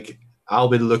definitely I'll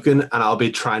be looking and I'll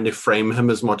be trying to frame him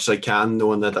as much as I can,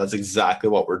 knowing that that's exactly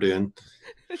what we're doing.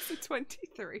 It's a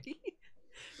 23.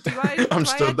 Do I'm I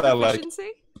still add there,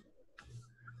 proficiency?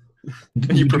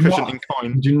 Are you proficient in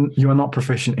coin? You are not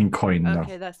proficient in coin, no.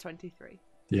 Okay, that's 23.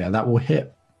 Yeah, that will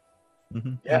hit.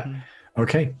 Mm-hmm. Yeah.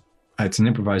 Okay. It's an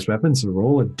improvised weapon, so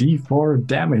roll a d4 of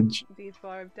damage.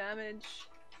 D4 of damage.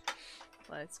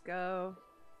 Let's go.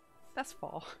 That's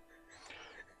 4.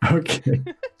 Okay.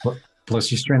 Plus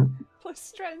your strength. Plus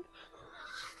strength.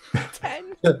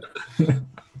 10.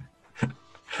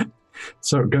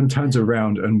 So Gun turns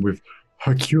around and with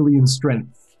Herculean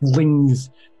strength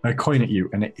flings a coin at you,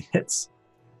 and it hits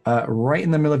right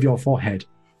in the middle of your forehead,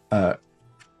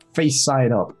 face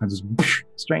side up, and just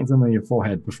straight into the middle of your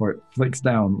forehead before it flicks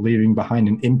down, leaving behind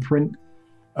an imprint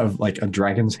of a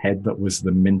dragon's head that was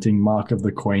the minting mark of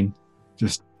the coin,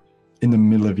 just in the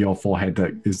middle of your forehead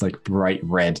that is bright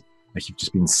red, like you've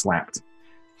just been slapped.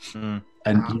 Mm.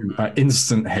 And you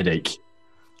instant headache.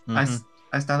 Mm-hmm.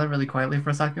 I started really quietly for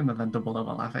a second and then doubled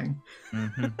over laughing.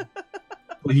 Mm-hmm.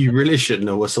 Well, you really shouldn't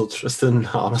have whistled, Tristan,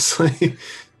 honestly.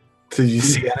 Did you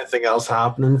see anything else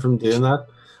happening from doing that?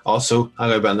 Also, I'm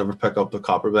going to bend over pick up the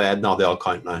copper blade. No, they all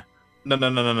count now.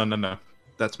 No.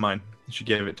 That's mine. You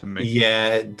gave it to me.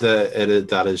 Yeah,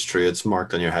 that is true. It's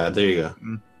marked on your head. There you go.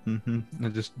 Mm-hmm. I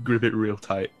just grip it real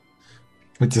tight.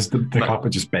 It just the copper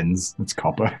just bends. It's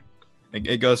copper.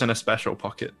 It goes in a special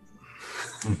pocket.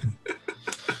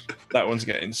 That one's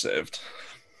getting saved.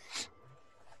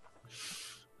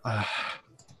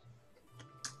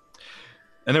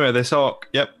 Anyway, this orc.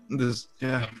 Yep.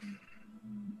 Yeah.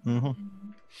 Mm-hmm.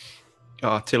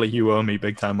 Oh, Tilly, you owe me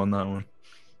big time on that one.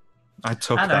 I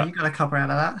took I know, that. you got a copper out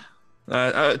of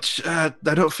that.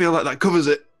 I don't feel like that covers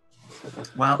it.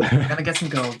 Well, I'm gonna get some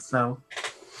gold, so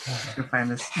go find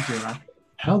this jeweler.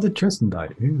 How did Tristan die?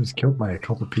 He was killed by a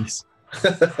copper piece.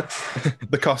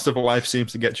 The cost of life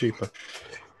seems to get cheaper.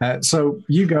 So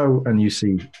you go and you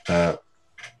see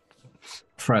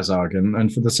Frezag,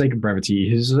 and for the sake of brevity,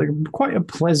 he's quite a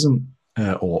pleasant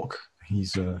orc.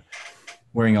 He's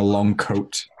wearing a long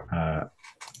coat,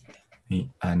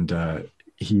 and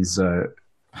he's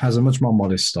has a much more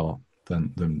modest start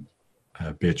than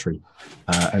Beatrix,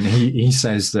 and he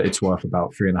says that it's worth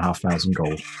about 3,500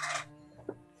 gold.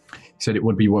 He said it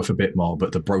would be worth a bit more,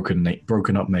 but the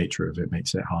broken up nature of it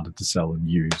makes it harder to sell and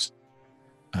use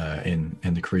in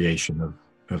the creation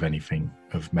of anything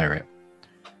of merit.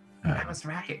 That was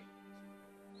right.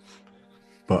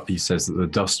 but he says that the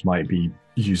dust might be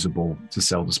usable to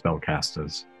sell to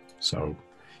spellcasters, so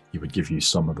he would give you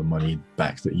some of the money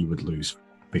back that you would lose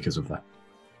because of that.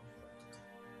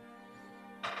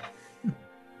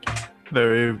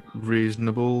 Very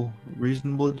reasonable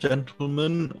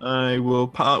gentleman. I will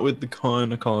part with the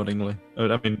coin accordingly.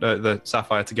 The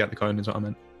sapphire to get the coin is what I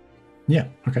meant. Yeah,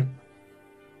 okay.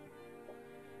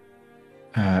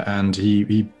 And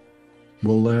he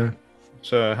will...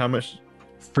 So how much?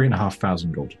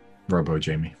 3,500 gold. Robo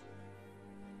Jamie.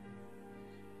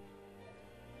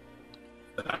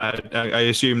 I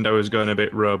assumed I was going a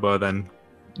bit robo then,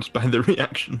 just by the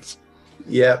reactions.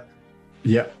 Yep.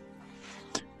 Yep.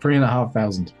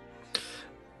 3,500.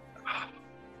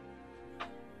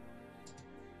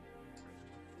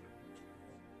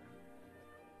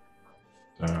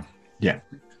 Yeah.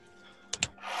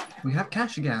 We have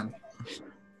cash again.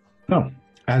 Oh,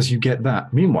 as you get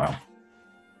that, meanwhile,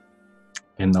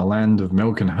 in the land of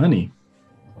milk and honey,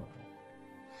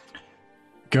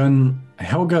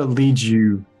 Helga leads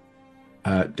you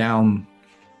down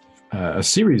a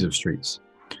series of streets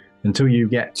until you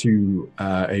get to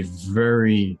a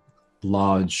very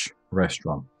large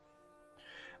restaurant.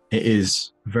 It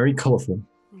is very colorful,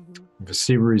 with a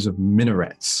series of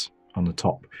minarets on the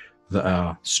top that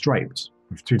are striped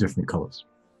with two different colors.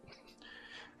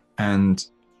 And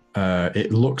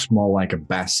it looks more like a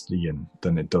bastion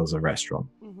than it does a restaurant.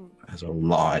 There's a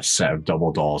large set of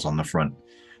double doors on the front.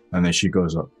 And then she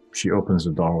goes up, she opens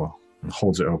the door and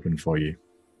holds it open for you.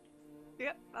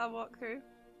 Yep, I'll walk through.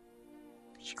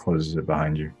 She closes it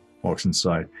behind you, walks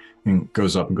inside, and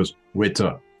goes up and goes,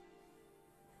 "Waiter,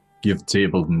 give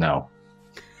table now."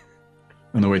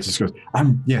 And the waiter just goes,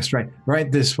 yes, right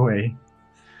this way.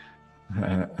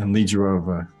 And leads you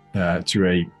over to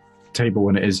a table,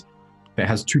 and it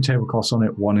has two tablecloths on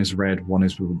it. One is red, one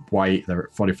is white. They're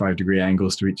at 45-degree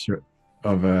angles to each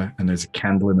other, and there's a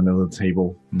candle in the middle of the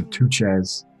table, and the two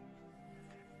chairs.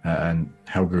 And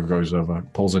Helga goes over,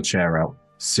 pulls a chair out.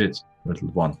 "Sit, little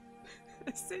one."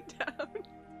 Sit down.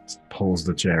 Pulls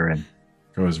the chair in,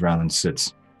 goes around and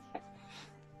sits.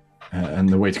 And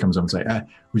the waiter comes up and says,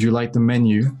 "Would you like the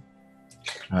menu?"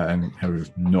 And Helga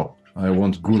goes, "No, I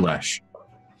want goulash."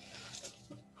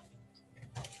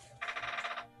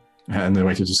 And the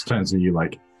waiter just turns to you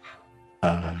like,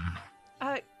 Yeah,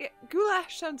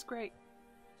 goulash sounds great.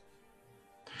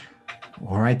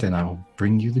 "All right, then I'll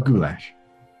bring you the goulash.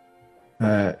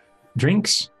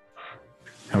 Drinks?"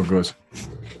 Helga goes,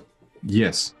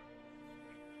 "Yes.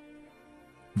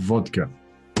 Vodka."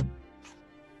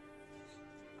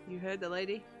 You heard the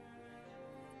lady?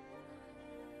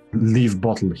 "Leave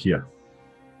bottle here."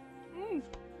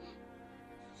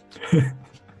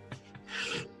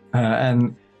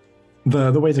 And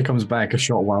the waiter comes back a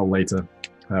short while later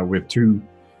with two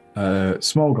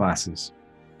small glasses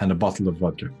and a bottle of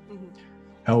vodka.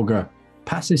 Helga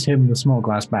passes him the small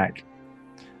glass back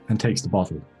and takes the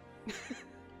bottle.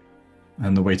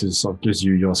 And the waiter sort of gives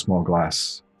you your small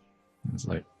glass. It's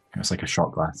like a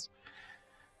shot glass.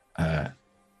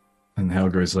 And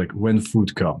Helga is like, "When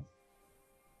food come?"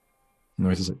 And the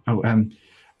waiter's like,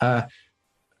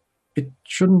 it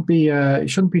shouldn't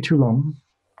be too long.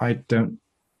 I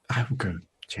will go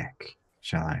check,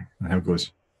 shall I?" And Helga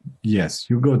goes, "Yes,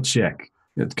 you go check.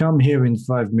 Come here in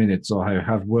 5 minutes, or I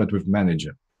have word with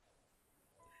manager."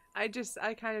 I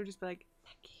kind of just be like,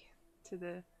 "Thank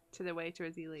you," to the waiter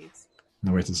as he leaves. And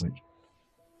the waiter's like,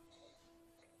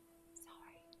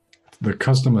 Sorry. the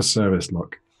customer service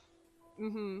look.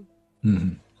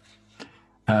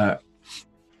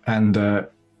 And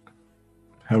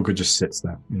Helga just sits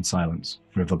there in silence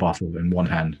with the bottle in one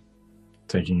hand,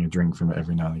 taking a drink from it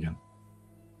every now and again.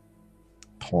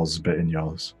 Pours a bit in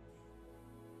yours.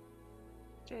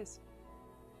 Cheers.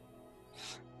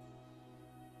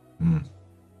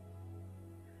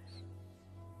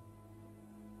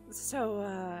 So,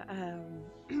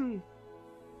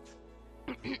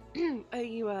 are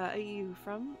you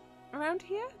from around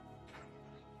here?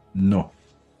 No.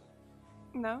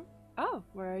 No? Oh,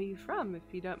 where are you from, if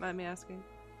you don't mind me asking?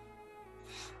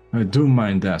 I do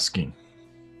mind asking,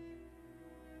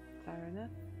 Fair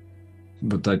enough.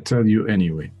 but I tell you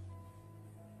anyway.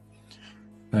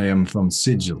 I am from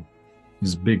Sigil,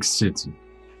 this big city.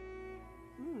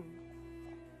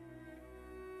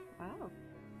 Wow.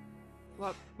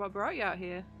 What brought you out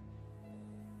here?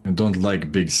 I don't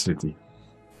like big city.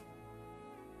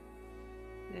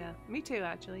 Yeah, me too,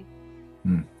 actually.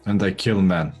 And I kill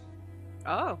man.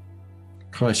 Oh.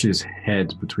 Crush his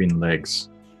head between legs.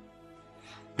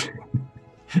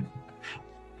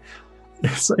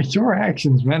 It's like your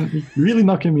actions, man. You're really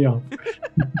knocking me off.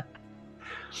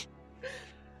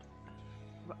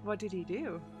 What did he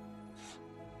do?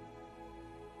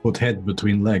 Put head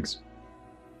between legs.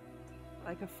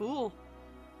 Like a fool.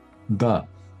 Duh.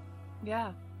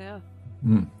 Yeah, yeah.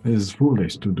 It is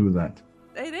foolish to do that.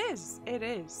 It is. It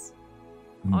is.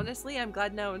 Mm. Honestly, I'm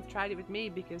glad no one's tried it with me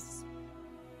because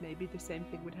maybe the same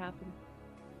thing would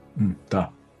happen. Duh.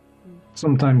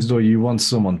 Sometimes, though, you want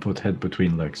someone put head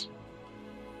between legs.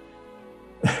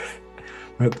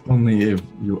 But only if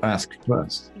you ask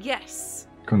first. Yes.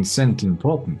 Consent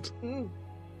important.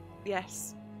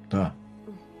 Yes. Duh.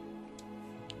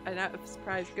 And out of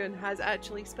surprise, Gun has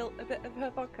actually spilt a bit of her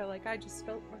vodka like I just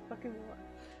spilt my fucking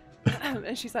water.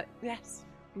 And she's like, yes.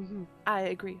 I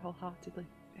agree wholeheartedly.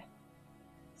 Yeah.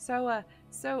 So,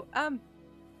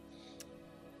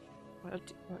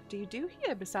 what do you do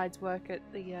here besides work at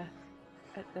the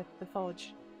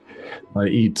forge? I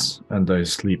eat and I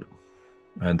sleep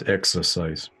and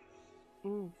exercise.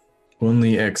 Mm.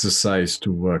 Only exercise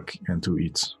to work and to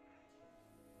eat.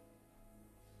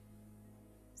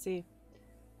 See,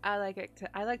 I like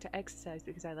to exercise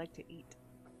because I like to eat.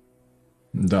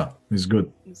 Duh, it's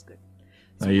good. It's good.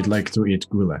 I'd like to eat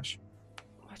goulash.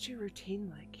 What's your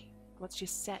routine like? What's your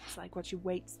sets like? What's your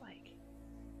weights like?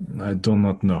 I do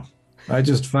not know. I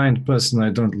just find person I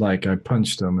don't like, I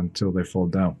punch them until they fall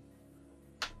down.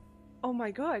 Oh my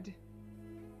god.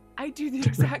 I do the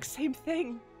exact same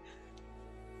thing.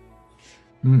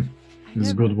 It's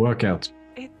a good workout.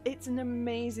 It's an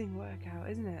amazing workout,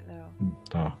 isn't it, though?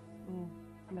 Duh.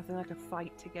 Nothing like a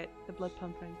fight to get the blood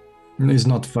pumping. It's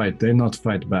not fight. They not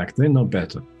fight back. They know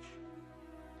better.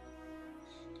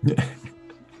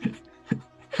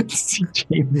 See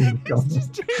Jamie in the corner. It's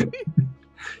just Jamie.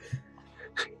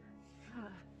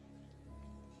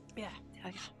 Yeah,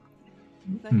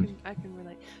 I can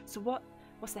relate. So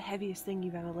what's the heaviest thing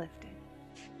you've ever lifted?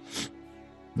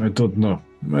 I don't know.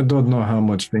 I don't know how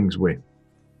much things weigh.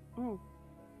 Mm.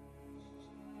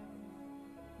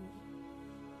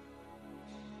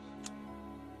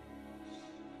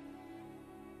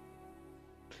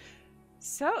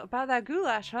 So, about that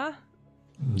goulash, huh?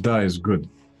 That is good.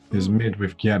 It's made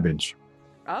with cabbage.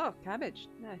 Oh, cabbage.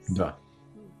 Nice. Duh.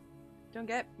 Don't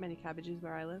get many cabbages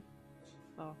where I live.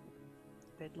 Oh,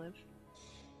 did live.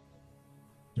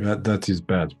 That is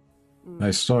bad.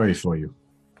 I'm sorry for you.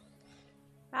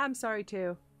 I'm sorry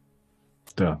too.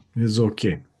 Duh. It's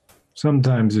okay.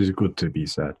 Sometimes it's good to be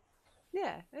sad.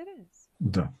 Yeah, it is.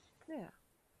 Duh. Yeah.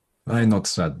 I'm not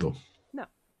sad though. No.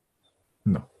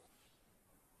 No.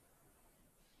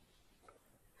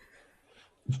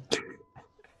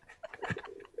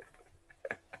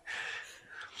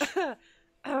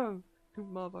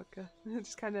 More vodka.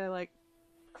 Just kind of like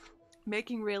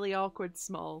making really awkward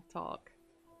small talk.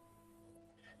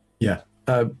 Yeah.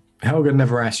 Helga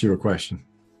never asks you a question.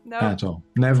 Nope. At all.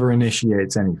 Never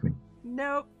initiates anything.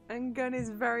 Nope. And Gun is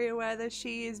very aware that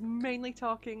she is mainly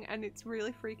talking and it's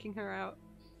really freaking her out.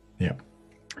 Yeah.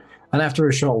 And after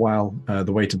a short while,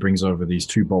 the waiter brings over these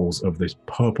 2 bowls of this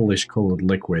purplish colored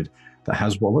liquid that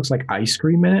has what looks like ice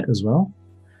cream in it as well.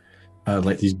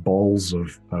 Like these balls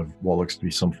of what looks to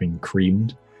be something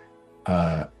creamed.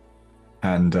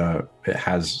 And it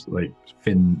has like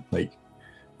thin, like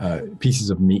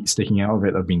pieces of meat sticking out of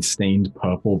it that have been stained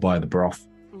purple by the broth.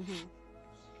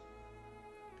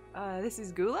 This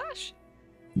is goulash?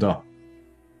 Duh.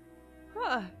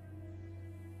 Huh.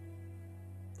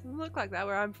 Doesn't look like that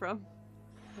where I'm from.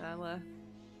 I'll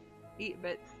eat a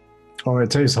bit. Oh,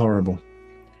 it tastes horrible.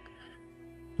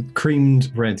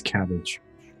 Creamed red cabbage.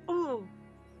 Oh.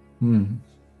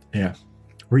 Yeah.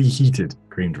 Reheated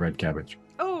creamed red cabbage.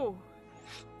 Oh.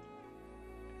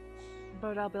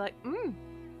 But I'll be like,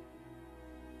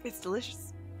 it's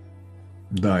delicious.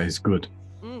 That is good.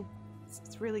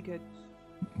 It's really good.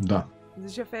 Duh. Is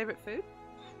this your favorite food?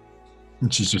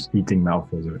 And she's just eating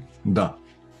mouthfuls of it. Duh.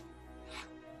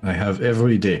 I have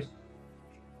every day.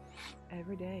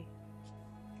 Every day.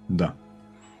 Duh.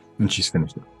 And she's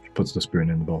finished it. She puts the spoon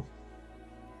in the bowl.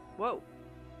 Whoa.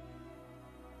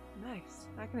 Nice.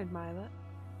 I can admire that.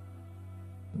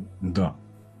 Duh.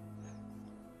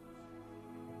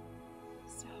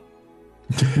 So,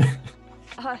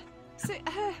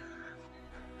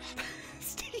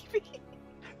 Stevie.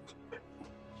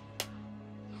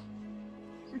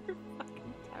 You're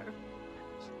fucking terrible.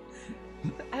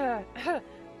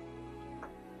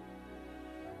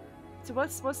 So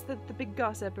what's the big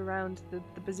gossip around the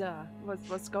bazaar?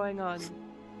 What's going on?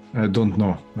 I don't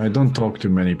know. I don't talk to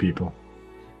many people.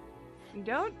 You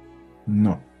don't?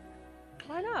 No.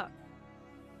 Why not?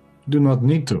 Do not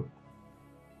need to.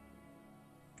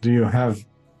 Do you have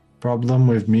problem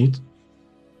with meat?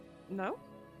 No?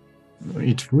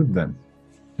 Eat food then.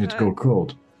 It go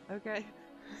cold. Okay.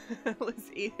 Let's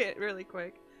eat it really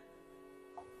quick.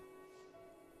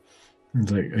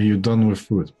 He's like, are you done with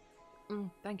food?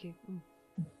 Thank you.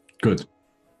 Good.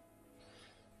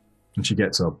 And she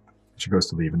gets up. She goes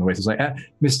to leave. And the waiter's like,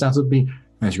 Miss Statterby.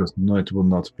 And she goes, no, it will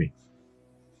not be.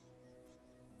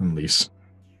 And leaves.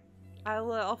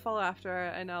 I'll follow after her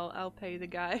and I'll pay the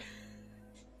guy.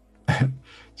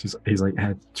 He's like,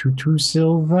 2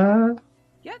 silver?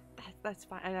 Yeah, that's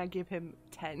fine. And I give him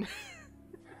 10.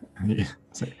 And he's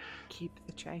like, Keep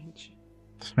the change.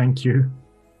 thank you.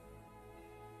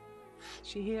 Is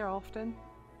she here often?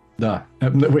 No,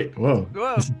 wait, whoa.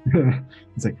 Whoa.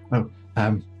 He's like,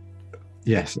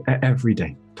 yes, every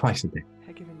day, twice a day.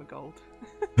 I give him a gold.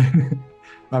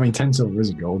 I mean, 10 silver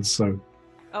is gold, so.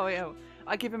 Oh, yeah.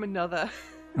 I give him another.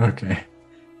 Okay.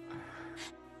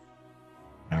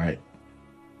 All right.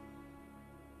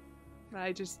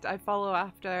 I follow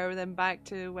after them back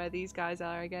to where these guys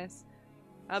are, I guess.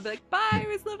 I'll be like, bye, it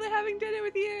was lovely having dinner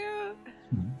with you.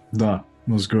 That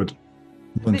was good.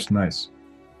 Lunch nice.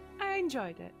 I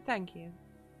enjoyed it. Thank you.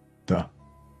 Duh.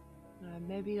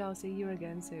 Maybe I'll see you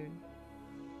again soon.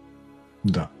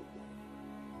 Duh.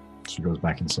 She goes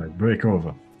back inside. Break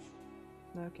over.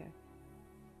 Okay.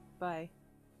 Bye.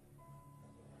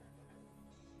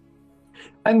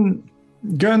 And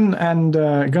Gun and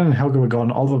Helga were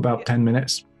gone all of about 10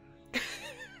 minutes.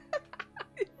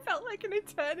 It felt like an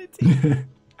eternity.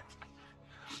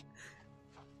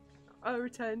 I'll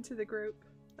return to the group.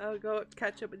 I'll go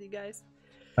catch up with you guys.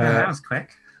 That was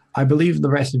quick. I believe the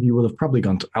rest of you will have probably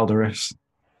gone to Alderus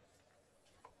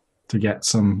to get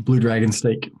some blue dragon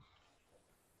steak.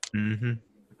 Mm-hmm.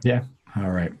 Yeah. All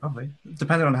right. Probably.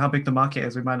 Depending on how big the market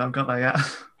is, we might not have got there yet.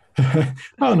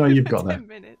 Oh no, you've got there. 10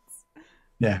 minutes.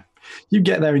 Yeah. You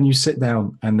get there and you sit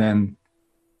down, and then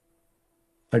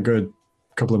a good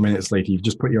couple of minutes later, you've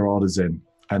just put your orders in,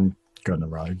 and Gun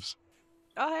arrives.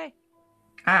 Oh, hey.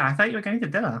 I thought you were going to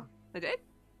dinner. I did?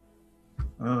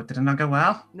 Oh, did it not go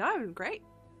well? No, great.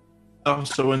 Oh,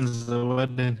 so when's the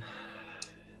wedding?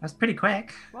 That's pretty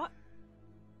quick. What?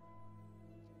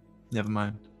 Never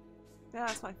mind. Yeah,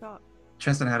 that's what I thought.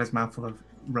 Tristan had his mouth full of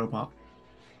robot.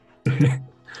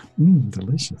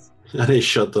 Delicious. And he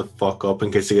shut the fuck up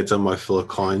in case he gets a mouthful of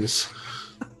coins.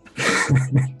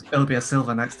 It'll be a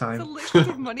silver next It's a time.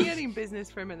 lucrative money earning business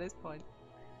for him at this point.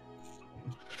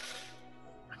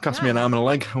 Cost me an arm and a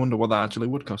leg. I wonder what that actually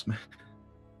would cost me.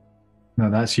 No,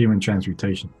 that's human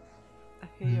transmutation.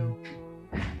 Ew.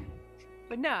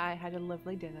 But no, I had a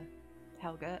lovely dinner.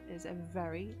 Helga is a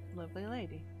very lovely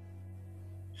lady.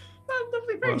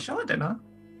 Lovely, very short dinner.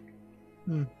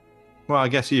 Well, I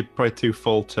guess you're probably too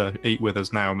full to eat with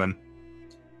us now, then.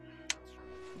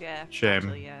 Yeah. Shame.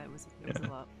 Actually, yeah, it was a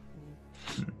lot.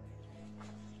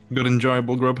 Good,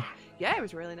 enjoyable grub. Yeah, it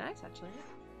was really nice, actually.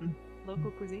 Yeah.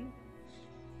 Local cuisine.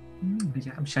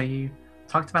 Yeah, I'm sure you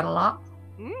talked about it a lot.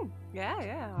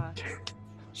 Yeah.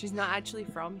 She's not actually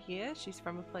from here. She's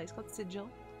from a place called Sigil.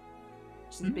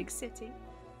 She's a big city.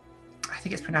 I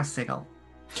think it's pronounced Sigil.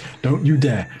 Don't you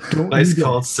dare. Don't Nice you dare.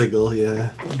 called Sigil,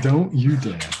 yeah. Don't you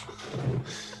dare.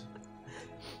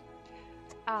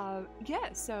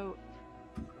 Yeah, so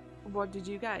what did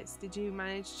you guys? Did you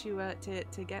manage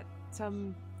to get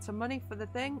some money for the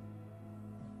thing?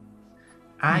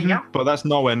 Yeah. But that's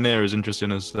nowhere near as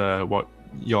interesting as what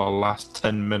your last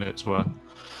 10 minutes were.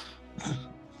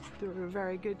 They were a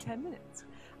very good 10 minutes.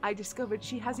 I discovered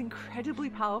she has incredibly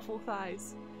powerful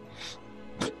thighs.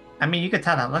 I mean, you could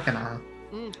tell that looking at her.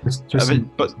 Just I mean,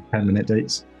 but 10-minute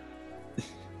dates.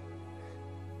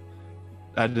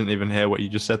 I didn't even hear what you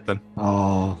just said then.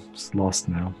 Oh, it's lost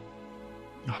now.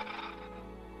 You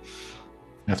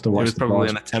have to It watch was the probably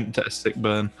boss. an attempt at a sick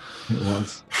burn. It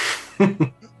was.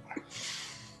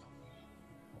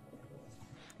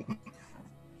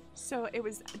 So it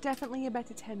was definitely a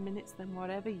better 10 minutes than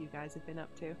whatever you guys have been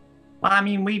up to. Well, I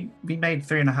mean, we made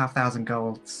 3,500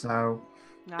 gold, so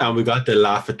And we got to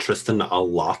laugh at Tristan a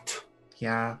lot.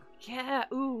 yeah. Yeah,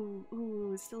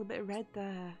 ooh, still a bit of red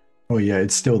there. Oh yeah,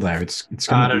 it's still there. It's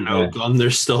gonna I don't be know, there. Gun,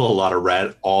 there's still a lot of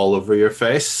red all over your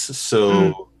face.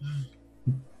 So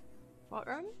What,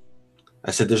 Ron?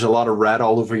 I said there's a lot of red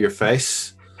all over your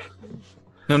face.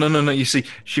 No. You see,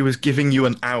 she was giving you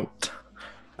an out.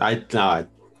 I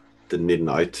didn't need an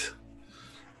out.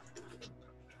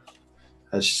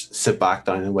 I just sit back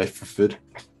down and wait for food.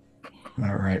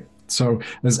 All right. So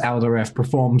as Alderef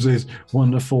performs his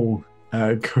wonderful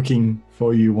cooking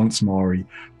for you once more, he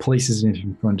places it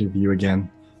in front of you again,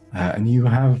 and you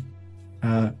have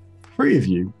three of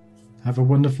you have a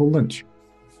wonderful lunch.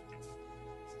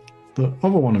 The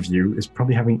other one of you is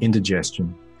probably having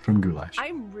indigestion from goulash.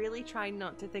 I'm really trying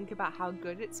not to think about how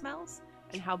good it smells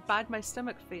and how bad my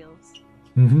stomach feels.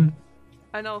 Mm-hmm.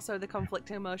 And also the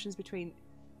conflicting emotions between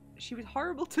she was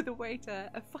horrible to the waiter,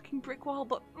 a fucking brick wall,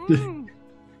 but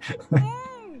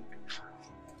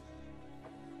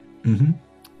Mm-hmm.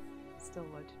 still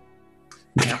would.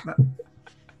 Yeah,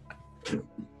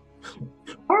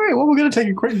 All right, well, we're going to take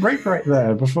a quick break right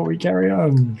there before we carry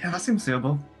on. yeah, that seems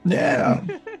suitable. Yeah.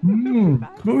 We'll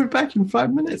be back in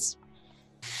 5 minutes.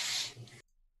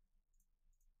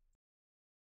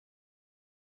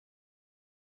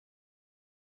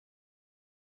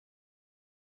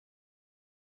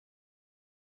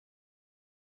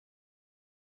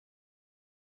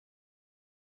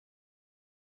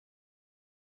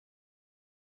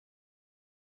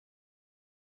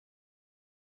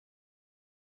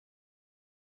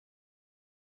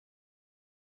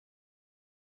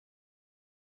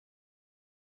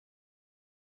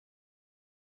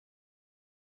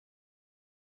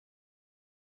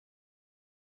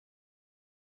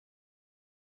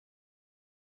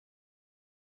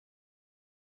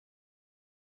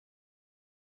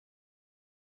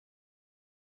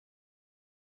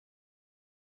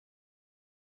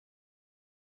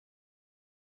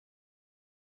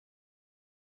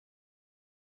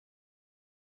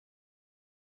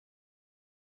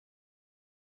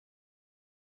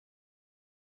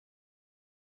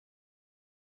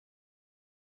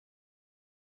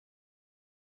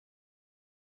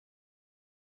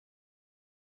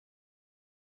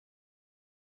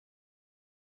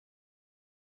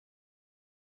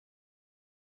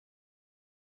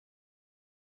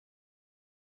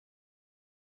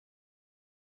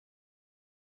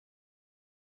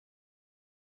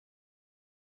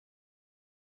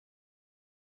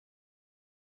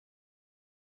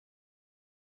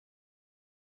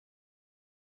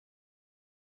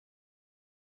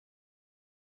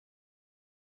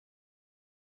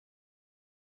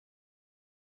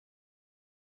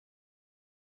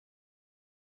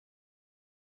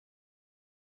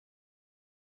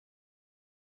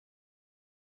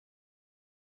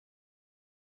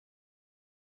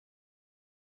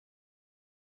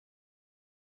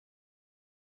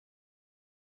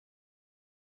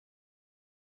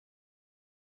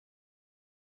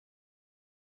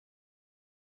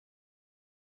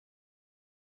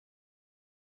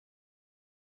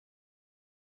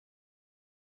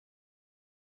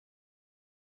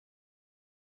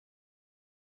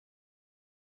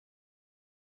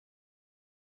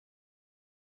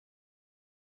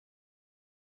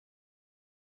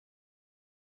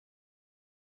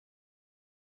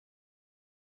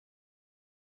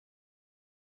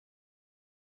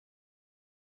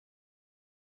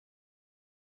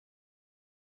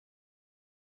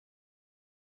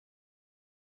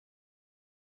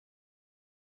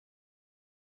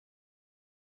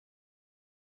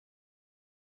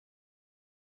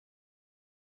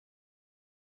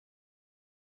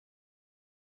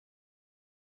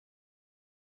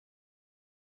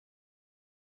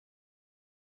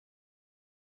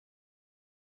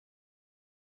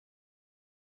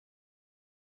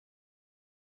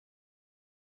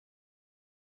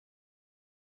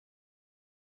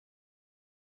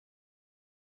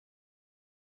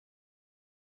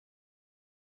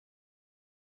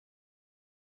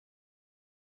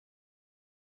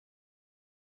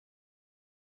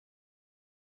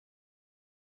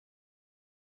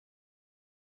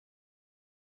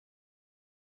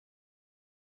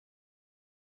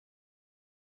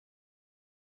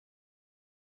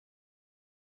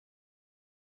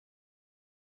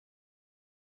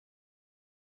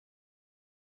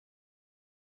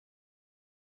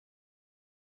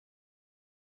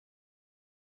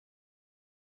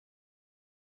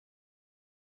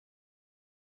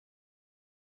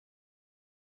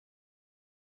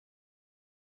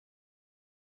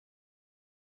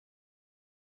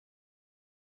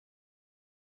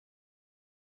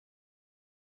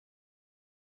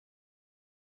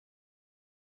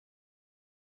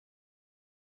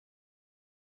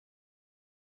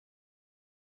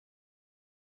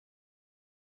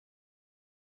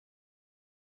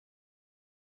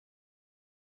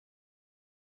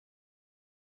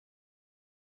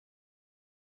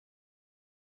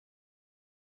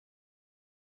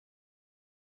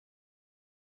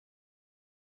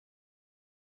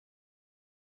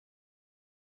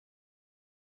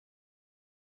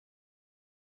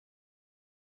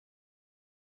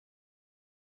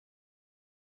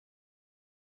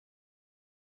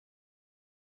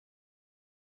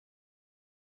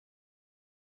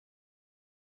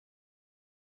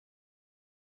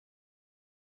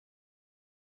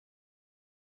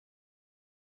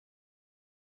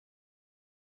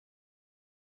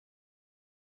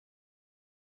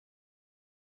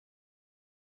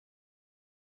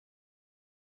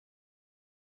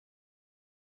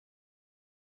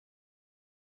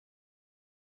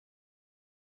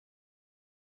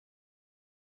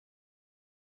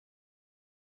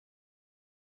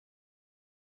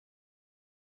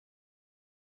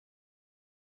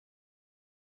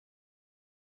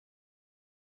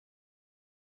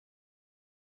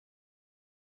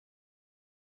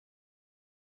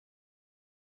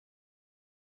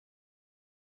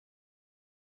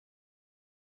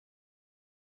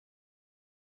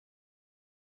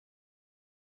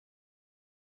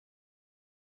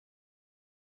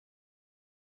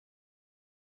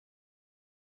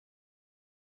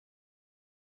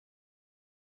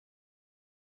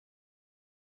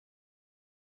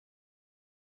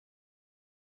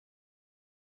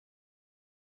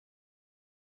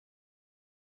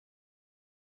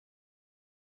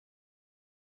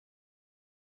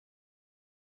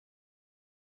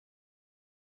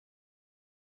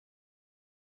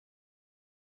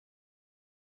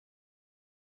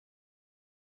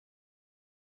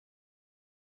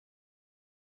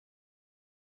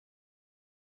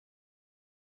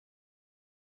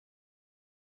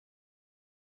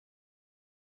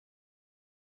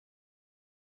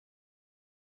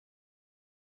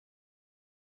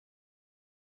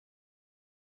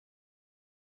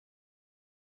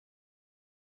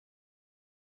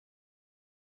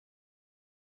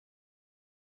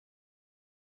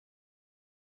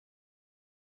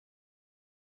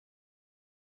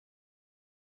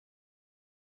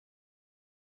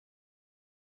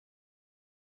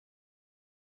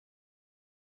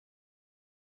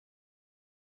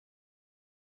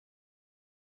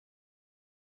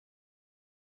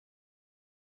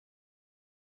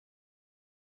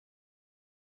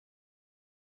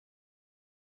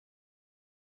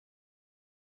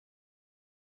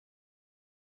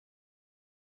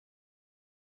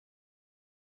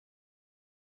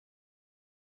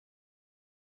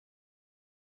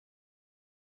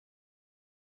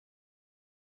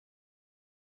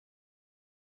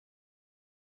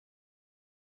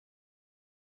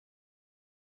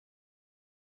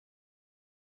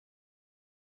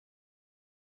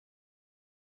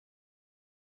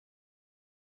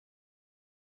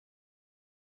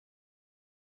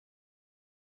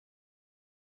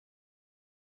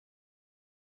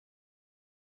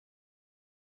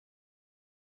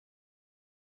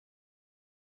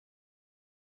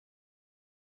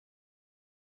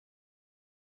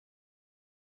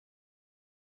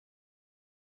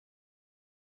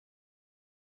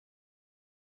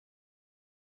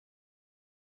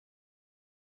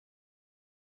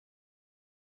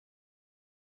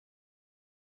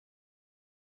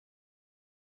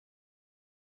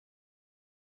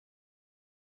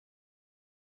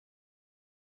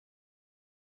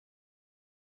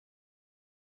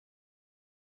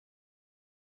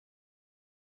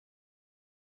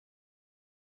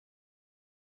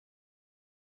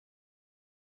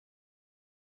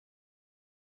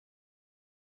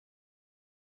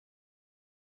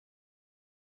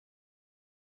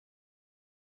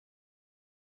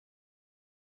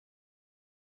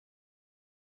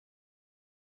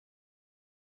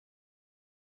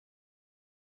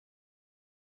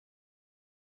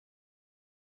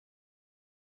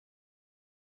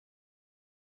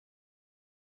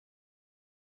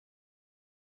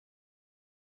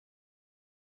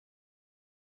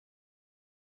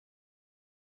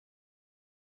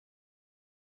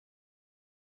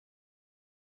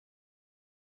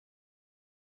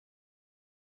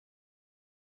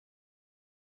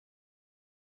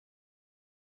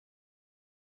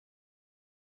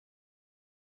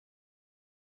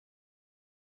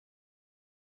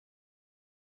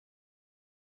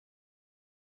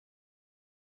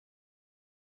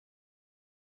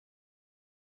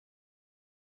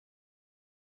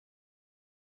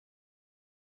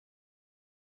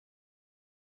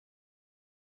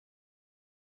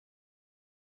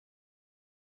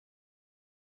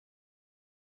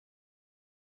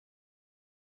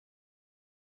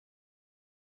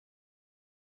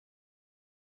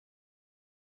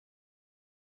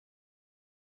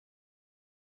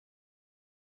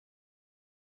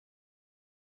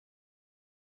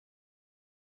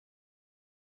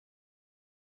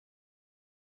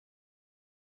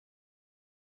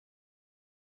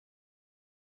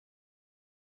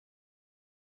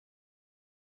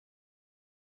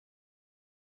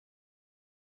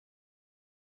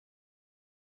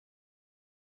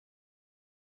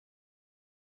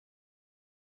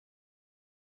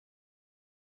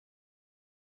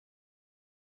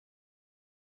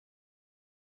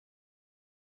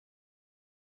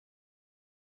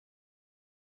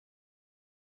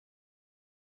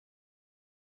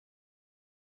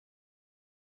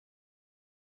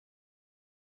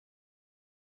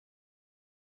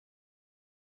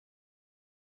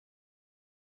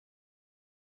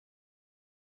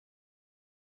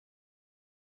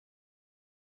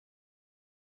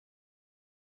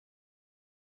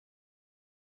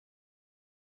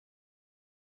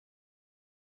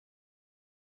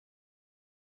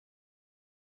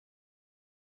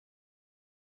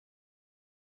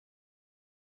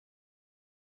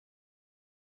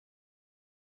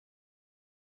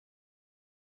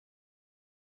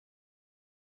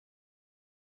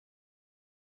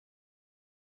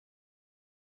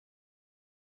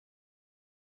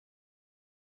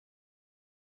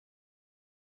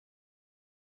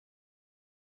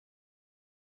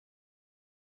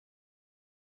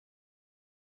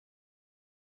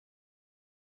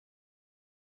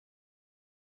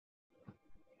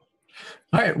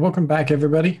 All right, welcome back,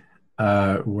 everybody.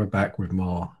 We're back with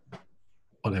more,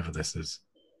 whatever this is.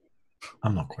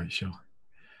 I'm not quite sure.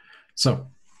 So,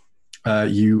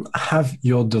 you have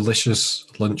your delicious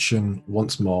luncheon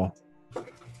once more.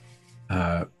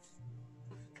 Where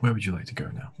would you like to go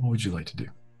now? What would you like to do?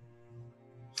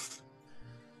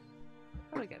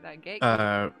 Probably get that gate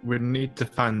key. We need to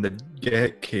find the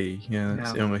gate key. Yeah,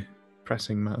 that's the only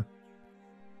pressing matter.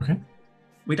 Okay.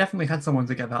 We definitely had someone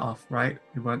to get that off, right?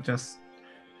 We weren't just.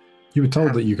 You were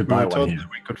told that you could We buy were one told here. that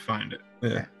we could find it.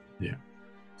 Yeah.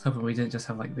 Hoping we didn't just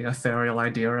have like the ethereal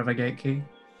idea of a gate key.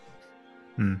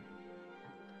 No.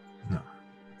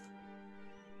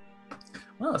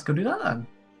 Well, let's go do that then.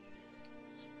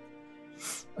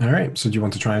 All right. So, do you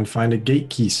want to try and find a gate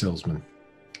key salesman?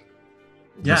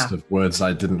 Yeah. List of words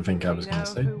I didn't think I was You going know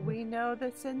to say. who we know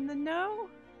that's in the know?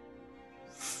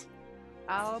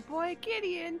 Our boy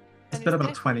Gideon. It's and been his about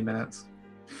next- 20 minutes.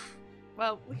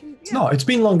 Well, we can. It's not. It's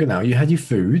been longer now. You had your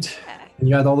food. Yeah. And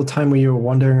you had all the time where you were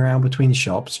wandering around between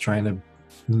shops trying to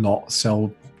not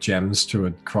sell gems to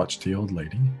a crotchety old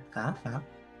lady. Fair.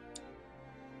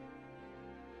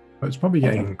 But it's probably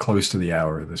getting close to the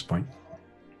hour at this point.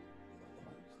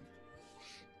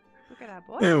 Look at our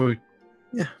boy.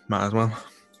 Yeah, might as well.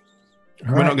 All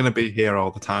We're right. not going to be here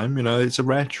all the time. You know, it's a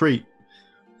rare treat.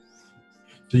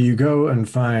 So you go and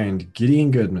find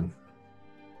Gideon Goodman.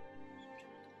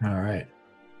 All right.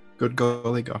 Good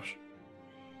golly gosh.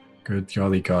 Good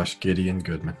golly gosh, Gideon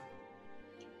Goodman.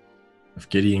 Of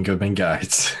Gideon Goodman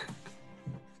Guides.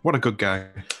 What a good guy.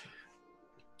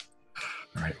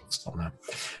 All right, we'll stop now.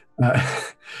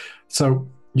 So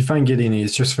you find Gideon,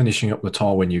 he's just finishing up the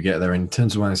tour when you get there, and he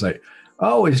turns around and is like,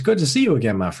 "Oh, it's good to see you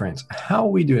again, my friends. How are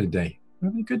we doing today?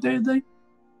 Having a good day today?"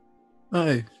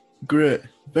 Hey, great.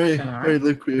 Very, Alright. very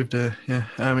lucrative day. Yeah.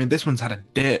 I mean, this one's had a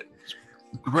date. It's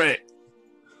great.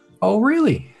 Oh,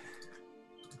 really?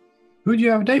 Who'd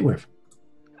you have a date with?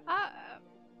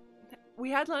 We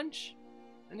had lunch,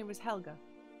 and it was Helga.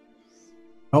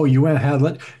 Oh, you went and had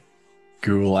lunch?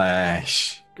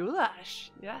 Goulash.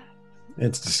 Goulash. Yeah.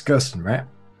 It's disgusting, right?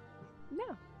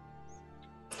 No.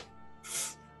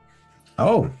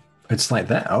 Oh, it's like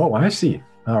that. Oh, I see.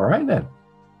 All right, then.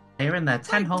 Here in there,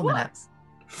 10 Wait, whole what? minutes.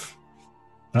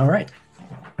 All right.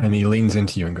 And he leans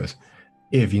into you and goes,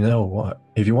 if you want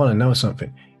to know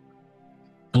something,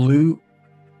 blue.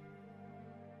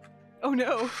 Oh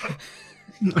no.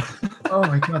 Oh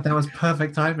my god, that was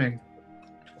perfect timing.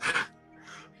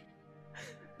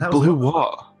 That was Blue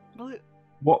what? Blue.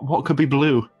 What could be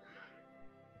blue?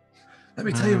 Let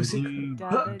me tell you a secret.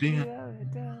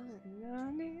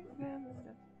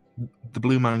 The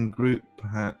Blue Man Group,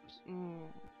 perhaps.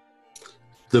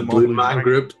 The More Blue Blue Man Man.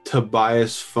 Group,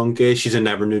 Tobias Funke. She's a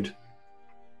never nude.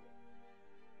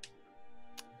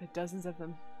 Dozens of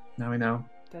them. Now we know.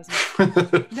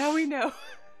 Dozens. Now we know.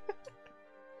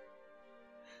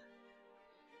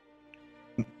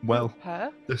 Well,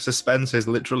 Her? the suspense is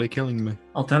literally killing me.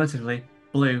 Alternatively,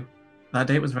 Blue. That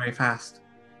date was very fast.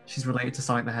 She's related to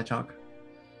Sonic the Hedgehog.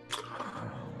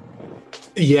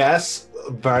 Yes,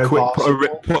 very Quick,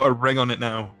 possible. put a ring on it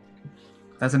now.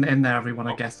 There's an in there if we want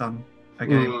to guess on a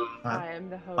game. I am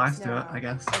the host Let's do now, it, I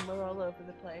guess. and we're all over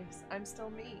the place. I'm still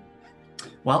me.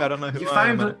 Well, I don't know who you I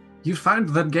am, found you found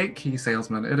the gate key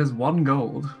salesman. It is 1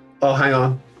 gold. Oh, hang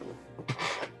on.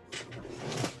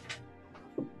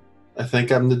 I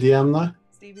think I'm the DM now.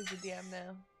 Steve is the DM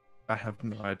now. I have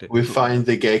no idea. We find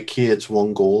the gate key. It's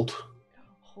 1 gold.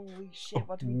 Holy shit,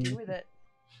 what do we do with it?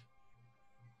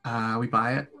 We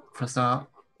buy it for a start.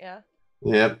 Yeah.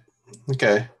 Yep.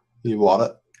 Okay. You want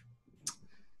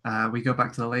it? We go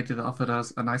back to the lady that offered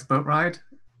us a nice boat ride.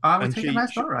 We take a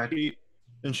nice boat ride.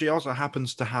 And she also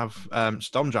happens to have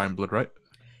Storm Giant blood, right?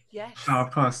 Yes. Oh,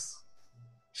 of course.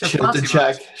 She'll have to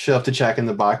check. She'll have to check in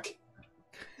the back.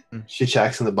 She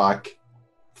checks in the back.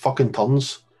 Fucking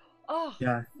tons. Oh.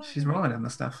 Yeah, she's rolling in the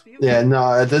stuff. Yeah,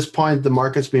 no, at this point, the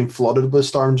market's been flooded with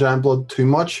Storm Giant blood too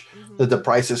much that the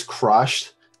price has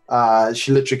crashed.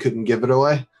 She literally couldn't give it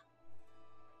away.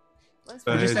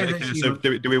 Would you say that she So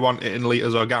do we want it in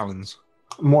liters or gallons?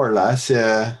 More or less,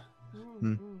 yeah.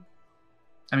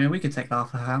 I mean, we could take that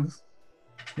off her hands.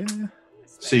 Yeah.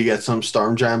 So you get some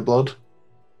Storm Giant blood.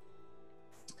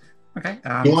 Okay.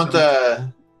 You want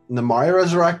the Mario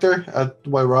Resurrector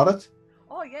while we're at it?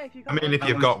 Oh yeah, if you got I mean, one. if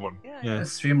you've got one. Yeah.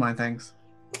 Let's streamline things.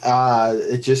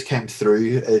 It just came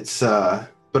through. It's a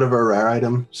bit of a rare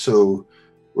item, so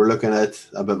we're looking at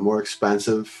a bit more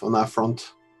expensive on that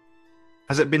front.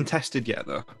 Has it been tested yet,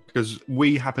 though? Because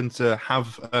we happen to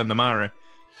have a Namari.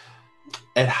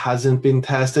 It hasn't been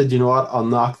tested. You know what? I'll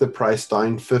knock the price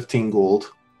down. 15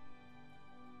 gold.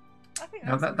 I think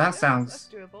No, that's that sounds-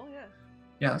 that's doable. Yeah.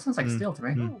 Yeah, that sounds like steel to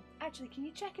me. Oh, actually, can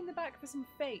you check in the back for some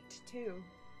fate too?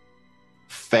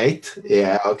 Fate?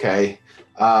 Yeah, okay.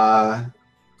 I'll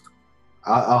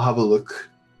have a look.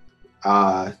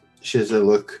 She has a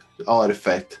look. I'll add a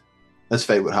fate. As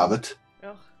fate would have it.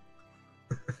 Oh,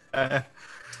 I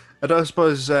don't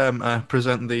suppose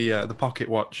present the pocket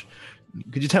watch.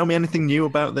 Could you tell me anything new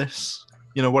about this?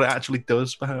 You know, what it actually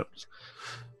does, perhaps?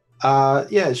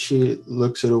 Yeah, she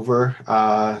looks it over,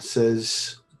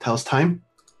 says, tells time.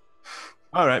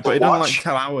 All right, but The it doesn't watch? like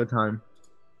tell our time.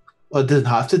 Well, it doesn't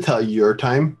have to tell your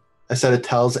time. I said it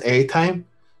tells a time.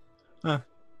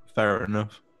 Fair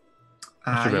enough.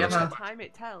 I should You realize ever, what time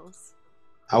it tells.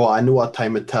 Oh, well, I know what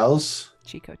time it tells.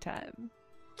 Chico time.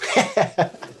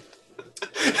 has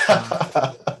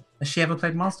she ever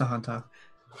played Monster Hunter?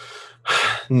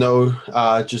 No,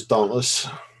 just Dauntless.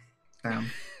 Damn.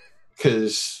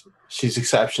 Because she's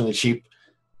exceptionally cheap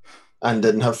and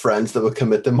didn't have friends that would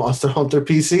commit to Monster Hunter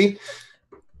PC.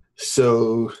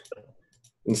 So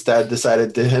instead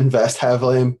decided to invest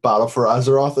heavily in Battle for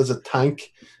Azeroth as a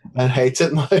tank and hates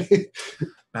it now.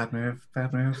 Bad move.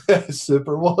 Bad move.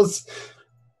 Super was.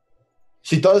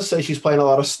 She does say she's playing a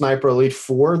lot of Sniper Elite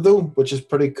 4 though, which is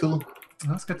pretty cool.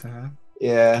 That's good to hear.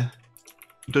 Yeah.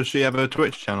 Does she have a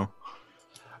Twitch channel?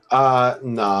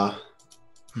 Nah.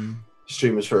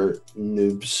 Streamers for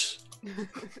noobs.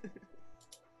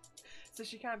 So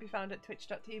she can't be found at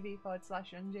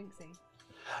twitch.tv/unjinxie.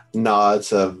 Nah,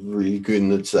 it's a really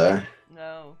good that's there.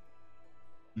 No.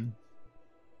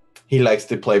 He likes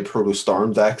to play Proto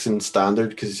Storm decks in standard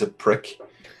because he's a prick.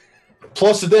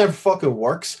 Plus, it never fucking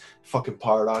works. Fucking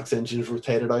Paradox engines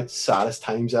rotated out. Saddest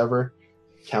times ever.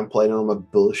 Can't play none of my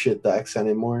bullshit decks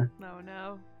anymore. No.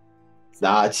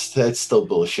 Nah, it's still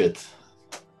bullshit.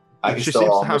 I can She still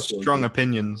seems to have almost win. strong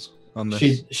opinions on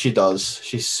this. She does.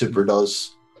 She super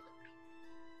does.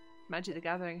 Magic the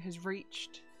Gathering has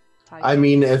reached. I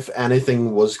mean, if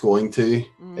anything was going to,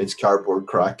 Mm. it's Cardboard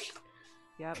Crack.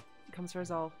 Yep, comes for us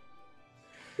all.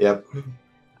 Yep.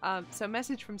 So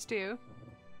message from Stu.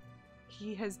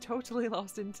 He has totally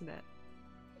lost internet.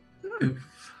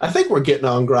 I think we're getting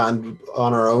on grand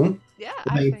on our own. Yeah,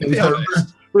 I I think think things so. are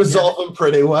resolving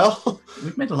pretty well.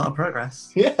 We've made a lot of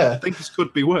progress. Yeah. I think this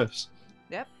could be worse.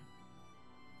 Yep.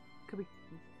 Could be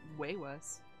way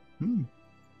worse. I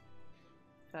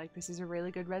feel like this is a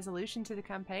really good resolution to the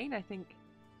campaign. I think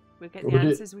we'll get the We're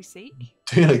answers we seek.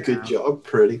 Doing a good job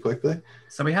pretty quickly.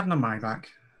 So we have no money back.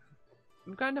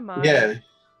 We've gone to mine. Yeah.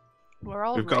 We're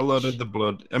all We've got a lot rich. of the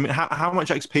blood. I mean, how much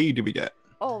XP do we get?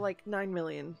 Oh, like 9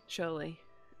 million, surely.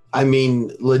 I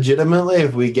mean, legitimately,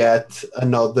 if we get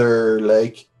another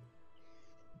like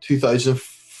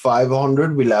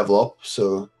 2,500, we level up.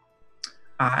 So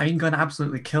I'm going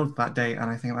absolutely killed that day, and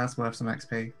I think that's worth some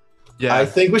XP. Yeah, I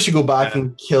think we should go back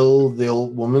and kill the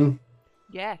old woman.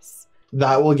 Yes.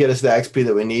 That will get us the XP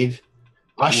that we need.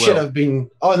 I It should will. have been.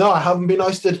 Oh no, I haven't been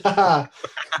ousted.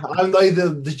 I'm now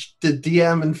the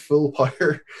DM in full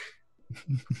power.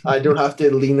 I don't have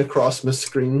to lean across my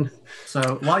screen.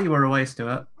 So while you were away,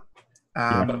 Stuart,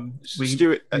 we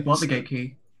Stuart, bought the gate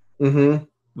key. Mm-hmm.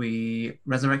 We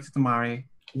resurrected the Mari.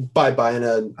 By buying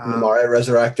a Namari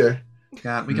Resurrector.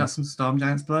 Yeah, we got some Storm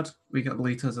Giant's blood. We got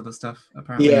liters of the stuff,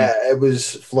 apparently. Yeah, it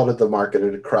was flooded the market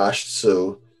and it crashed.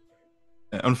 So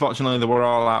unfortunately, they were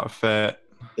all out of fate.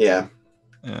 yeah.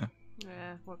 Yeah,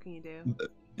 what can you do?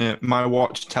 Yeah, my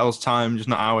watch tells time, just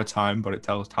not our time, but it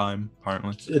tells time,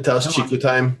 apparently. It tells Come on. Chico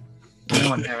time. No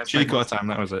one here is Chico like- time,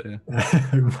 that was it, yeah.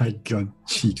 Oh my god,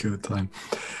 Chico time.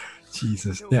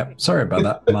 Jesus. Yeah, sorry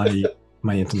about that.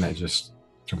 My internet just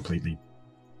completely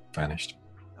vanished.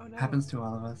 Oh no. Happens to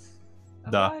all of us.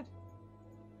 Oh, Duh. God.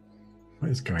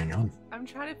 What is going on? I'm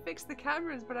trying to fix the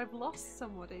cameras, but I've lost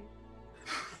somebody.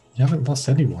 You haven't lost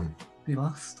anyone. We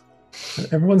lost.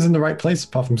 Everyone's in the right place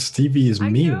apart from Stevie is I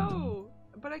me. know,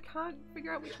 but I can't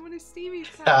figure out which one is Stevie's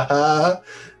cam.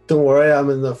 Don't worry, I'm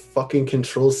in the fucking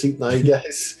control seat now,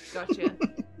 guys. Gotcha.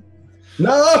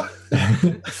 No!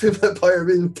 I feel my power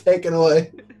being taken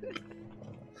away.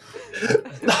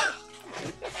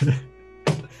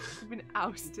 You've been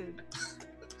ousted.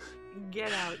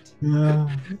 Get out.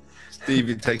 Yeah.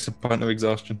 Stevie takes a point of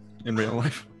exhaustion in real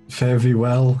life. Fare thee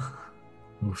well,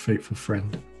 oh faithful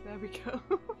friend. There we go.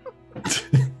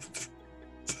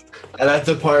 I let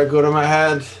the power go to my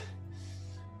head.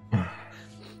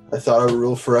 I thought I would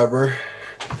rule forever.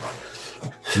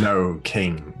 No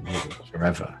king rules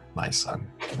forever, my son.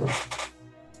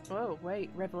 Oh, wait.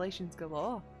 Revelations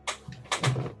galore.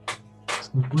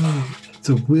 It's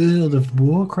a World of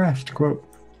Warcraft quote.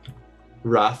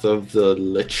 Wrath of the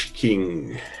Lich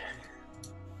King.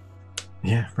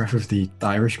 Yeah, Breath of the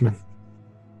Irishman.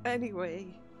 Anyway.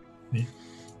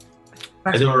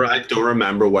 I don't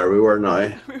remember where we were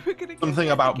now. We were gonna go Something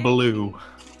get about the blue.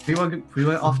 We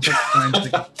were off just trying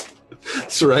to.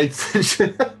 That's right.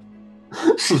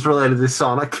 She's related to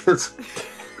Sonic.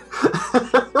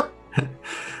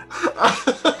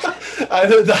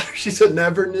 Either that or she's a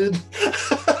never nude.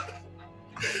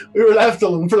 We were left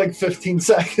alone for like 15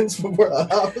 seconds before that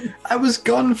happened. I was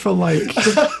gone for like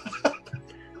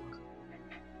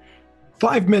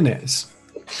 5 minutes.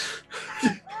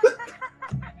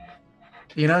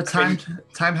 You know, time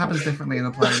happens differently in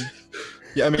the plane.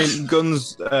 Yeah, I mean,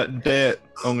 Gun's date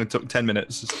only took 10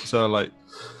 minutes, so like,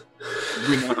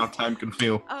 we know how time can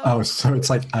feel. Oh, so it's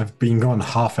like I've been gone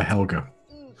half a Helga.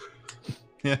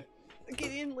 Yeah.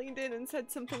 Gideon leaned in and said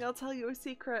something, I'll tell you a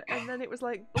secret, and then it was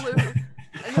like blue.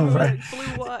 And then we were Right. like,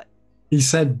 blue what? He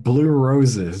said blue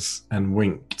roses and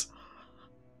winked.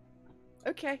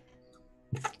 Okay.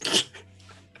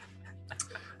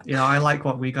 You know, I like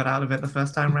what we got out of it the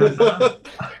first time round.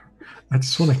 I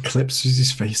just want to clip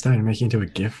Susie's face down and make it into a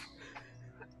GIF.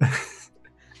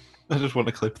 I just want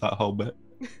to clip that whole bit.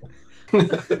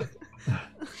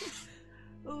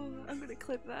 Oh, I'm gonna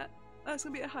clip that. That's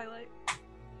gonna be a highlight.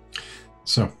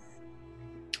 So,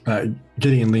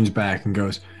 Gideon leans back and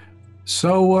goes,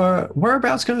 so,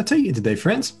 whereabouts going to take you today,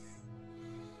 friends?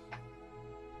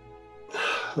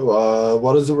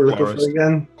 What is it we're looking Forest. for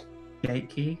again? Gate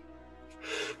key.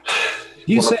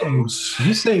 You One of say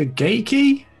those. a gate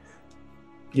key?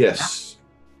 Yes.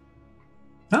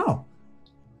 Oh.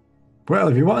 Well,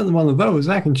 if you want one of those,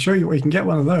 I can show you where you can get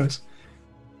one of those.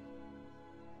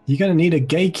 You're going to need a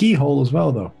gay keyhole as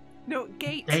well, though. No,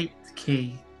 gate. Gate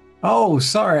key. Oh,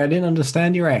 sorry, I didn't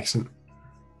understand your accent.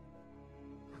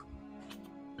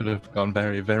 Could have gone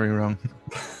very, very wrong.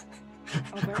 Oh,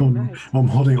 very right. I'm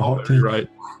holding a hot tea. Right.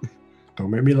 Don't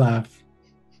make me laugh.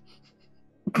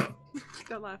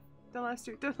 Don't laugh. Don't laugh,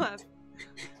 Stu. Don't laugh.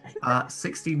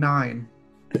 69.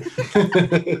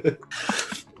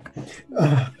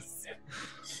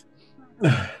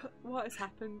 What has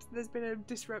happened? There's been a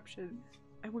disruption,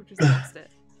 and we've just lost it.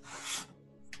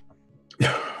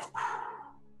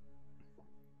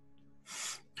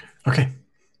 Okay.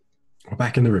 We're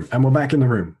back in the room. And we're back in the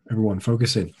room. Everyone,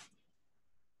 focus in.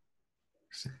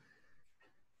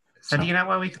 So do you know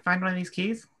where we can find one of these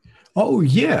keys? Oh,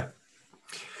 yeah.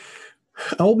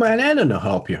 Old man Annan will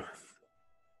help you.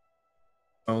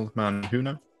 Old man, who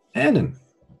now? Annan.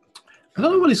 I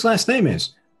don't know what his last name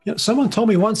is. You know, someone told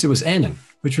me once it was Annan,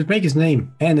 which would make his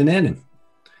name Annan.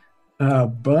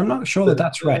 But I'm not sure that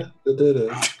that's right.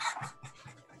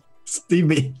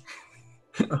 Stevie.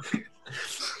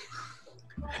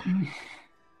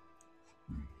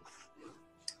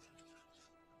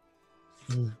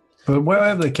 But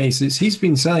wherever the case is, he's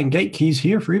been selling gate keys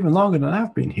here for even longer than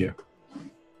I've been here.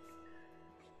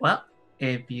 Well,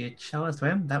 if you'd show us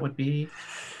him, that would be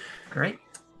great.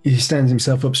 He stands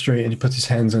himself up straight and he puts his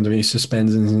hands under his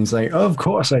suspenders and he's like, of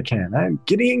course I can. I'm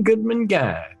Gideon Goodman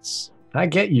Guides. I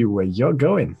get you where you're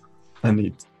going. And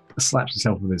he slaps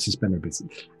himself with his suspender bits.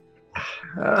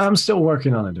 I'm still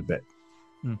working on it a bit.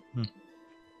 Mm-hmm.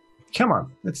 Come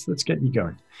on, let's get you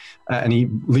going. And he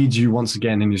leads you once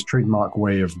again in his trademark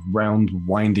way of round,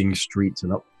 winding streets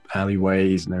and up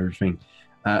alleyways and everything.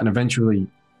 And eventually,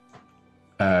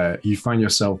 you find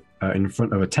yourself in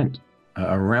front of a tent,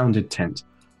 a rounded tent.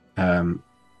 More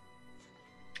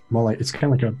like it's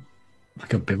kind of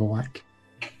like a bivouac,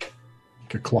 like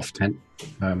a cloth tent.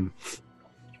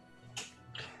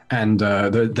 And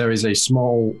there is a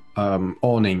small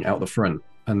awning out the front.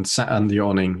 And sat on the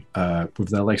awning with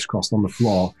their legs crossed on the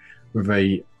floor with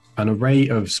an array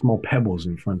of small pebbles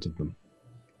in front of them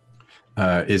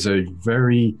is a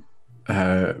very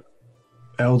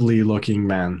elderly looking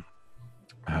man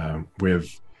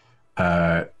with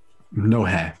no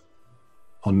hair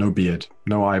or no beard,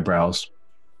 no eyebrows,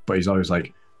 but he's always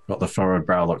like got the furrowed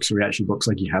brow look, so he actually looks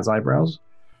like he has eyebrows.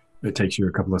 It takes you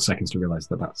a couple of seconds to realize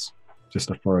that that's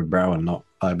just a furrowed brow and not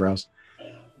eyebrows.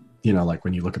 You know, like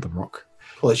when you look at the Rock.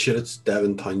 Holy shit, it's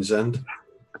Devin Townsend.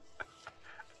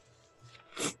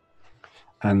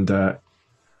 And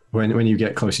when you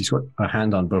get close, he's got a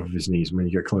hand on both of his knees. And when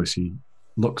you get close, he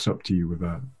looks up to you with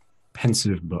a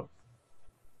pensive but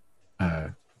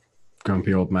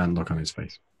grumpy old man look on his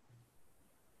face.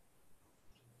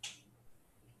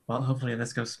 Well, hopefully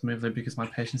this goes smoothly because my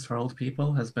patience for old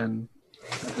people has been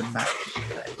matched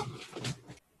today.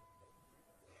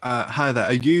 Hi there.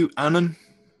 Are you Annan?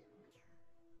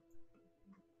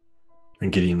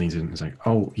 And Gideon leans in and is like,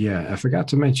 oh, yeah, I forgot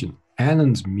to mention,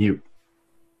 Annan's mute.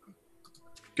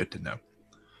 Good to know.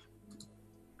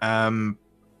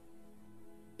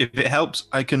 If it helps,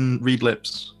 I can read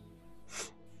lips.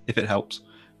 If it helps.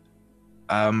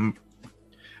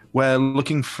 We're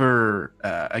looking for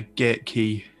a gate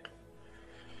key.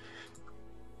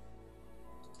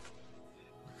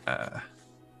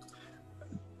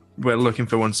 We're looking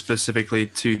for one specifically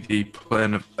to the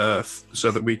plane of Earth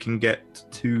so that we can get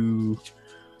to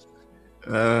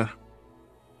the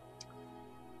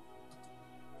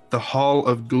Hall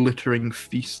of Glittering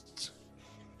Feasts.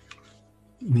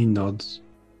 He nods,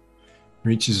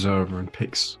 reaches over and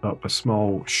picks up a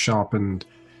small, sharpened,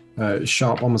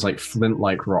 sharp, almost like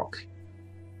flint-like rock,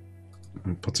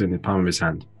 and puts it in the palm of his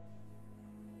hand.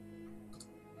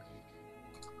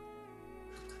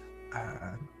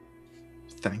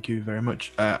 Thank you very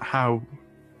much. What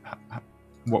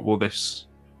will this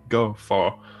go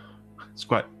for? It's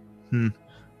quite. I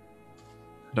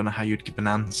don't know how you'd give an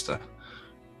answer.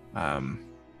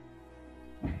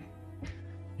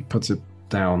 He puts it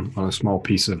down on a small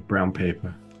piece of brown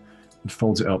paper and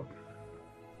folds it up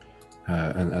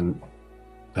and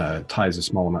ties a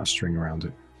small amount of string around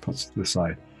it, puts it to the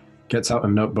side, gets out a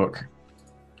notebook.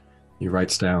 He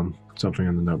writes down something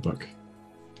in the notebook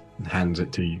and hands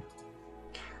it to you.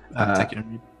 Take it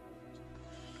and read.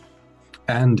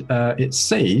 And it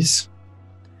says,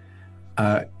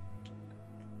 on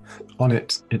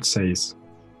it says,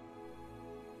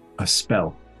 a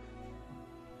spell.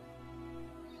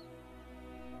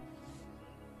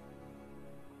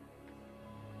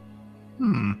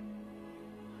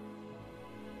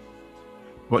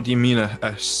 What do you mean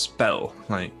a spell?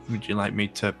 Like, would you like me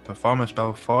to perform a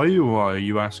spell for you, or are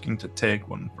you asking to take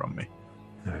one from me?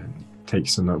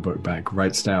 Takes the notebook back,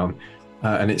 writes down,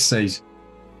 and it says,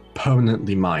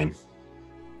 permanently mine.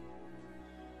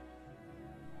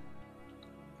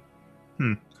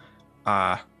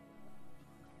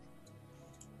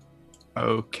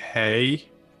 Okay.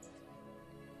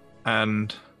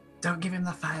 And Don't give him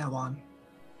the fire one.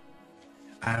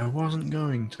 I wasn't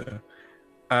going to.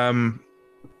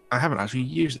 I haven't actually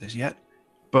used this yet,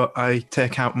 but I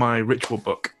take out my ritual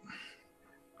book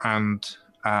and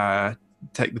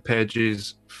take the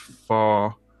pages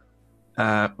for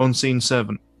Unseen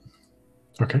Servant.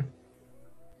 Okay.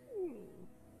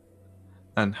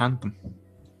 And hand them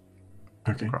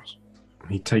Okay. across.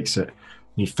 He takes it,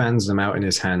 he fans them out in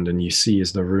his hand, and you see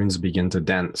as the runes begin to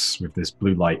dance with this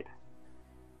blue light,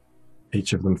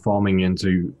 each of them forming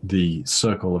into the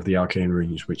circle of the arcane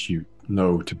runes, which you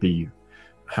know to be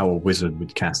how a wizard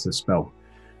would cast a spell.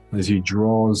 As he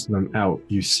draws them out,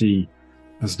 you see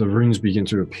as the runes begin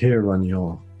to appear on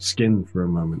your skin for a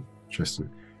moment, Tristan,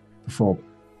 before,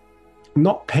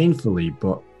 not painfully,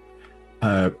 but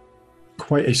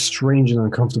quite a strange and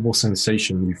uncomfortable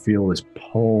sensation. You feel this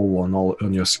pull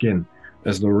on your skin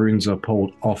as the runes are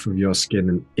pulled off of your skin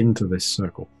and into this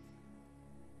circle.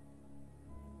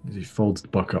 As he folds the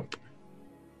book up.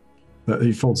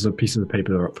 He folds a piece of the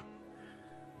paper up,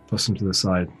 puts them to the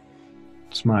side,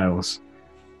 smiles,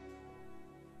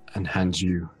 and hands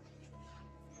you.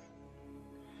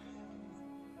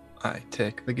 I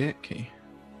take the gate key.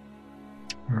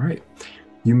 All right.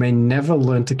 You may never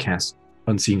learn to cast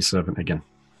Unseen Servant again.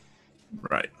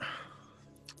 Right.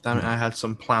 Damn it, I had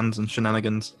some plans and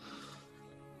shenanigans.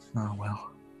 Oh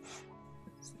well.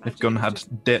 If Gun had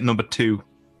date number 2.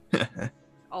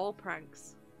 All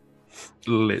pranks.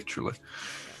 Literally.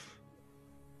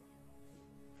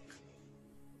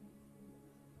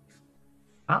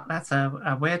 Well, that's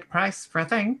a weird price for a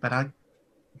thing, but at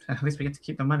least we get to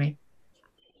keep the money.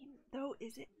 Though,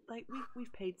 is it like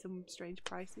we've paid some strange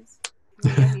prices?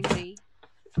 I mean, me.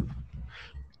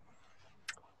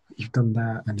 You've done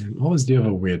that, and then what was the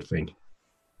other weird thing?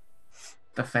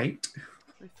 The fate.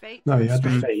 With fate. No, you had the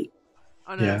Strange. fate.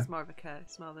 Oh no, Yeah. it's more of a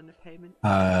curse more than a payment.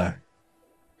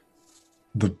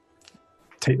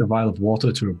 Take the vial of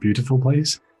water to a beautiful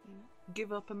place.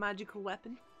 Give up a magical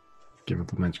weapon. Give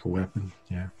up a magical weapon.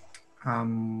 Yeah.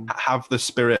 Have the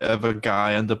spirit of a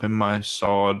guy end up in my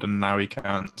sword, and now he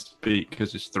can't speak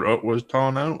because his throat was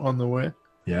torn out on the way.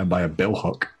 Yeah, by a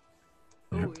billhook.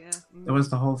 Yeah. Oh yeah. There was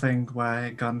the whole thing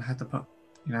where Gun had to put,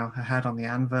 her head on the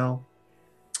anvil.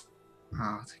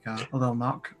 Take a little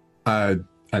knock. And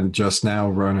just now,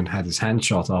 Ronan had his hand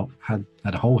shot off. Had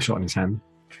a hole shot in his hand.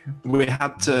 We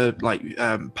had to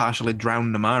partially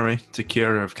drown Namari to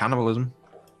cure her of cannibalism.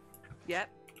 Yep.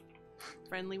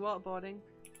 Friendly waterboarding.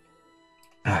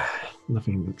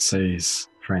 Nothing says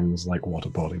friends like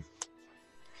waterboarding.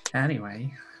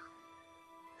 Anyway.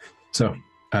 So,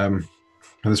 at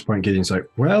this point, Gideon's like,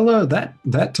 "Well,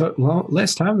 that took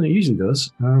less time than it usually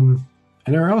does.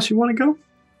 Anywhere else you want to go?"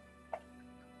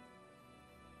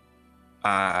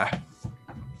 I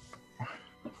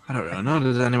don't really know.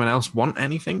 Does anyone else want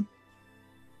anything?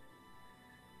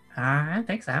 I don't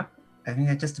think so. I think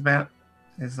that just about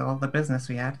is all the business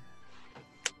we had.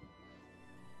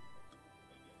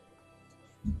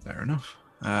 Fair enough.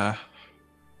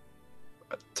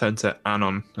 Turn to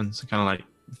Anon and kind of like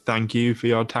thank you for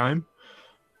your time,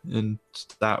 and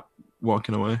start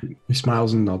walking away. He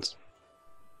smiles and nods.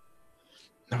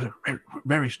 That was a very,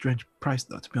 very strange price,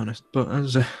 though, to be honest. But I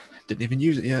didn't even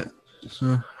use it yet.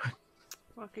 So,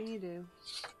 What can you do?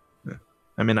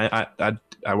 I mean,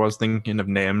 I was thinking of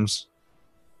names,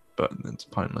 but it's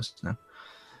pointless now.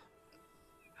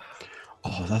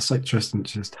 Oh, that's like Tristan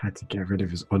just had to get rid of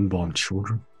his unborn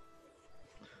children.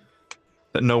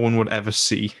 That no one would ever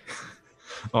see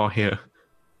or hear.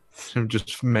 And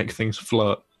just make things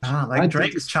float. Ah, like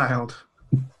Drake's child.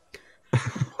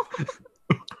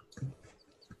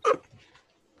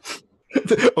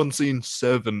 The unseen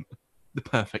servant. The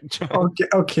perfect child.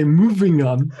 Okay, moving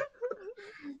on.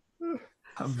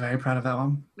 I'm very proud of that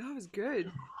one. That was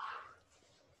good.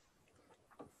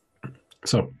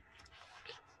 So,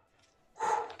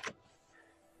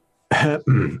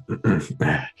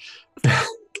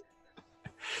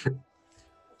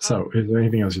 is there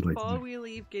anything else you'd like to Before do? we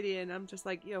leave Gideon, I'm just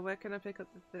like, where can I pick up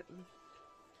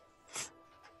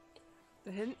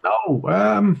the hint?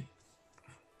 Oh,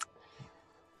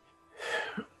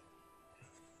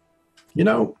 you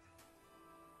know,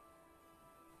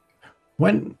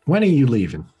 when are you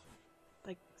leaving?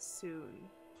 Like soon.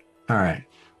 All right.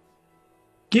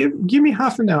 Give me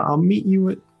half an hour. I'll meet you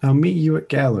at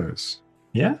Gallows.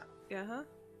 Yeah? Yeah, huh?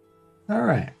 All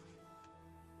right.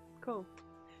 Cool.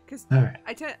 Cause All right.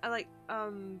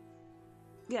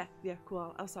 yeah,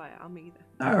 cool. I'll sort it. I'll meet you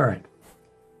there. All right.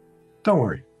 Don't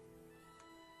worry.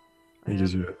 He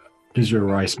gives you a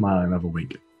wry smile and another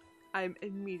wink. I'm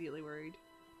immediately worried.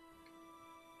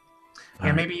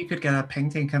 Yeah, maybe you could get a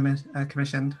painting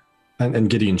commissioned. And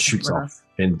Gideon shoots with off us.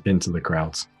 into the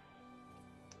crowds.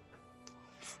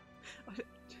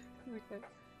 Okay.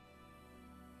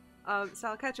 So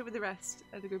I'll catch up with the rest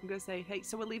of the group and go say, hey,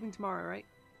 so we're leaving tomorrow, right?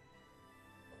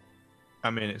 I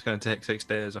mean, it's going to take 6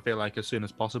 days. I feel like as soon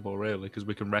as possible, really, because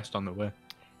we can rest on the way.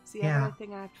 See, I have another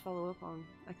thing I have to follow up on.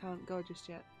 I can't go just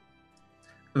yet.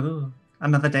 Ooh,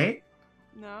 another date?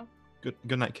 No,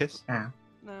 Good night kiss. Yeah.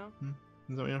 no, Is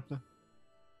that what you're after?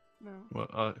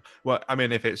 no. Well, I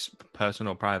mean, if it's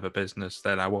personal, private business,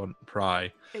 then I won't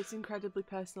pry. It's incredibly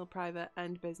personal, private,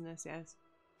 and business, yes.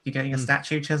 You getting a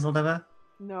statue chiseled of her?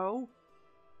 No.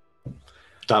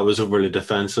 That was overly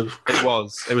defensive. It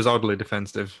was oddly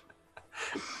defensive.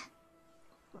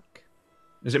 Look.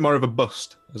 Is it more of a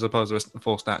bust as opposed to a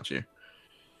full statue?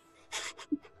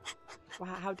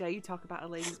 Wow, how dare you talk about a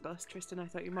lady's bust, Tristan? I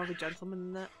thought you were more of a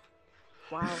gentleman than that.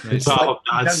 Wow. It's Wow,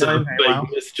 like- that's don't know a him very big well.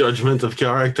 misjudgment of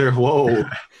character. Whoa.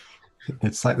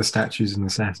 It's like the statues in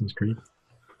Assassin's Creed.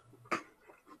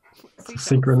 Seagulls.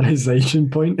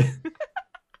 Synchronization point.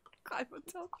 Climb on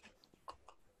top.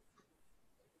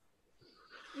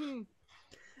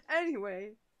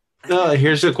 Anyway.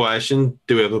 Here's a question.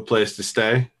 Do we have a place to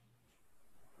stay?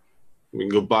 We can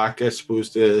go back, I suppose,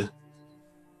 to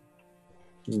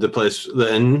the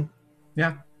inn.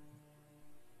 Yeah.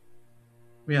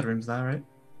 We had rooms there, right?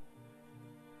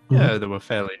 Yeah, they were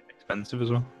fairly expensive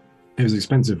as well. It was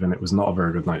expensive and it was not a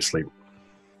very good night's sleep.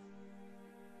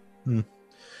 We can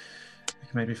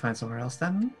maybe find somewhere else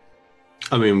then.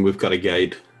 I mean, we've got a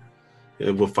guide.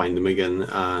 We'll find them again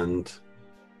and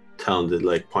tell them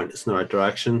to point us in the right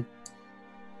direction.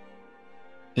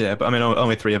 Yeah, but I mean,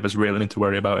 only 3 of us really need to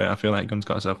worry about it. I feel like Gun's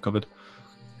got herself covered.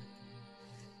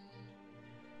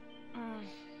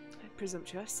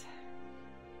 Presumptuous.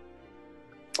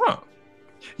 Oh,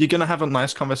 you're gonna have a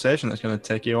nice conversation that's gonna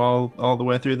take you all the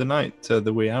way through the night to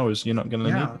the wee hours. You're not gonna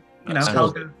Yeah. You know, That's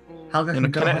Helga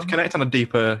can go home. connect on a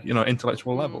deeper,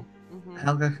 intellectual level. Mm-hmm.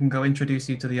 Helga can go introduce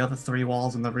you to the other 3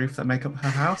 walls and the roof that make up her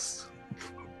house.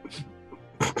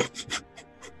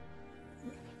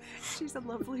 She's a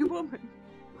lovely woman.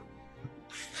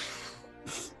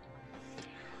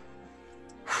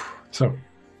 So,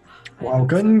 while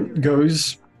Gunn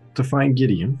goes to find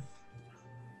Gideon,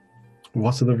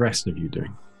 what are the rest of you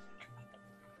doing?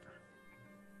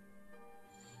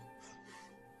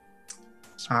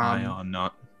 Spy or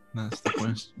not? That's the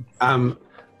question.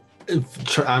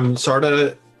 I'm sort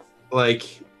of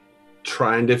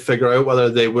trying to figure out whether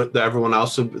everyone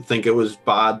else would think it was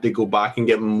bad to go back and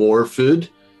get more food,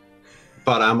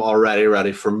 but I'm already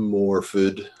ready for more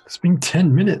food. It's been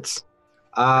 10 minutes.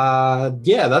 Yeah,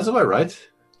 that's about right.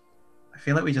 I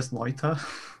feel like we just loiter.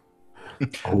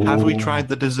 Have we Oh, tried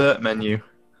the dessert menu?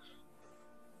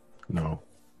 No.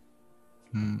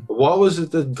 What was it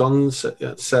that Guns said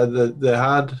that they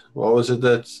had? What was it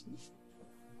that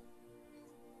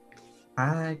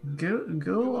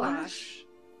Goulash.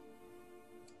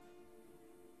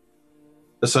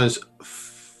 It sounds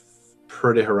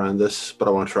pretty horrendous, but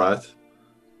I want to try it.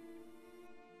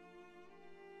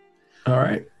 All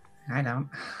right. I don't.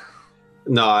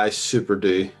 No, I super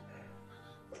do.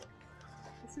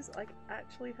 This is like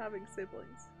actually having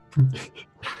siblings.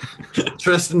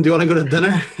 Tristan, do you want to go to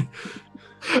dinner?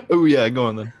 Oh yeah, go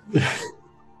on then. I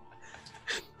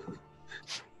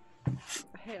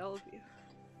hate all of you.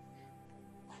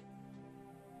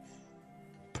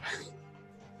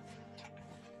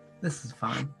 This is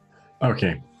fine.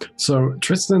 Okay. So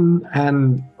Tristan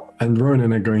and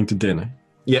Ronan are going to dinner.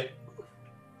 Yeah.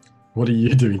 What are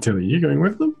you doing, Tilly? Are you going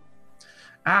with them?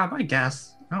 My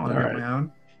guess. I don't want to be on Alright. my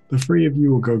own. The three of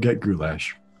you will go get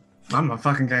goulash. I'm not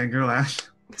fucking getting goulash.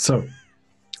 So,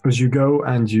 as you go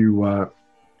and you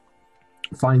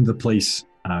find the place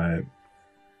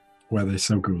where they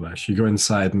sell goulash, you go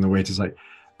inside and the waiter's like,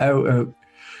 "Oh,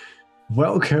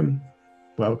 welcome.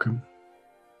 Would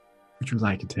you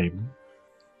like a table?"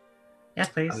 Yes,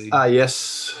 please.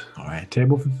 Yes. All right,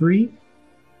 table for 3?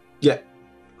 Yeah.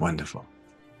 Wonderful.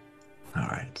 All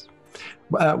right.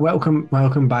 Welcome,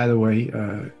 by the way.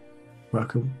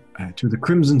 Welcome to the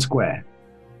Crimson Square.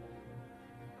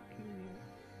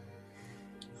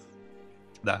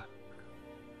 Nah.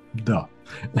 Duh.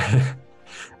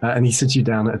 And he sits you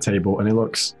down at a table, and it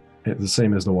looks the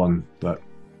same as the one that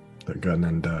Gunn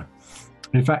and...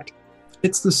 in fact,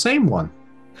 it's the same one.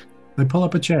 They pull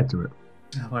up a chair to it.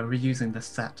 We're reusing this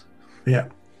set. Yeah.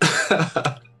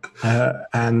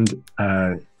 And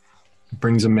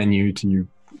brings a menu to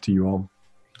you all.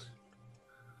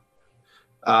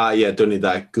 Yeah, don't need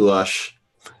that goulash.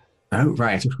 Oh,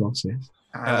 right, of course, yes.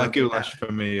 Goulash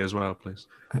for me as well, please.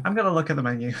 I'm gonna look at the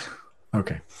menu.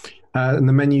 Okay. And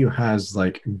the menu has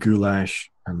like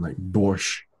goulash and like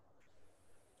borscht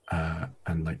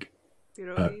and like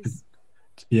Pierogies.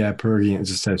 pierogi. It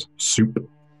just says soup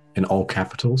in all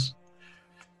capitals,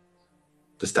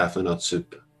 It's definitely not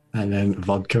soup. and then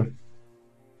vodka.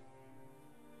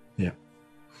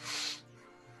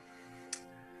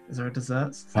 Is there a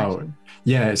dessert Oh. section?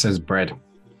 Yeah, it says bread.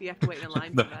 You have to wait in a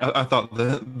line for that. I thought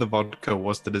the vodka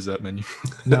was the dessert menu.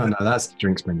 No, that's the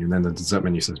drinks menu. And then the dessert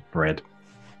menu says bread.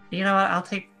 You know what? I'll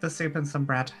take the soup and some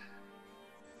bread.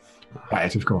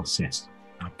 Right, of course, yes.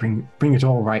 I'll bring it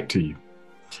all right to you.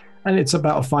 And it's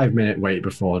about a 5-minute wait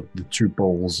before the 2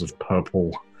 bowls of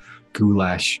purple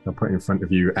goulash are put in front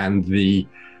of you, and the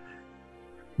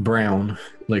brown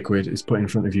liquid is put in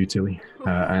front of you, Tilly,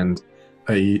 and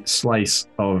a slice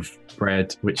of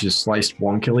bread, which is sliced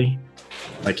wonkily,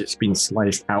 like it's been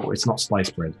sliced out. It's not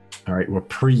sliced bread. All right, we're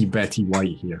pre-Betty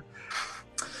White here.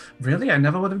 Really? I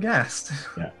never would have guessed.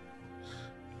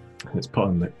 It's put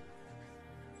on the.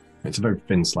 It's a very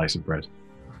thin slice of bread.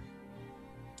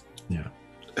 Yeah.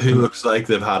 Who looks like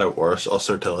they've had it worse? Us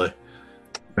or Tilly?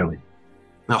 Billy.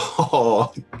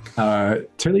 Oh,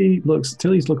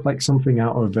 Tilly's look like something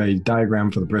out of a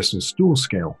diagram for the Bristol stool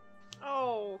scale.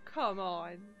 Oh, come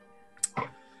on.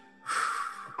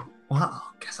 Well,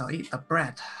 guess I'll eat the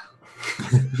bread.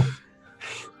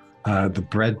 The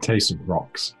bread tastes of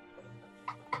rocks.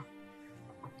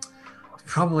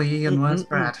 Probably eating worse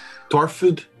bread. dwarf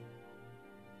food.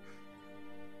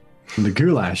 And the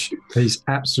goulash tastes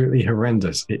absolutely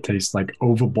horrendous. It tastes like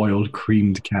overboiled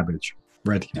creamed cabbage,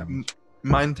 red cabbage.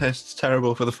 Mine tastes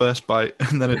terrible for the first bite,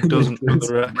 and then it doesn't for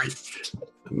the rest.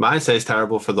 Mine says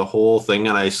terrible for the whole thing,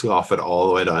 and I scoff it all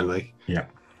the way down. Like, Yeah.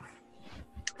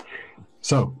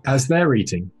 So, as they're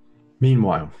eating,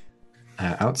 meanwhile,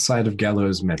 outside of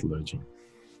Gallows Metallurgy,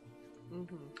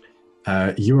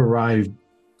 you arrive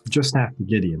just after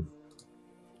Gideon.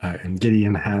 And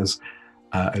Gideon has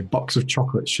a box of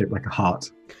chocolates shaped like a heart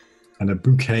and a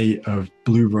bouquet of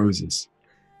blue roses.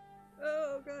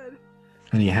 Oh, God.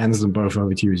 And he hands them both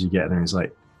over to you as you get there. He's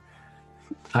like,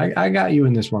 I got you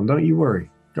in this one. Don't you worry.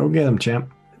 Go get them,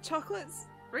 champ. Chocolates?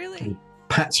 Really? He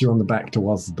pats you on the back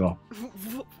towards the door.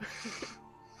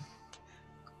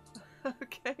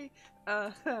 Okay.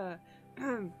 I'll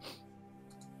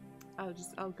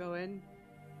go in.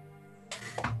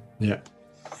 Yeah.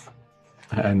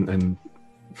 And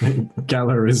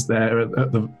Galler is there at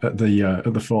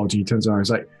the forge, and he turns around and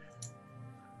he's like,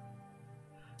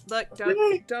 Look,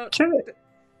 Hey, don't. can it?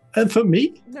 And for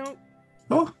me? No,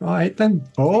 Oh, all right then.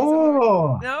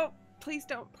 Oh, no, please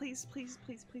don't. Please,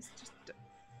 just.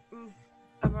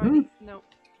 I'm already. No.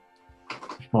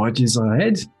 forges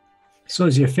ahead.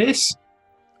 So's your face.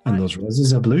 And those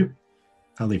roses are blue.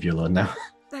 I'll leave you alone now.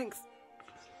 Thanks.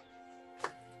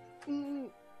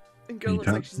 And girl He looks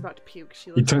like turns- she's about to puke.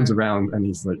 She He looks turns hurt. around and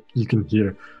he's like, you can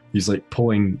hear, he's like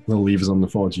pulling the levers on the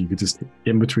forge. You could just,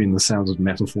 in between the sounds of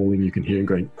metal falling, you can hear him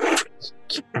going.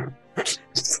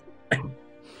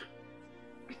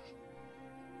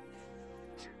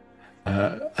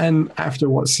 And after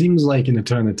what seems like an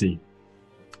eternity,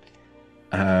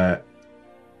 Helga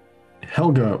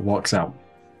walks out.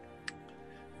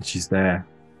 And she's there,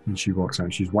 and she walks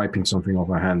out. She's wiping something off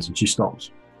her hands, and she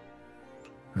stops.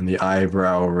 And the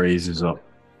eyebrow raises up.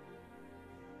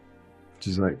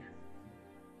 She's like,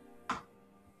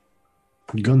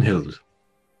 Gunhild,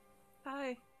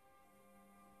 Hi.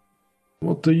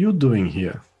 what are you doing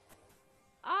here?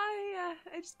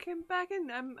 I just came back in.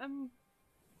 I'm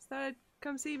just thought I'd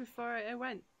come see before I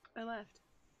went. I left.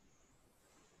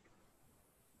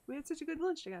 We had such a good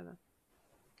lunch together.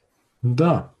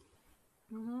 Da,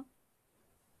 Mhm.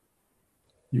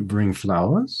 you bring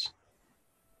flowers?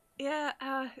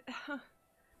 Yeah.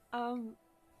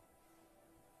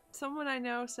 Someone I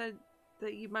know said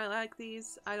that you might like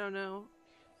these. I don't know.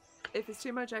 If it's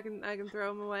too much, I can throw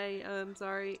them away. I'm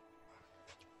sorry.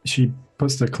 She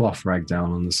puts the cloth rag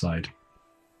down on the side.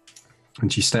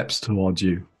 And she steps towards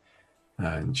you.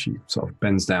 And she sort of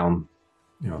bends down,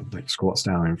 like squats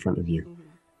down in front of you.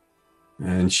 Mhm.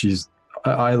 And she's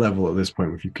at eye level at this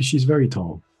point with you because she's very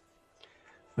tall.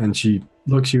 And she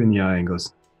looks you in the eye and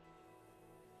goes,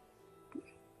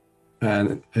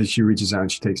 and as she reaches out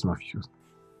and she takes them off, she goes,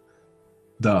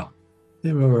 duh,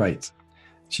 they were right.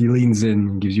 She leans in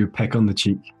and gives you a peck on the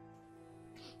cheek.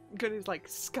 Gunny's like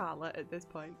scarlet at this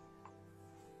point.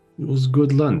 It was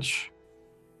good lunch.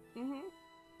 Mhm.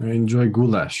 I enjoy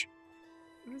goulash.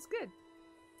 It was good.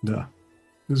 Duh.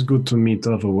 It's good to meet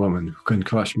other women who can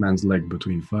crush man's leg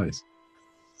between thighs.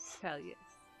 Hell yes.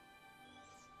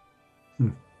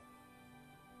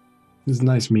 It's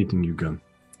nice meeting you, Gun.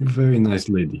 You're a very nice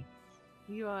lady.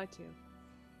 You are too.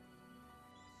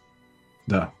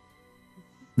 Duh.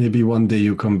 Maybe one day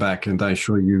you come back and I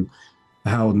show you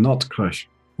how not crush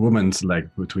woman's leg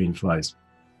between thighs.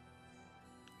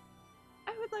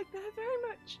 I would like that very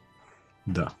much.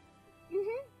 Duh.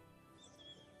 Mhm.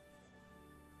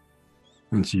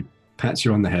 And she pats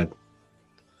you on the head.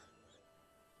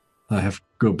 I have to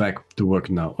go back to work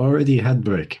now. Already had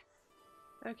break.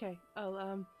 Okay.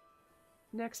 I'll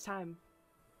next time,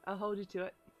 I'll hold you to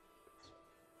it.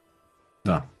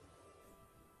 Duh.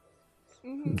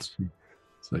 Mhm.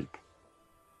 It's like,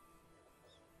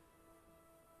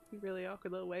 Really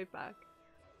awkward little wave back.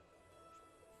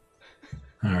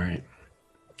 all right.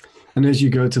 And as you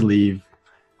go to leave,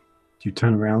 do you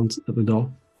turn around at the door?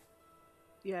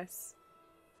 Yes.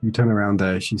 You turn around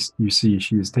there. You see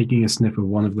she is taking a sniff of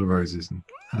one of the roses and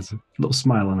has a little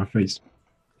smile on her face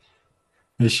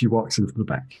as she walks into the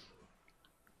back.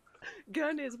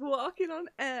 Gun is walking on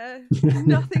air.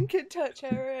 Nothing can touch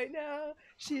her right now.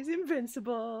 She's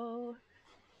invincible.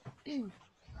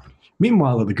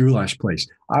 Meanwhile, at the goulash place,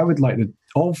 I would like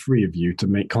all three of you to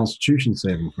make Constitution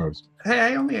saving throws. Hey,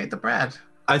 I only ate the bread.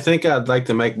 I think I'd like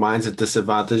to make mine's a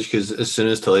disadvantage because as soon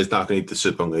as Tilly's not going to eat the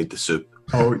soup, I'm going to eat the soup.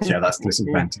 Oh, yeah, that's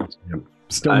disadvantage. Yep.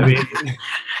 Still, I mean,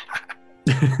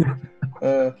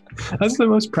 that's the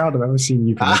most proud I've ever seen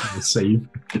you make a save.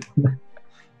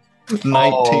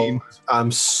 19.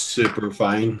 I'm super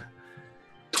fine.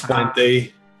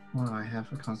 20. What do I have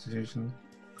for Constitution?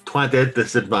 20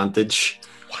 disadvantage.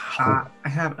 Wow. I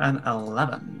have an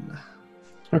 11.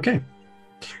 Okay.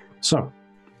 So,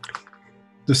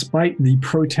 despite the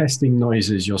protesting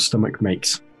noises your stomach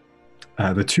makes,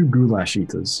 the two goulash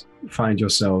eaters find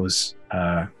yourselves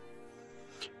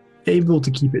able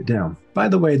to keep it down. By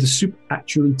the way, the soup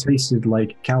actually tasted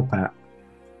like cow pat.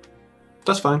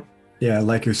 That's fine. Yeah,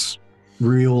 like a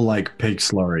real like pig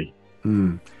slurry.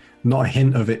 Not a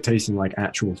hint of it tasting like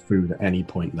actual food at any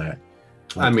point there.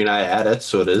 I mean, I had it,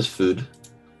 so it is food.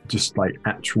 Just like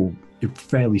actual, you're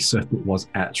fairly certain it was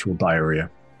actual diarrhea.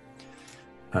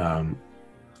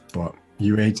 But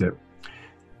you ate it.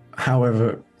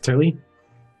 However, Tilly,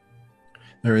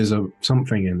 there is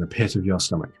something in the pit of your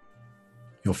stomach.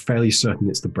 You're fairly certain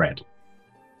it's the bread.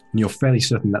 And you're fairly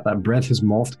certain that bread has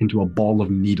morphed into a ball of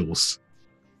needles.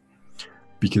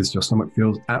 Because your stomach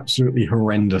feels absolutely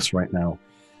horrendous right now.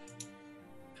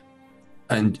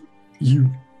 And you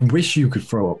wish you could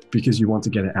throw up because you want to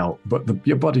get it out, but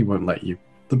your body won't let you.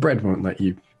 The bread won't let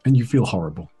you, and you feel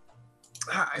horrible.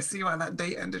 I see why that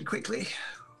date ended quickly.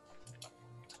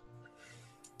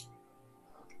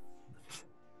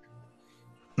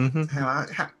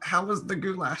 Mm-hmm. How was the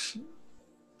goulash?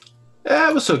 Yeah,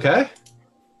 it was okay.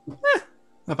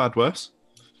 I've had worse.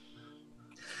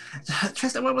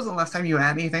 Tristan, when was the last time you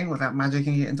had anything without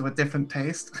magicking it into a different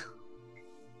taste?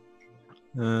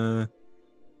 When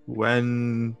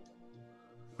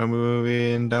were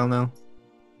we in Del now?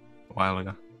 A while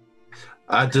ago.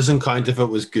 It doesn't count if it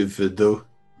was good food, though.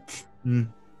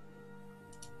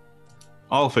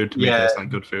 All food to me tastes like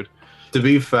good food. To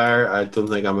be fair, I don't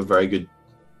think I'm a very good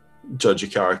judge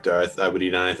of character. I would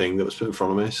eat anything that was put in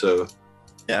front of me. So,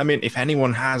 yeah, I mean, if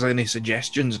anyone has any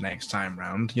suggestions next time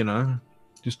round, you know,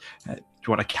 just do you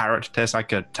want a carrot to taste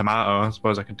like a tomato? I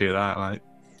suppose I could do that, like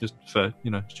just for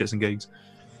shits and gigs.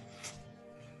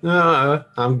 No,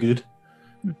 I'm good.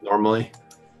 Normally,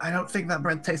 I don't think that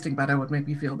bread tasting better would make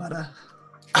me feel better.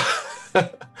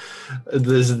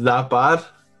 Is it that bad?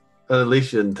 At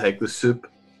least you didn't take the soup.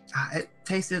 It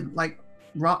tasted like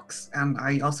rocks, and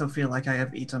I also feel like I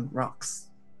have eaten rocks.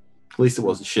 At least it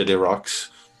wasn't shitty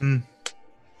rocks.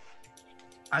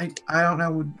 I don't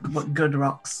know what good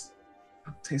rocks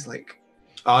taste like.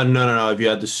 Oh, no. If you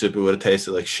had the soup, it would have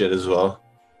tasted like shit as well.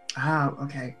 Ah,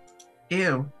 okay.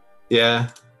 Ew. Yeah.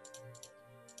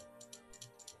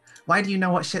 Why do you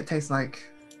know what shit tastes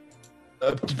like?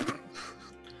 Don't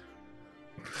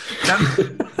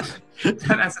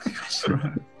answer the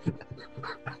question.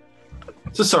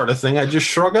 It's the sort of thing I just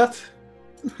shrug at.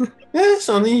 Yeah,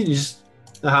 something it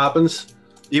happens.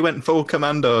 You went full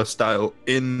commando style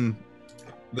in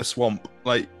the swamp,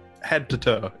 like head to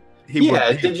toe.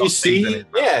 Did you see?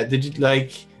 Yeah, did you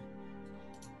like?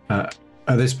 At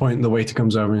this point, the waiter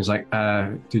comes over and is like,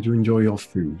 "Did you enjoy your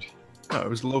food?" Oh, it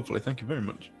was lovely. Thank you very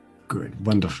much. Good,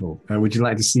 wonderful. Would you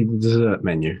like to see the dessert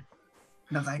menu?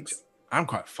 No thanks. I'm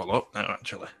quite full up now,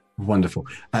 actually. Wonderful.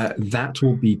 That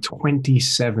will be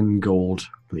 27 gold,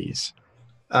 please.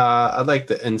 I'd like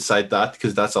to incite that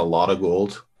because that's a lot of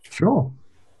gold. Sure.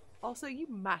 Also, you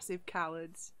massive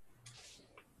cowards.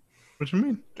 What do you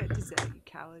mean? Get dessert, you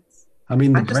cowards. I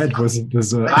mean, the bread was a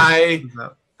dessert.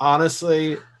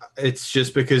 Honestly, it's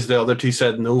just because the other two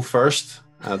said no first.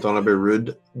 I don't want to be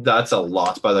rude. That's a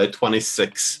lot, by the way,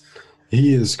 26.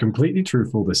 He is completely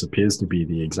truthful. This appears to be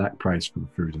the exact price for the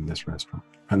food in this restaurant.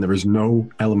 And there is no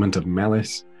element of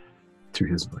malice to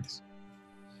his voice.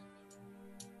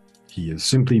 He is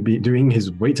simply doing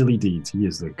his waiterly deeds. He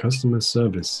is the customer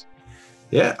service.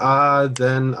 Yeah,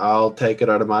 then I'll take it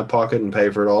out of my pocket and pay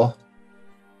for it all.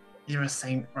 You're a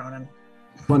saint, Ronan.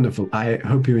 Wonderful. I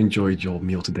hope you enjoyed your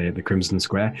meal today at the Crimson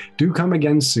Square. Do come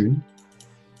again soon.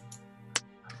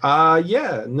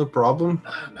 Yeah, no problem.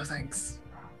 No thanks.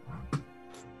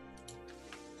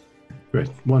 Great.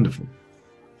 Wonderful.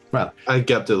 Well, I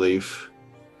get to leave.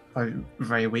 I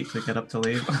very weakly get up to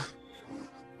leave.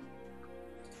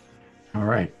 all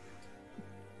right.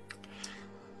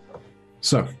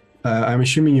 So, I'm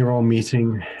assuming you're all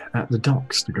meeting at the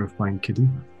docks to go find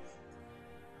Khadiva.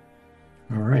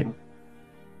 All right.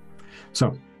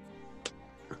 So,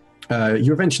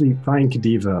 you eventually find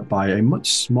Khadiva by a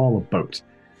much smaller boat.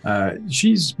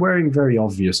 She's wearing very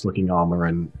obvious looking armor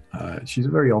and she's a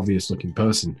very obvious looking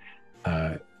person.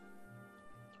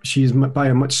 She's by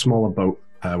a much smaller boat,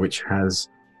 which has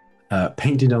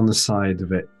painted on the side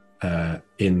of it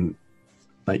in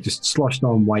like just sloshed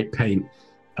on white paint.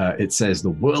 It says the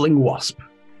Whirling Wasp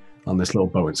on this little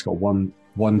boat. It's got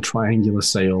one triangular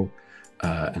sail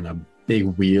and a big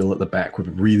wheel at the back with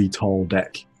a really tall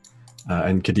deck.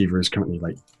 And Khadiva is currently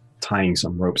like tying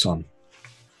some ropes on.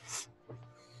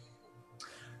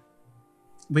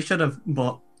 We should have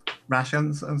bought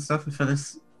rations and stuff for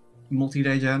this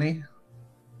multi-day journey.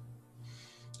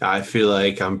 I feel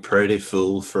like I'm pretty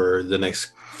full for the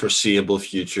next foreseeable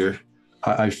future.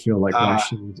 I feel like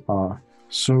rations are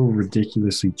so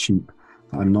ridiculously cheap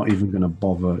that I'm not even going to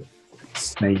bother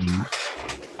saying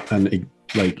and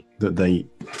like that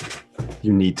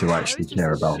you need to actually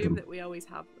care about them. That we always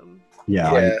have them.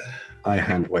 Yeah. I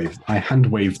hand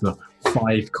wave the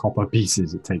 5 copper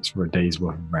pieces it takes for a day's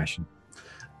worth of ration.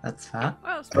 That's fair.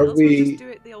 Well, we'll just do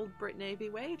it the old Brit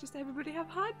Navy way. Just everybody have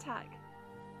hardtack.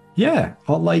 Yeah,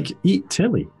 or like eat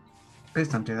Tilly. Please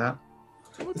don't do that.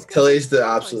 Tilly's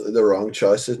absolutely the wrong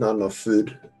choice. There's not enough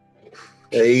food.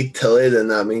 They eat Tilly, then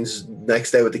that means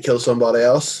next day we have to kill somebody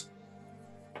else.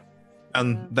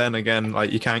 And then again,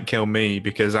 like you can't kill me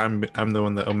because I'm the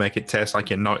one that'll make it taste like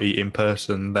you're not eating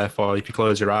person. Therefore, if you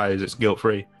close your eyes, it's guilt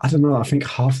free. I don't know. I think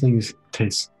halflings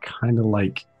taste kind of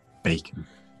like bacon.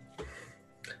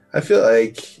 I feel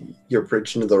like you're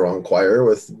preaching to the wrong choir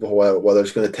with whether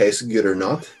it's going to taste good or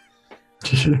not.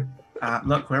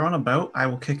 Look, we're on a boat. I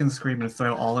will kick and scream and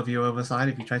throw all of you over the side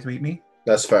if you try to eat me.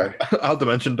 That's fair. I'll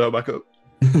dimension door back up.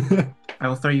 I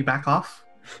will throw you back off.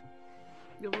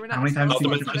 How many times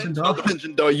I'll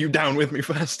dimension door you down with me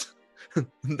first, and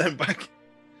then back.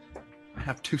 I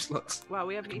have 2 slots. Wow,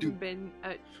 we haven't even been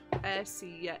at air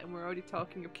sea yet, and we're already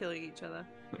talking of killing each other.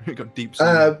 We got deep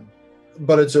sea.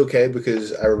 But it's okay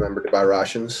because I remember to buy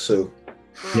rations, so.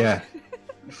 Yeah.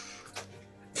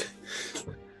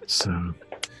 So.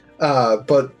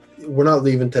 But we're not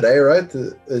leaving today, right?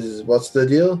 What's the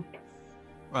deal?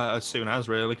 As soon as,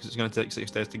 really, because it's going to take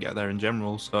 6 days to get there in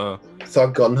general, so... I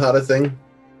thought Gun had a thing.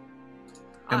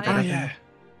 I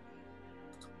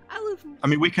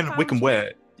mean, we can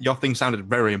wait. Your thing sounded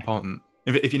very important.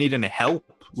 If you need any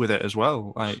help with it as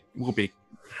well, like, we'll be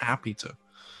happy to.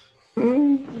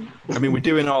 I mean, we're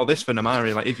doing all this for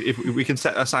Namari. Like, if we can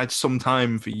set aside some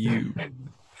time for you.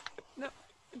 No,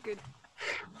 good.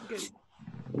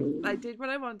 I did what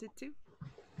I wanted to.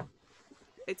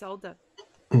 It's all done.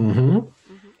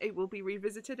 It will be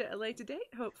revisited at a later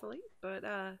date, hopefully. But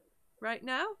right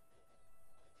now,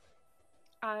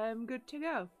 I'm good to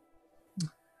go.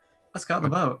 Let's go on the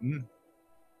boat.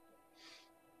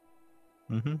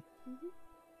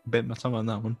 Bit my tongue on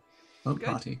that one. Boat Good.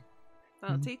 party.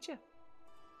 I'll teach you.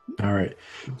 All right.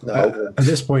 No. At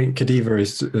this point, Khadiva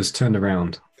is turned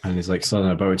around and is like sitting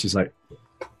on a boat. And she's like,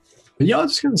 "Are y'all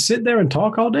just going to sit there and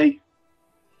talk all day?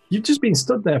 You've just been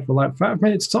stood there for like 5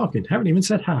 minutes talking. Haven't even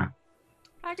said hi."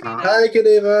 Hi,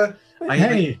 Khadiva.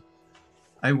 Hey.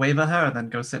 I wave at her and then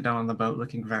go sit down on the boat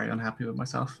looking very unhappy with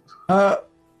myself.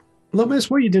 Look, miss,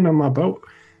 what are you doing on my boat?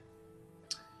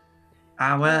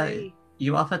 Hey.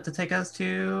 You offered to take us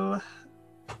to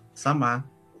somewhere.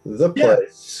 The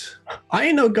place. I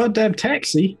ain't no goddamn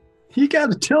taxi. You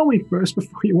got to tell me first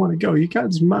before you want to go. You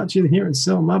can't just march in here and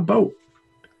sell my boat.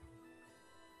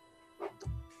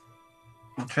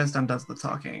 Tristan does the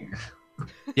talking.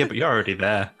 Yeah, but you're already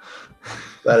there.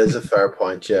 That is a fair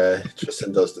point, yeah.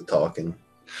 Tristan does the talking.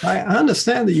 I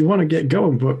understand that you want to get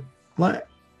going, but like,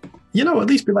 you know, at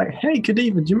least be like, "Hey,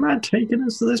 Khadiva, do you mind taking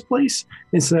us to this place?"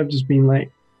 Instead of just being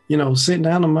like, you know, sitting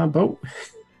down on my boat.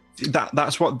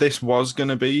 That's what this was going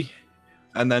to be.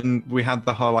 And then we had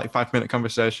the whole 5-minute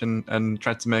conversation and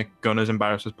tried to make Gunn as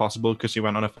embarrassed as possible because he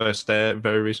went on a first date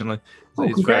very recently. So Oh,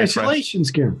 he's very fresh.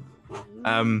 congratulations, Gun.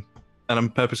 And I'm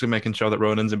purposely making sure that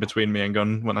Ronan's in between me and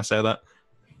Gunn when I say that.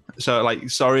 So,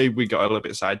 sorry we got a little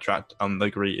bit sidetracked on the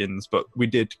greetings, but we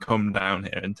did come down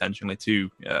here intentionally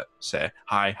to say,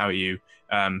 "Hi, how are you?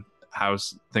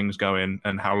 How's things going?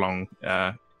 And how long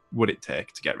would it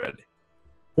take to get ready?"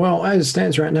 Well, as it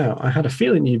stands right now, I had a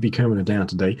feeling you'd be coming down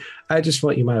today. I just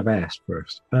thought you might have asked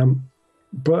first.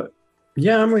 But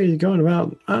yeah, I'm ready to go in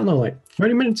about, I don't know,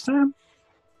 30 minutes time.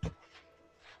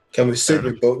 Can we sit in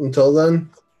your boat until then?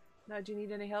 Now, do you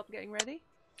need any help getting ready?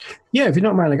 Yeah, if you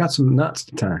don't mind, I got some nuts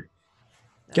to tie.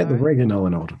 Get the rigging all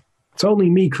in order. It's only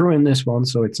me crewing this one,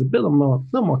 so it's a little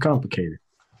more complicated.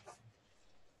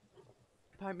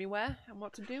 Point me where and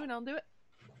what to do, and I'll do it.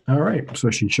 All right.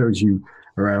 So she shows you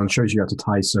around, shows you how to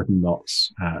tie certain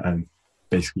knots, and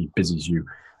basically busies you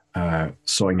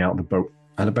sorting out the boat.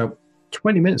 And about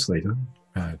 20 minutes later,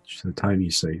 to the time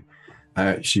you save,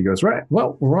 she goes, "Right,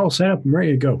 well, we're all set up and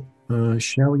ready to go.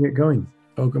 Shall we get going?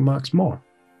 Ogre Marks more."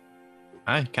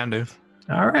 Aye, can do.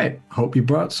 All right. Hope you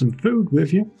brought some food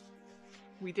with you.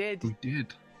 We did. We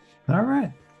did. All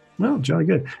right. Well, jolly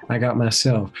good. I got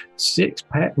myself 6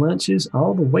 packed lunches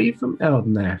all the way from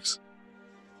Eldenax.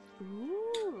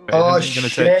 Ooh. Oh, It's going to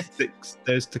shit. take 6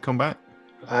 days to come back.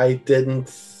 I didn't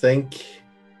think.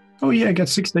 Oh, yeah, I got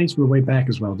 6 days for the way back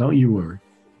as well. Don't you worry.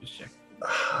 Just check.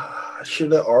 I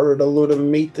should have ordered a load of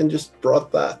meat and just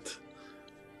brought that.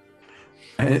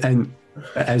 And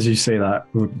as you say that,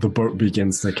 the boat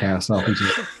begins to cast off. And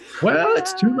just, well,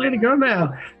 it's too late to go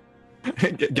now.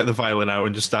 Get the violin out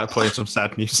and just start playing some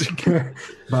sad music.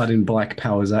 Bad in Black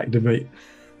powers activate.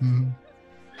 And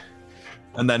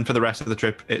then for the rest of the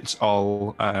trip, it's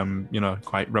all,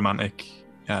 quite romantic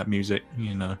music.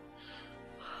 I'm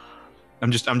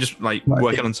just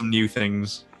working on some new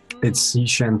things. It's sea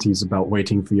shanties about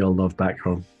waiting for your love back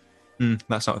home.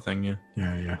 That sort of thing. Yeah.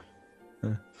 Yeah.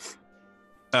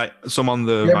 Some on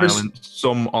the violin,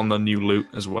 some on the new lute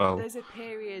as well. There's a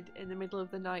period in the middle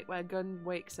of the night where Gunn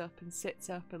wakes up and sits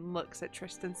up and looks at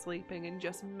Tristan sleeping and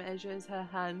just measures her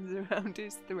hands around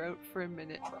his throat for a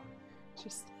minute.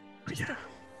 Just a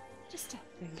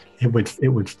thing. It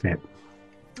would fit.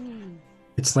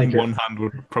 It's like One hand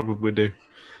would probably do.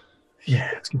 Yeah,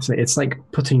 I was gonna say it's like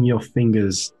putting your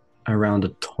fingers around a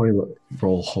toilet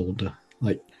roll holder,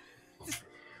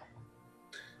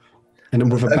 and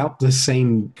with about the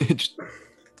same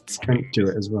strength to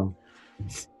it as well.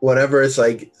 Whenever it's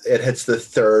it hits the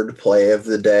third play of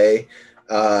the day,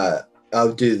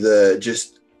 I'll do the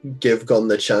just give Gunn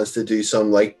the chance to do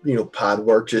some like pad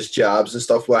work, just jabs and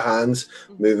stuff with hands,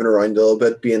 moving around a little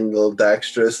bit, being a little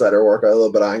dexterous, let her work out a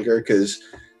little bit of anger, because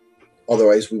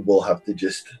otherwise we will have to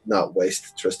just not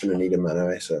waste Tristan and Edom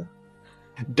anyway. So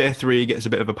Day 3 gets a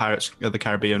bit of a Pirates of the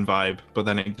Caribbean vibe, but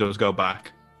then it does go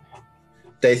back.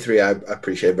 Day 3 I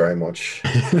appreciate very much.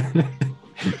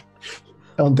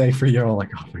 On day 3, you're all like,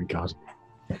 oh my god.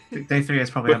 Day 3 is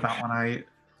probably about when I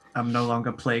am no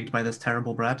longer plagued by this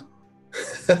terrible bread.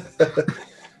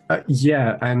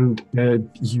 Yeah, and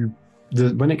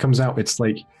when it comes out, it's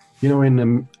like,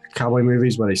 in cowboy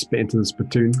movies where they spit into the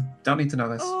spittoon. Don't need to know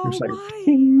this. Oh, It's like, why?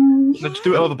 No, just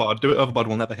do it overboard. Do it overboard.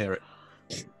 We'll never hear it.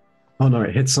 oh no,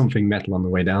 it hits something metal on the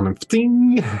way down and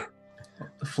ting.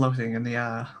 Floating in the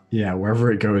air. Yeah,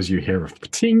 wherever it goes, you hear a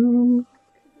ting.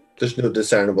 There's no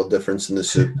discernible difference in the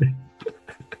soup.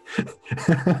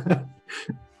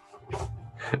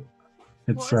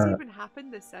 It's What has even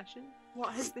happened this session?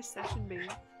 What has this session been?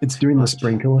 it's doing the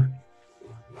sprinkler.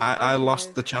 I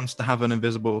lost the chance to have an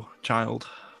invisible child.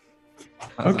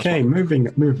 Okay, moving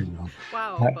on.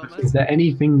 Wow, bummer. Is there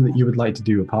anything that you would like to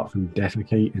do apart from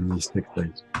defecate in these 6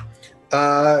 days?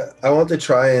 I want to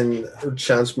try and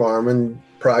chance my arm and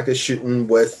practice shooting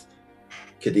with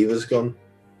Kadiva's gun.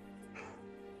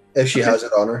 If she has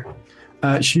it on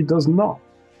her. She does not.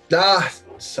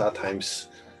 Sad times.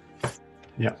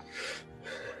 Yeah.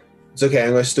 It's okay,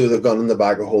 I'm going to stew the gun in the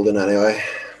bag of holding anyway.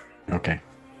 Okay.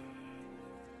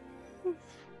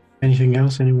 Anything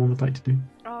else anyone would like to do?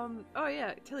 Oh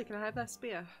yeah, Tilly, can I have that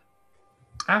spear?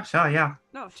 Ah, sure, yeah.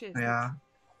 No, cheers. Yeah.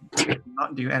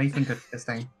 Not do anything good with this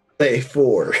thing. Day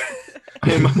 4.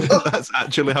 That's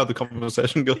actually how the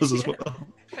conversation goes as well.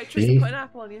 Hey, Tristan, put an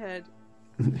apple on your head.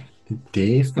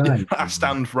 Day 5. I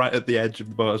stand right at the edge of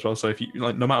the boat as well, so if you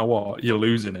no matter what, you're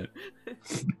losing it.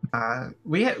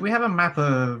 We have a map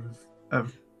of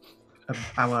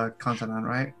our continent,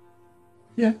 right?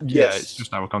 Yeah. Yeah, it's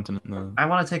just our continent now. I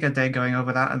want to take a day going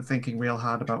over that and thinking real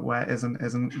hard about where isn't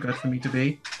good for me to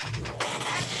be.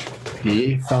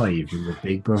 Day 5 in the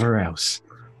Big Brother house.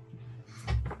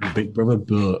 The Big Brother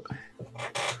boat.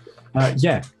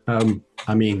 Yeah.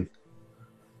 I mean,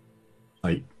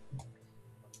 like,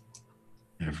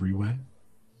 everywhere.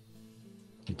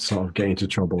 It's sort of getting into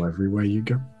trouble everywhere you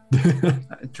go.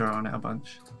 Draw on it a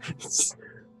bunch.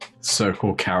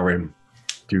 Circle Karim.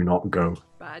 Do not go.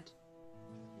 Bad.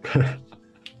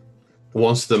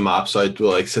 Once the map's out,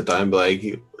 we'll like sit down and be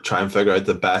like, try and figure out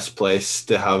the best place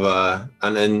to have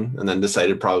an inn, and then decide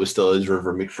it probably still is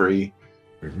River Meat Free.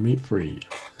 River Meat Free.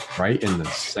 Right in the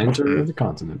center of the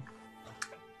continent.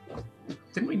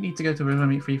 Didn't we need to go to River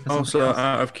Meat Free for something Also, else?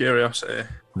 out of curiosity,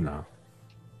 No.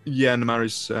 yeah,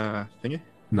 Namari's thingy.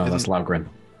 No, that's Isn't- Laugren.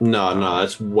 No,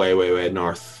 that's way, way, way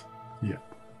north. Fair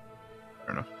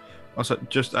enough. Also,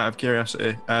 just out of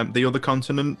curiosity, the other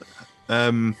continent, I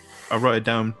wrote it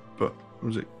down, but what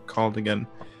was it called again?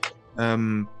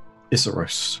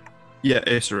 Issaros. Yeah,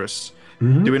 Isurus.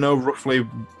 Mhm. Do we know roughly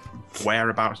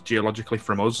whereabouts geologically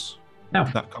from us No.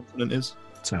 that continent is?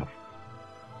 So.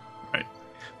 Right.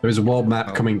 There's a world map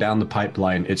Oh. coming down the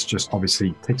pipeline. It's just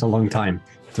obviously takes a long time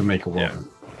to make a world Yeah. map.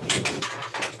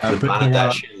 The But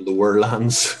Bangladesh and the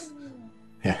Warlands.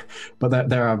 But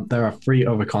there are 3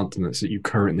 other continents that you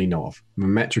currently know of: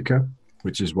 Metrica,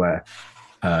 which is where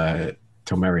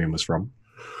Telmerian was from;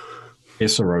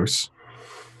 Issaros,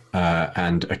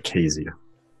 and Acacia.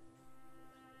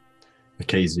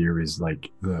 Acacia is like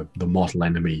the mortal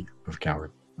enemy of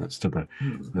Karim. That's to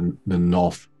the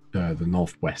north, the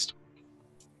northwest,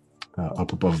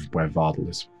 up above where Vardal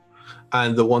is.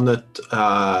 And the one that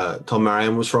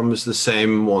Telmerian was from is the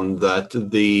same one that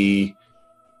the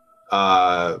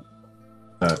guy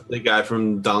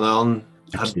from Dunelm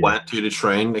had Akira. went to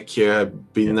train. Akira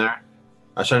had been there.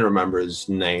 I was trying to remember his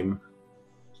name.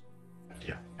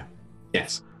 Yeah.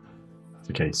 Yes. It's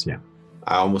the case, yeah.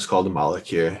 I almost called him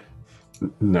Al-Akira.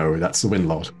 No, that's the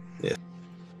Windlord. Yeah.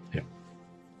 Yeah.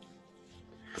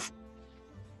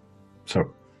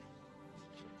 So,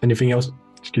 anything else?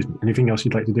 Excuse me. Anything else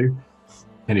you'd like to do?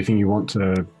 Anything you want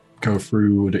to go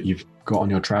through that you've got on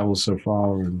your travels so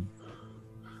far? And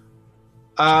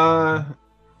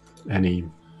any?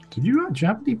 Do you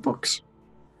have any books?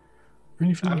 Or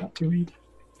anything like that to read?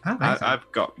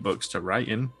 I've got books to write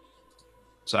in.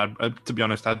 So, to be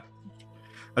honest, I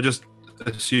just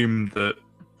assume that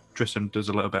Tristan does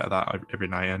a little bit of that every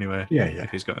night anyway. Yeah.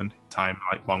 If he's got any time,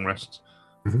 like long rests.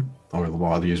 Or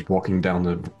while he's walking down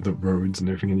the roads and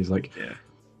everything, and he's like, Yeah.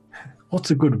 "What's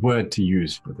a good word to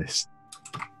use for this?"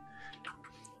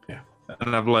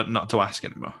 And I've learned not to ask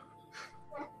anymore.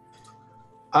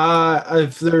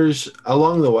 If there's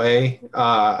along the way,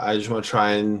 I just want to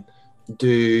try and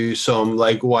do some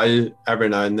like while every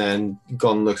now and then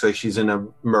Gun looks like she's in a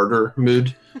murder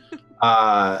mood.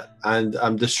 And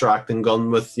I'm distracting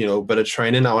Gun with, a bit of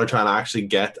training. I want to try and actually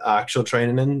get actual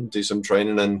training in, do some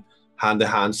training and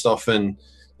hand-to-hand stuff and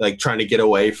like trying to get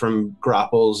away from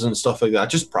grapples and stuff like that.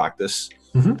 Just practice.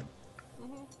 Mm-hmm.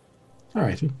 All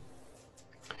righty.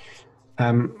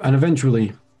 And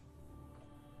eventually,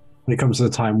 when it comes to the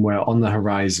time where on the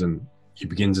horizon, you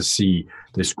begin to see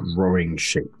this growing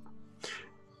shape.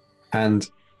 And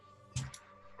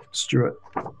Stuart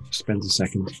spends a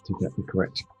second to get the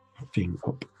correct thing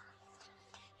up.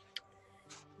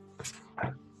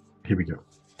 Here we go.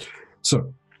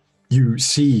 So you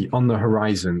see on the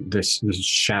horizon this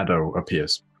shadow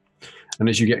appears. And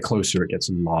as you get closer, it gets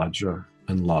larger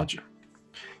and larger.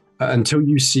 Until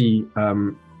you see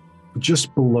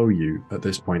just below you at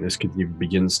this point, as Khadija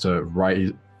begins to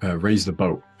raise the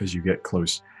boat as you get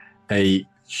close, a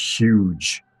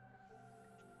huge,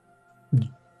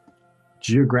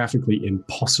 geographically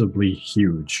impossibly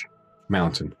huge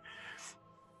mountain.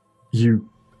 It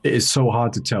is so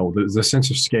hard to tell. The sense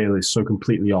of scale is so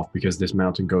completely off because this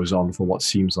mountain goes on for what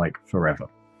seems like forever.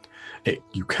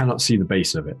 You cannot see the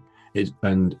base of it.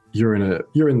 And you're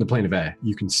in the plane of air.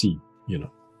 You can see,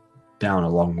 down a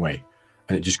long way.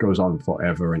 And it just goes on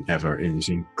forever and ever. It is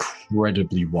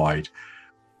incredibly wide.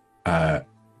 The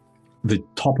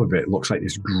top of it looks like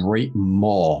this great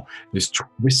maw, this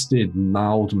twisted,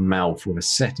 gnarled mouth with a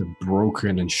set of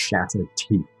broken and shattered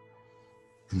teeth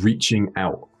reaching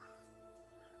out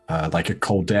like a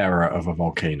caldera of a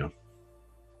volcano.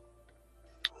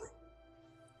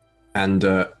 And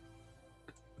and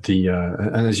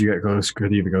as you get close,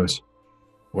 Khadija goes,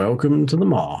 "Welcome to the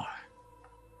maw.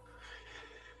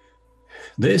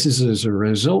 This is as a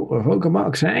result of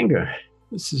Ogamark's anger.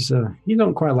 This is you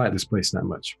don't quite like this place that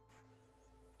much.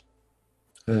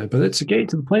 But it's a gate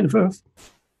to the plane of Earth.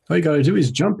 All you got to do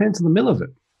is jump into the middle of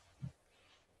it."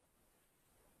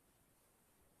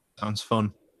 Sounds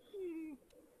fun.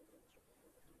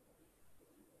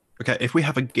 Okay, if we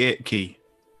have a gate key,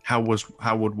 how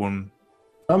would one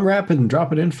unwrap it and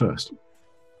drop it in first?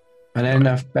 And then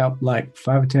about like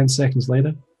 5 or 10 seconds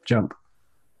later, jump.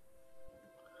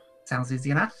 Sounds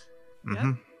easy enough.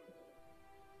 Mm-hmm.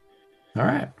 All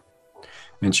right.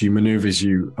 And she maneuvers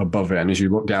you above it. And as you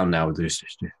look down now, there's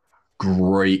this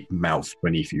great mouth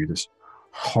beneath you, this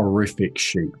horrific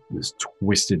shape, this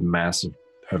twisted mass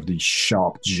of these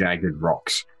sharp, jagged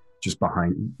rocks just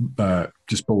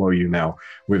below you now,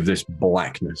 with this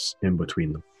blackness in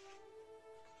between them.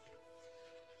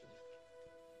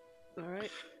 All right.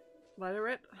 Let her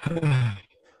rip.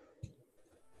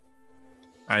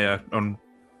 I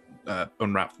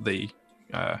unwrap the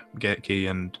gate key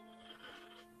and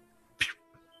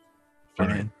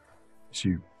Right. So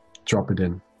you drop it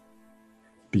in,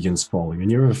 begins falling,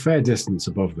 and you're a fair distance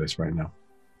above this right now.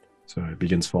 So it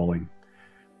begins falling.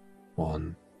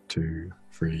 1, 2,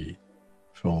 3,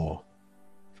 4,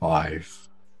 5.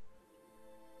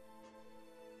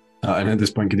 And at this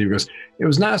point, Khadija goes, "It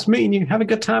was nice meeting you. Have a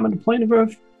good time on the plane of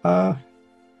Earth.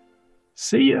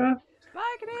 See ya."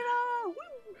 Bye, Kanina! Woo!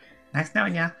 Nice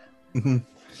knowing ya.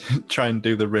 try and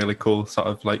do the really cool sort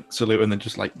of like salute and then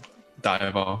just like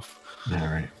dive off. All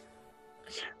right.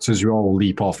 So as you all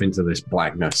leap off into this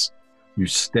blackness, you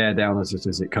stare down at it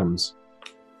as it comes.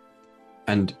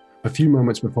 And a few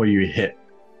moments before you hit,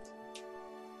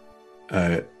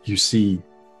 you see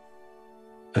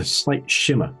a slight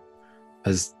shimmer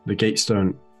as the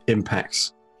gatestone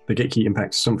impacts, the gate key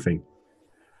impacts something.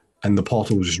 And the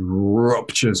portal just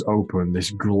ruptures open, this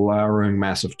glaring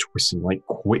mass of twisting like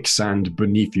quicksand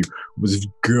beneath you, with this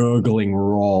gurgling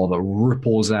roar that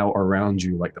ripples out around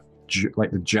you like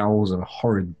the jowls of a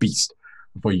horrid beast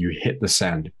before you hit the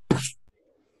sand.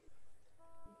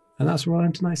 And that's where I'll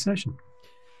end tonight's session.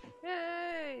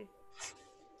 Yay!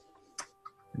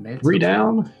 3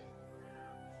 down,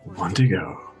 1 to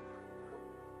go.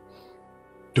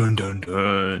 Dun dun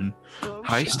dun. Oh,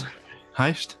 Heist?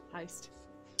 Heist.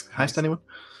 Heist, anyone?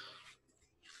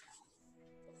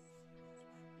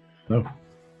 No.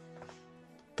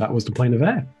 That was the plane of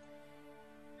air.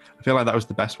 I feel like that was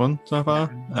the best one so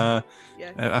far.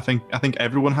 Yeah. I think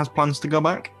everyone has plans to go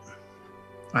back.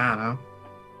 I don't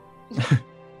know.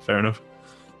 Fair enough.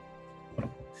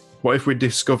 What if we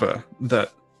discover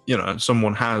that,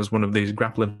 someone has one of these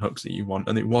grappling hooks that you want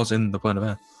and it was in the plane of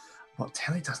air? Well,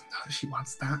 Telly doesn't know she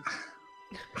wants that.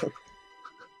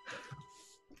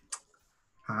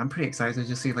 I'm pretty excited to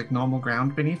just see like normal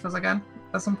ground beneath us again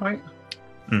at some point.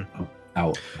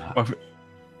 Out. Well,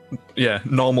 yeah,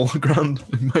 normal ground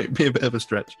might be a bit of a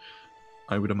stretch,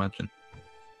 I would imagine.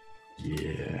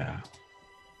 Yeah.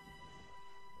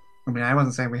 I mean, I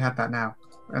wasn't saying we had that now.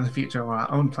 In the future, or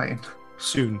our own plane.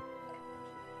 Soon.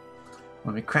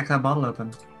 When we crack that bottle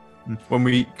open. When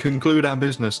we conclude our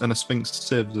business and a sphinx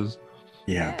serves us.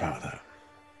 Yeah, about that.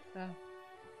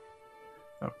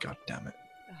 Oh, god damn it.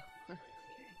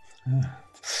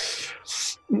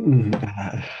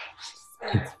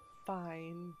 It's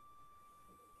fine.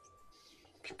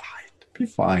 Be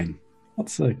fine.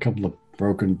 What's a couple of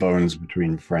broken bones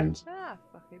between friends?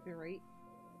 Fuck it, you're right.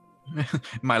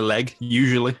 My leg,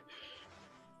 usually.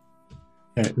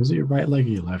 Yeah, was it your right leg or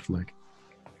your left leg?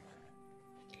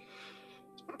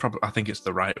 Probably, I think it's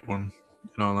the right one,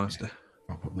 in all honesty.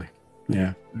 Probably.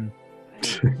 Yeah.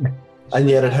 And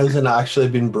yet it hasn't actually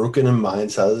been broken and mine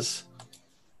has.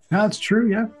 Yeah, that's true,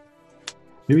 yeah.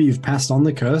 Maybe you've passed on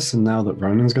the curse and now that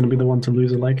Ronan's going to be the one to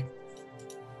lose a leg.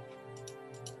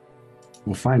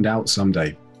 We'll find out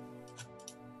someday.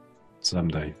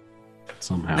 Someday.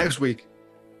 Somehow. Next week.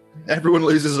 Everyone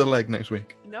loses a leg next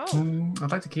week. No,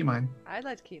 I'd like to keep mine. I'd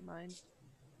like to keep mine.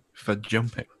 For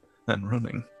jumping and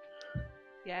running.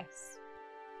 Yes.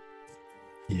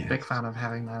 Yeah. Big fan of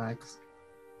having my legs.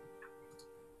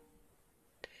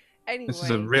 Anyway, This is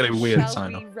a really weird shall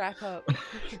sign we off. wrap up?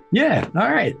 Yeah,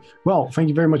 all right. Well, thank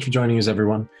you very much for joining us,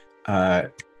 everyone. I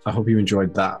hope you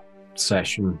enjoyed that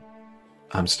session.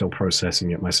 I'm still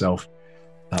processing it myself.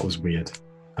 That was weird.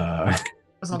 You're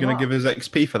going to give us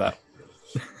XP for that?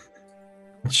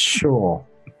 Sure,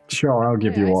 I'll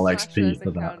give you I all smashed XP those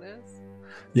for that. encounters.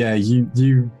 Yeah,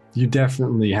 you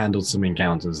definitely handled some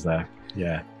encounters there.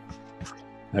 Yeah,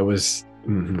 there was.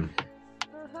 Mm-hmm.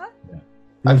 Uh-huh.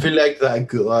 I feel like that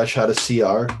goulash had a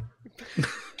CR.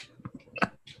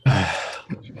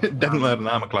 Definitely had an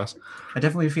armor class. I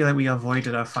definitely feel like we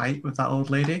avoided a fight with that old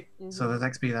lady. So there's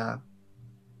XP there.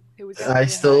 It was I definitely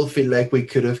still hard. feel like we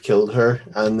could have killed her,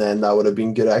 and then that would have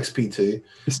been good XP too.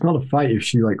 It's not a fight if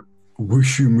she like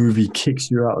wushu movie kicks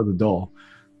you out of the door.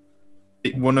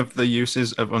 One of the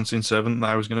uses of Unseen Servant that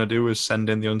I was going to do was send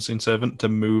in the Unseen Servant to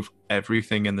move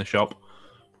everything in the shop.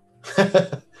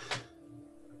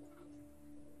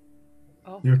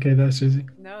 Oh, You okay there, Susie?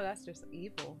 no, that's just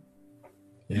evil.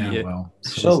 Yeah, Yeah. well.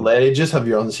 So lady, just have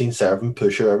your unseen servant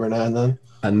push her every now and then.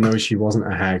 And no, she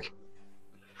wasn't a hag.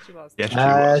 She was. Yes, she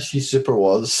was. She super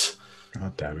was.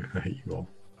 God damn it, I hate you all.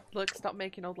 Look, stop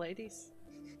making old ladies.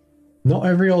 Not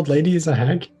every old lady is a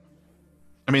hag.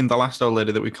 I mean, the last old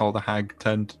lady that we called a hag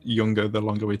turned younger the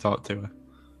longer we talked to her.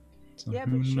 So Yeah,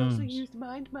 who but she also knows? used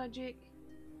mind magic.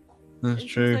 That's and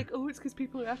true. She's like, oh, it's because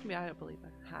people are after me. I don't believe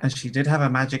it. Hi. And she did have a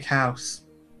magic house.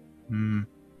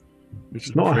 Which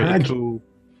is not a pretty hag. cool.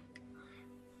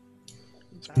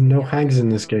 been no hags in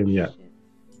this game yet.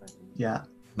 Yeah.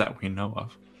 That we know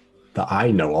of. That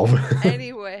I know of.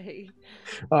 Anyway.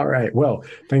 All right. Well,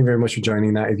 thank you very much for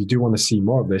joining that. If you do want to see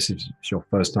more of this, if it's your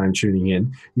first time tuning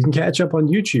in, you can catch up on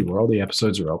YouTube where all the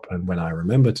episodes are up. And when I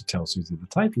remember to tell Susie the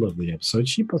title of the episode,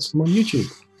 she puts them on YouTube.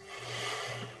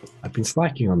 I've been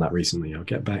slacking on that recently. I'll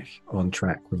get back on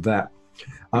track with that.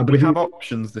 But we if you- have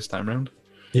options this time round.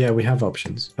 Yeah, we have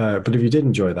options. But if you did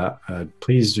enjoy that,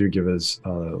 please do give us a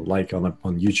like on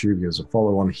YouTube, give us a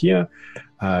follow on here,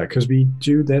 because we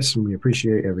do this and we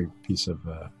appreciate every piece of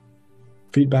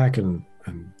feedback and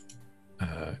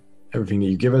everything that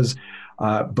you give us.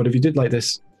 But if you did like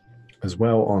this as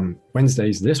well on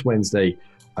Wednesdays, this Wednesday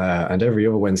and every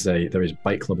other Wednesday, there is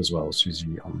Bike Club as well.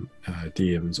 Susie on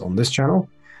DMs on this channel.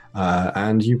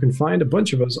 And you can find a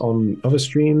bunch of us on other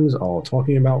streams or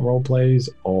talking about role plays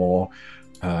or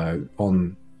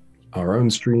on our own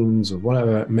streams or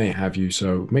whatever may have you.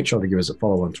 So make sure to give us a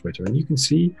follow on Twitter and you can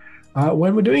see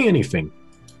when we're doing anything.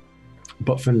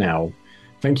 But for now,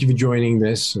 thank you for joining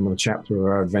this another chapter of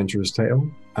our adventurous tale.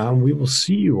 And we will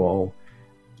see you all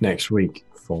next week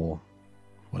for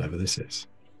whatever this is.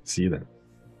 See you then.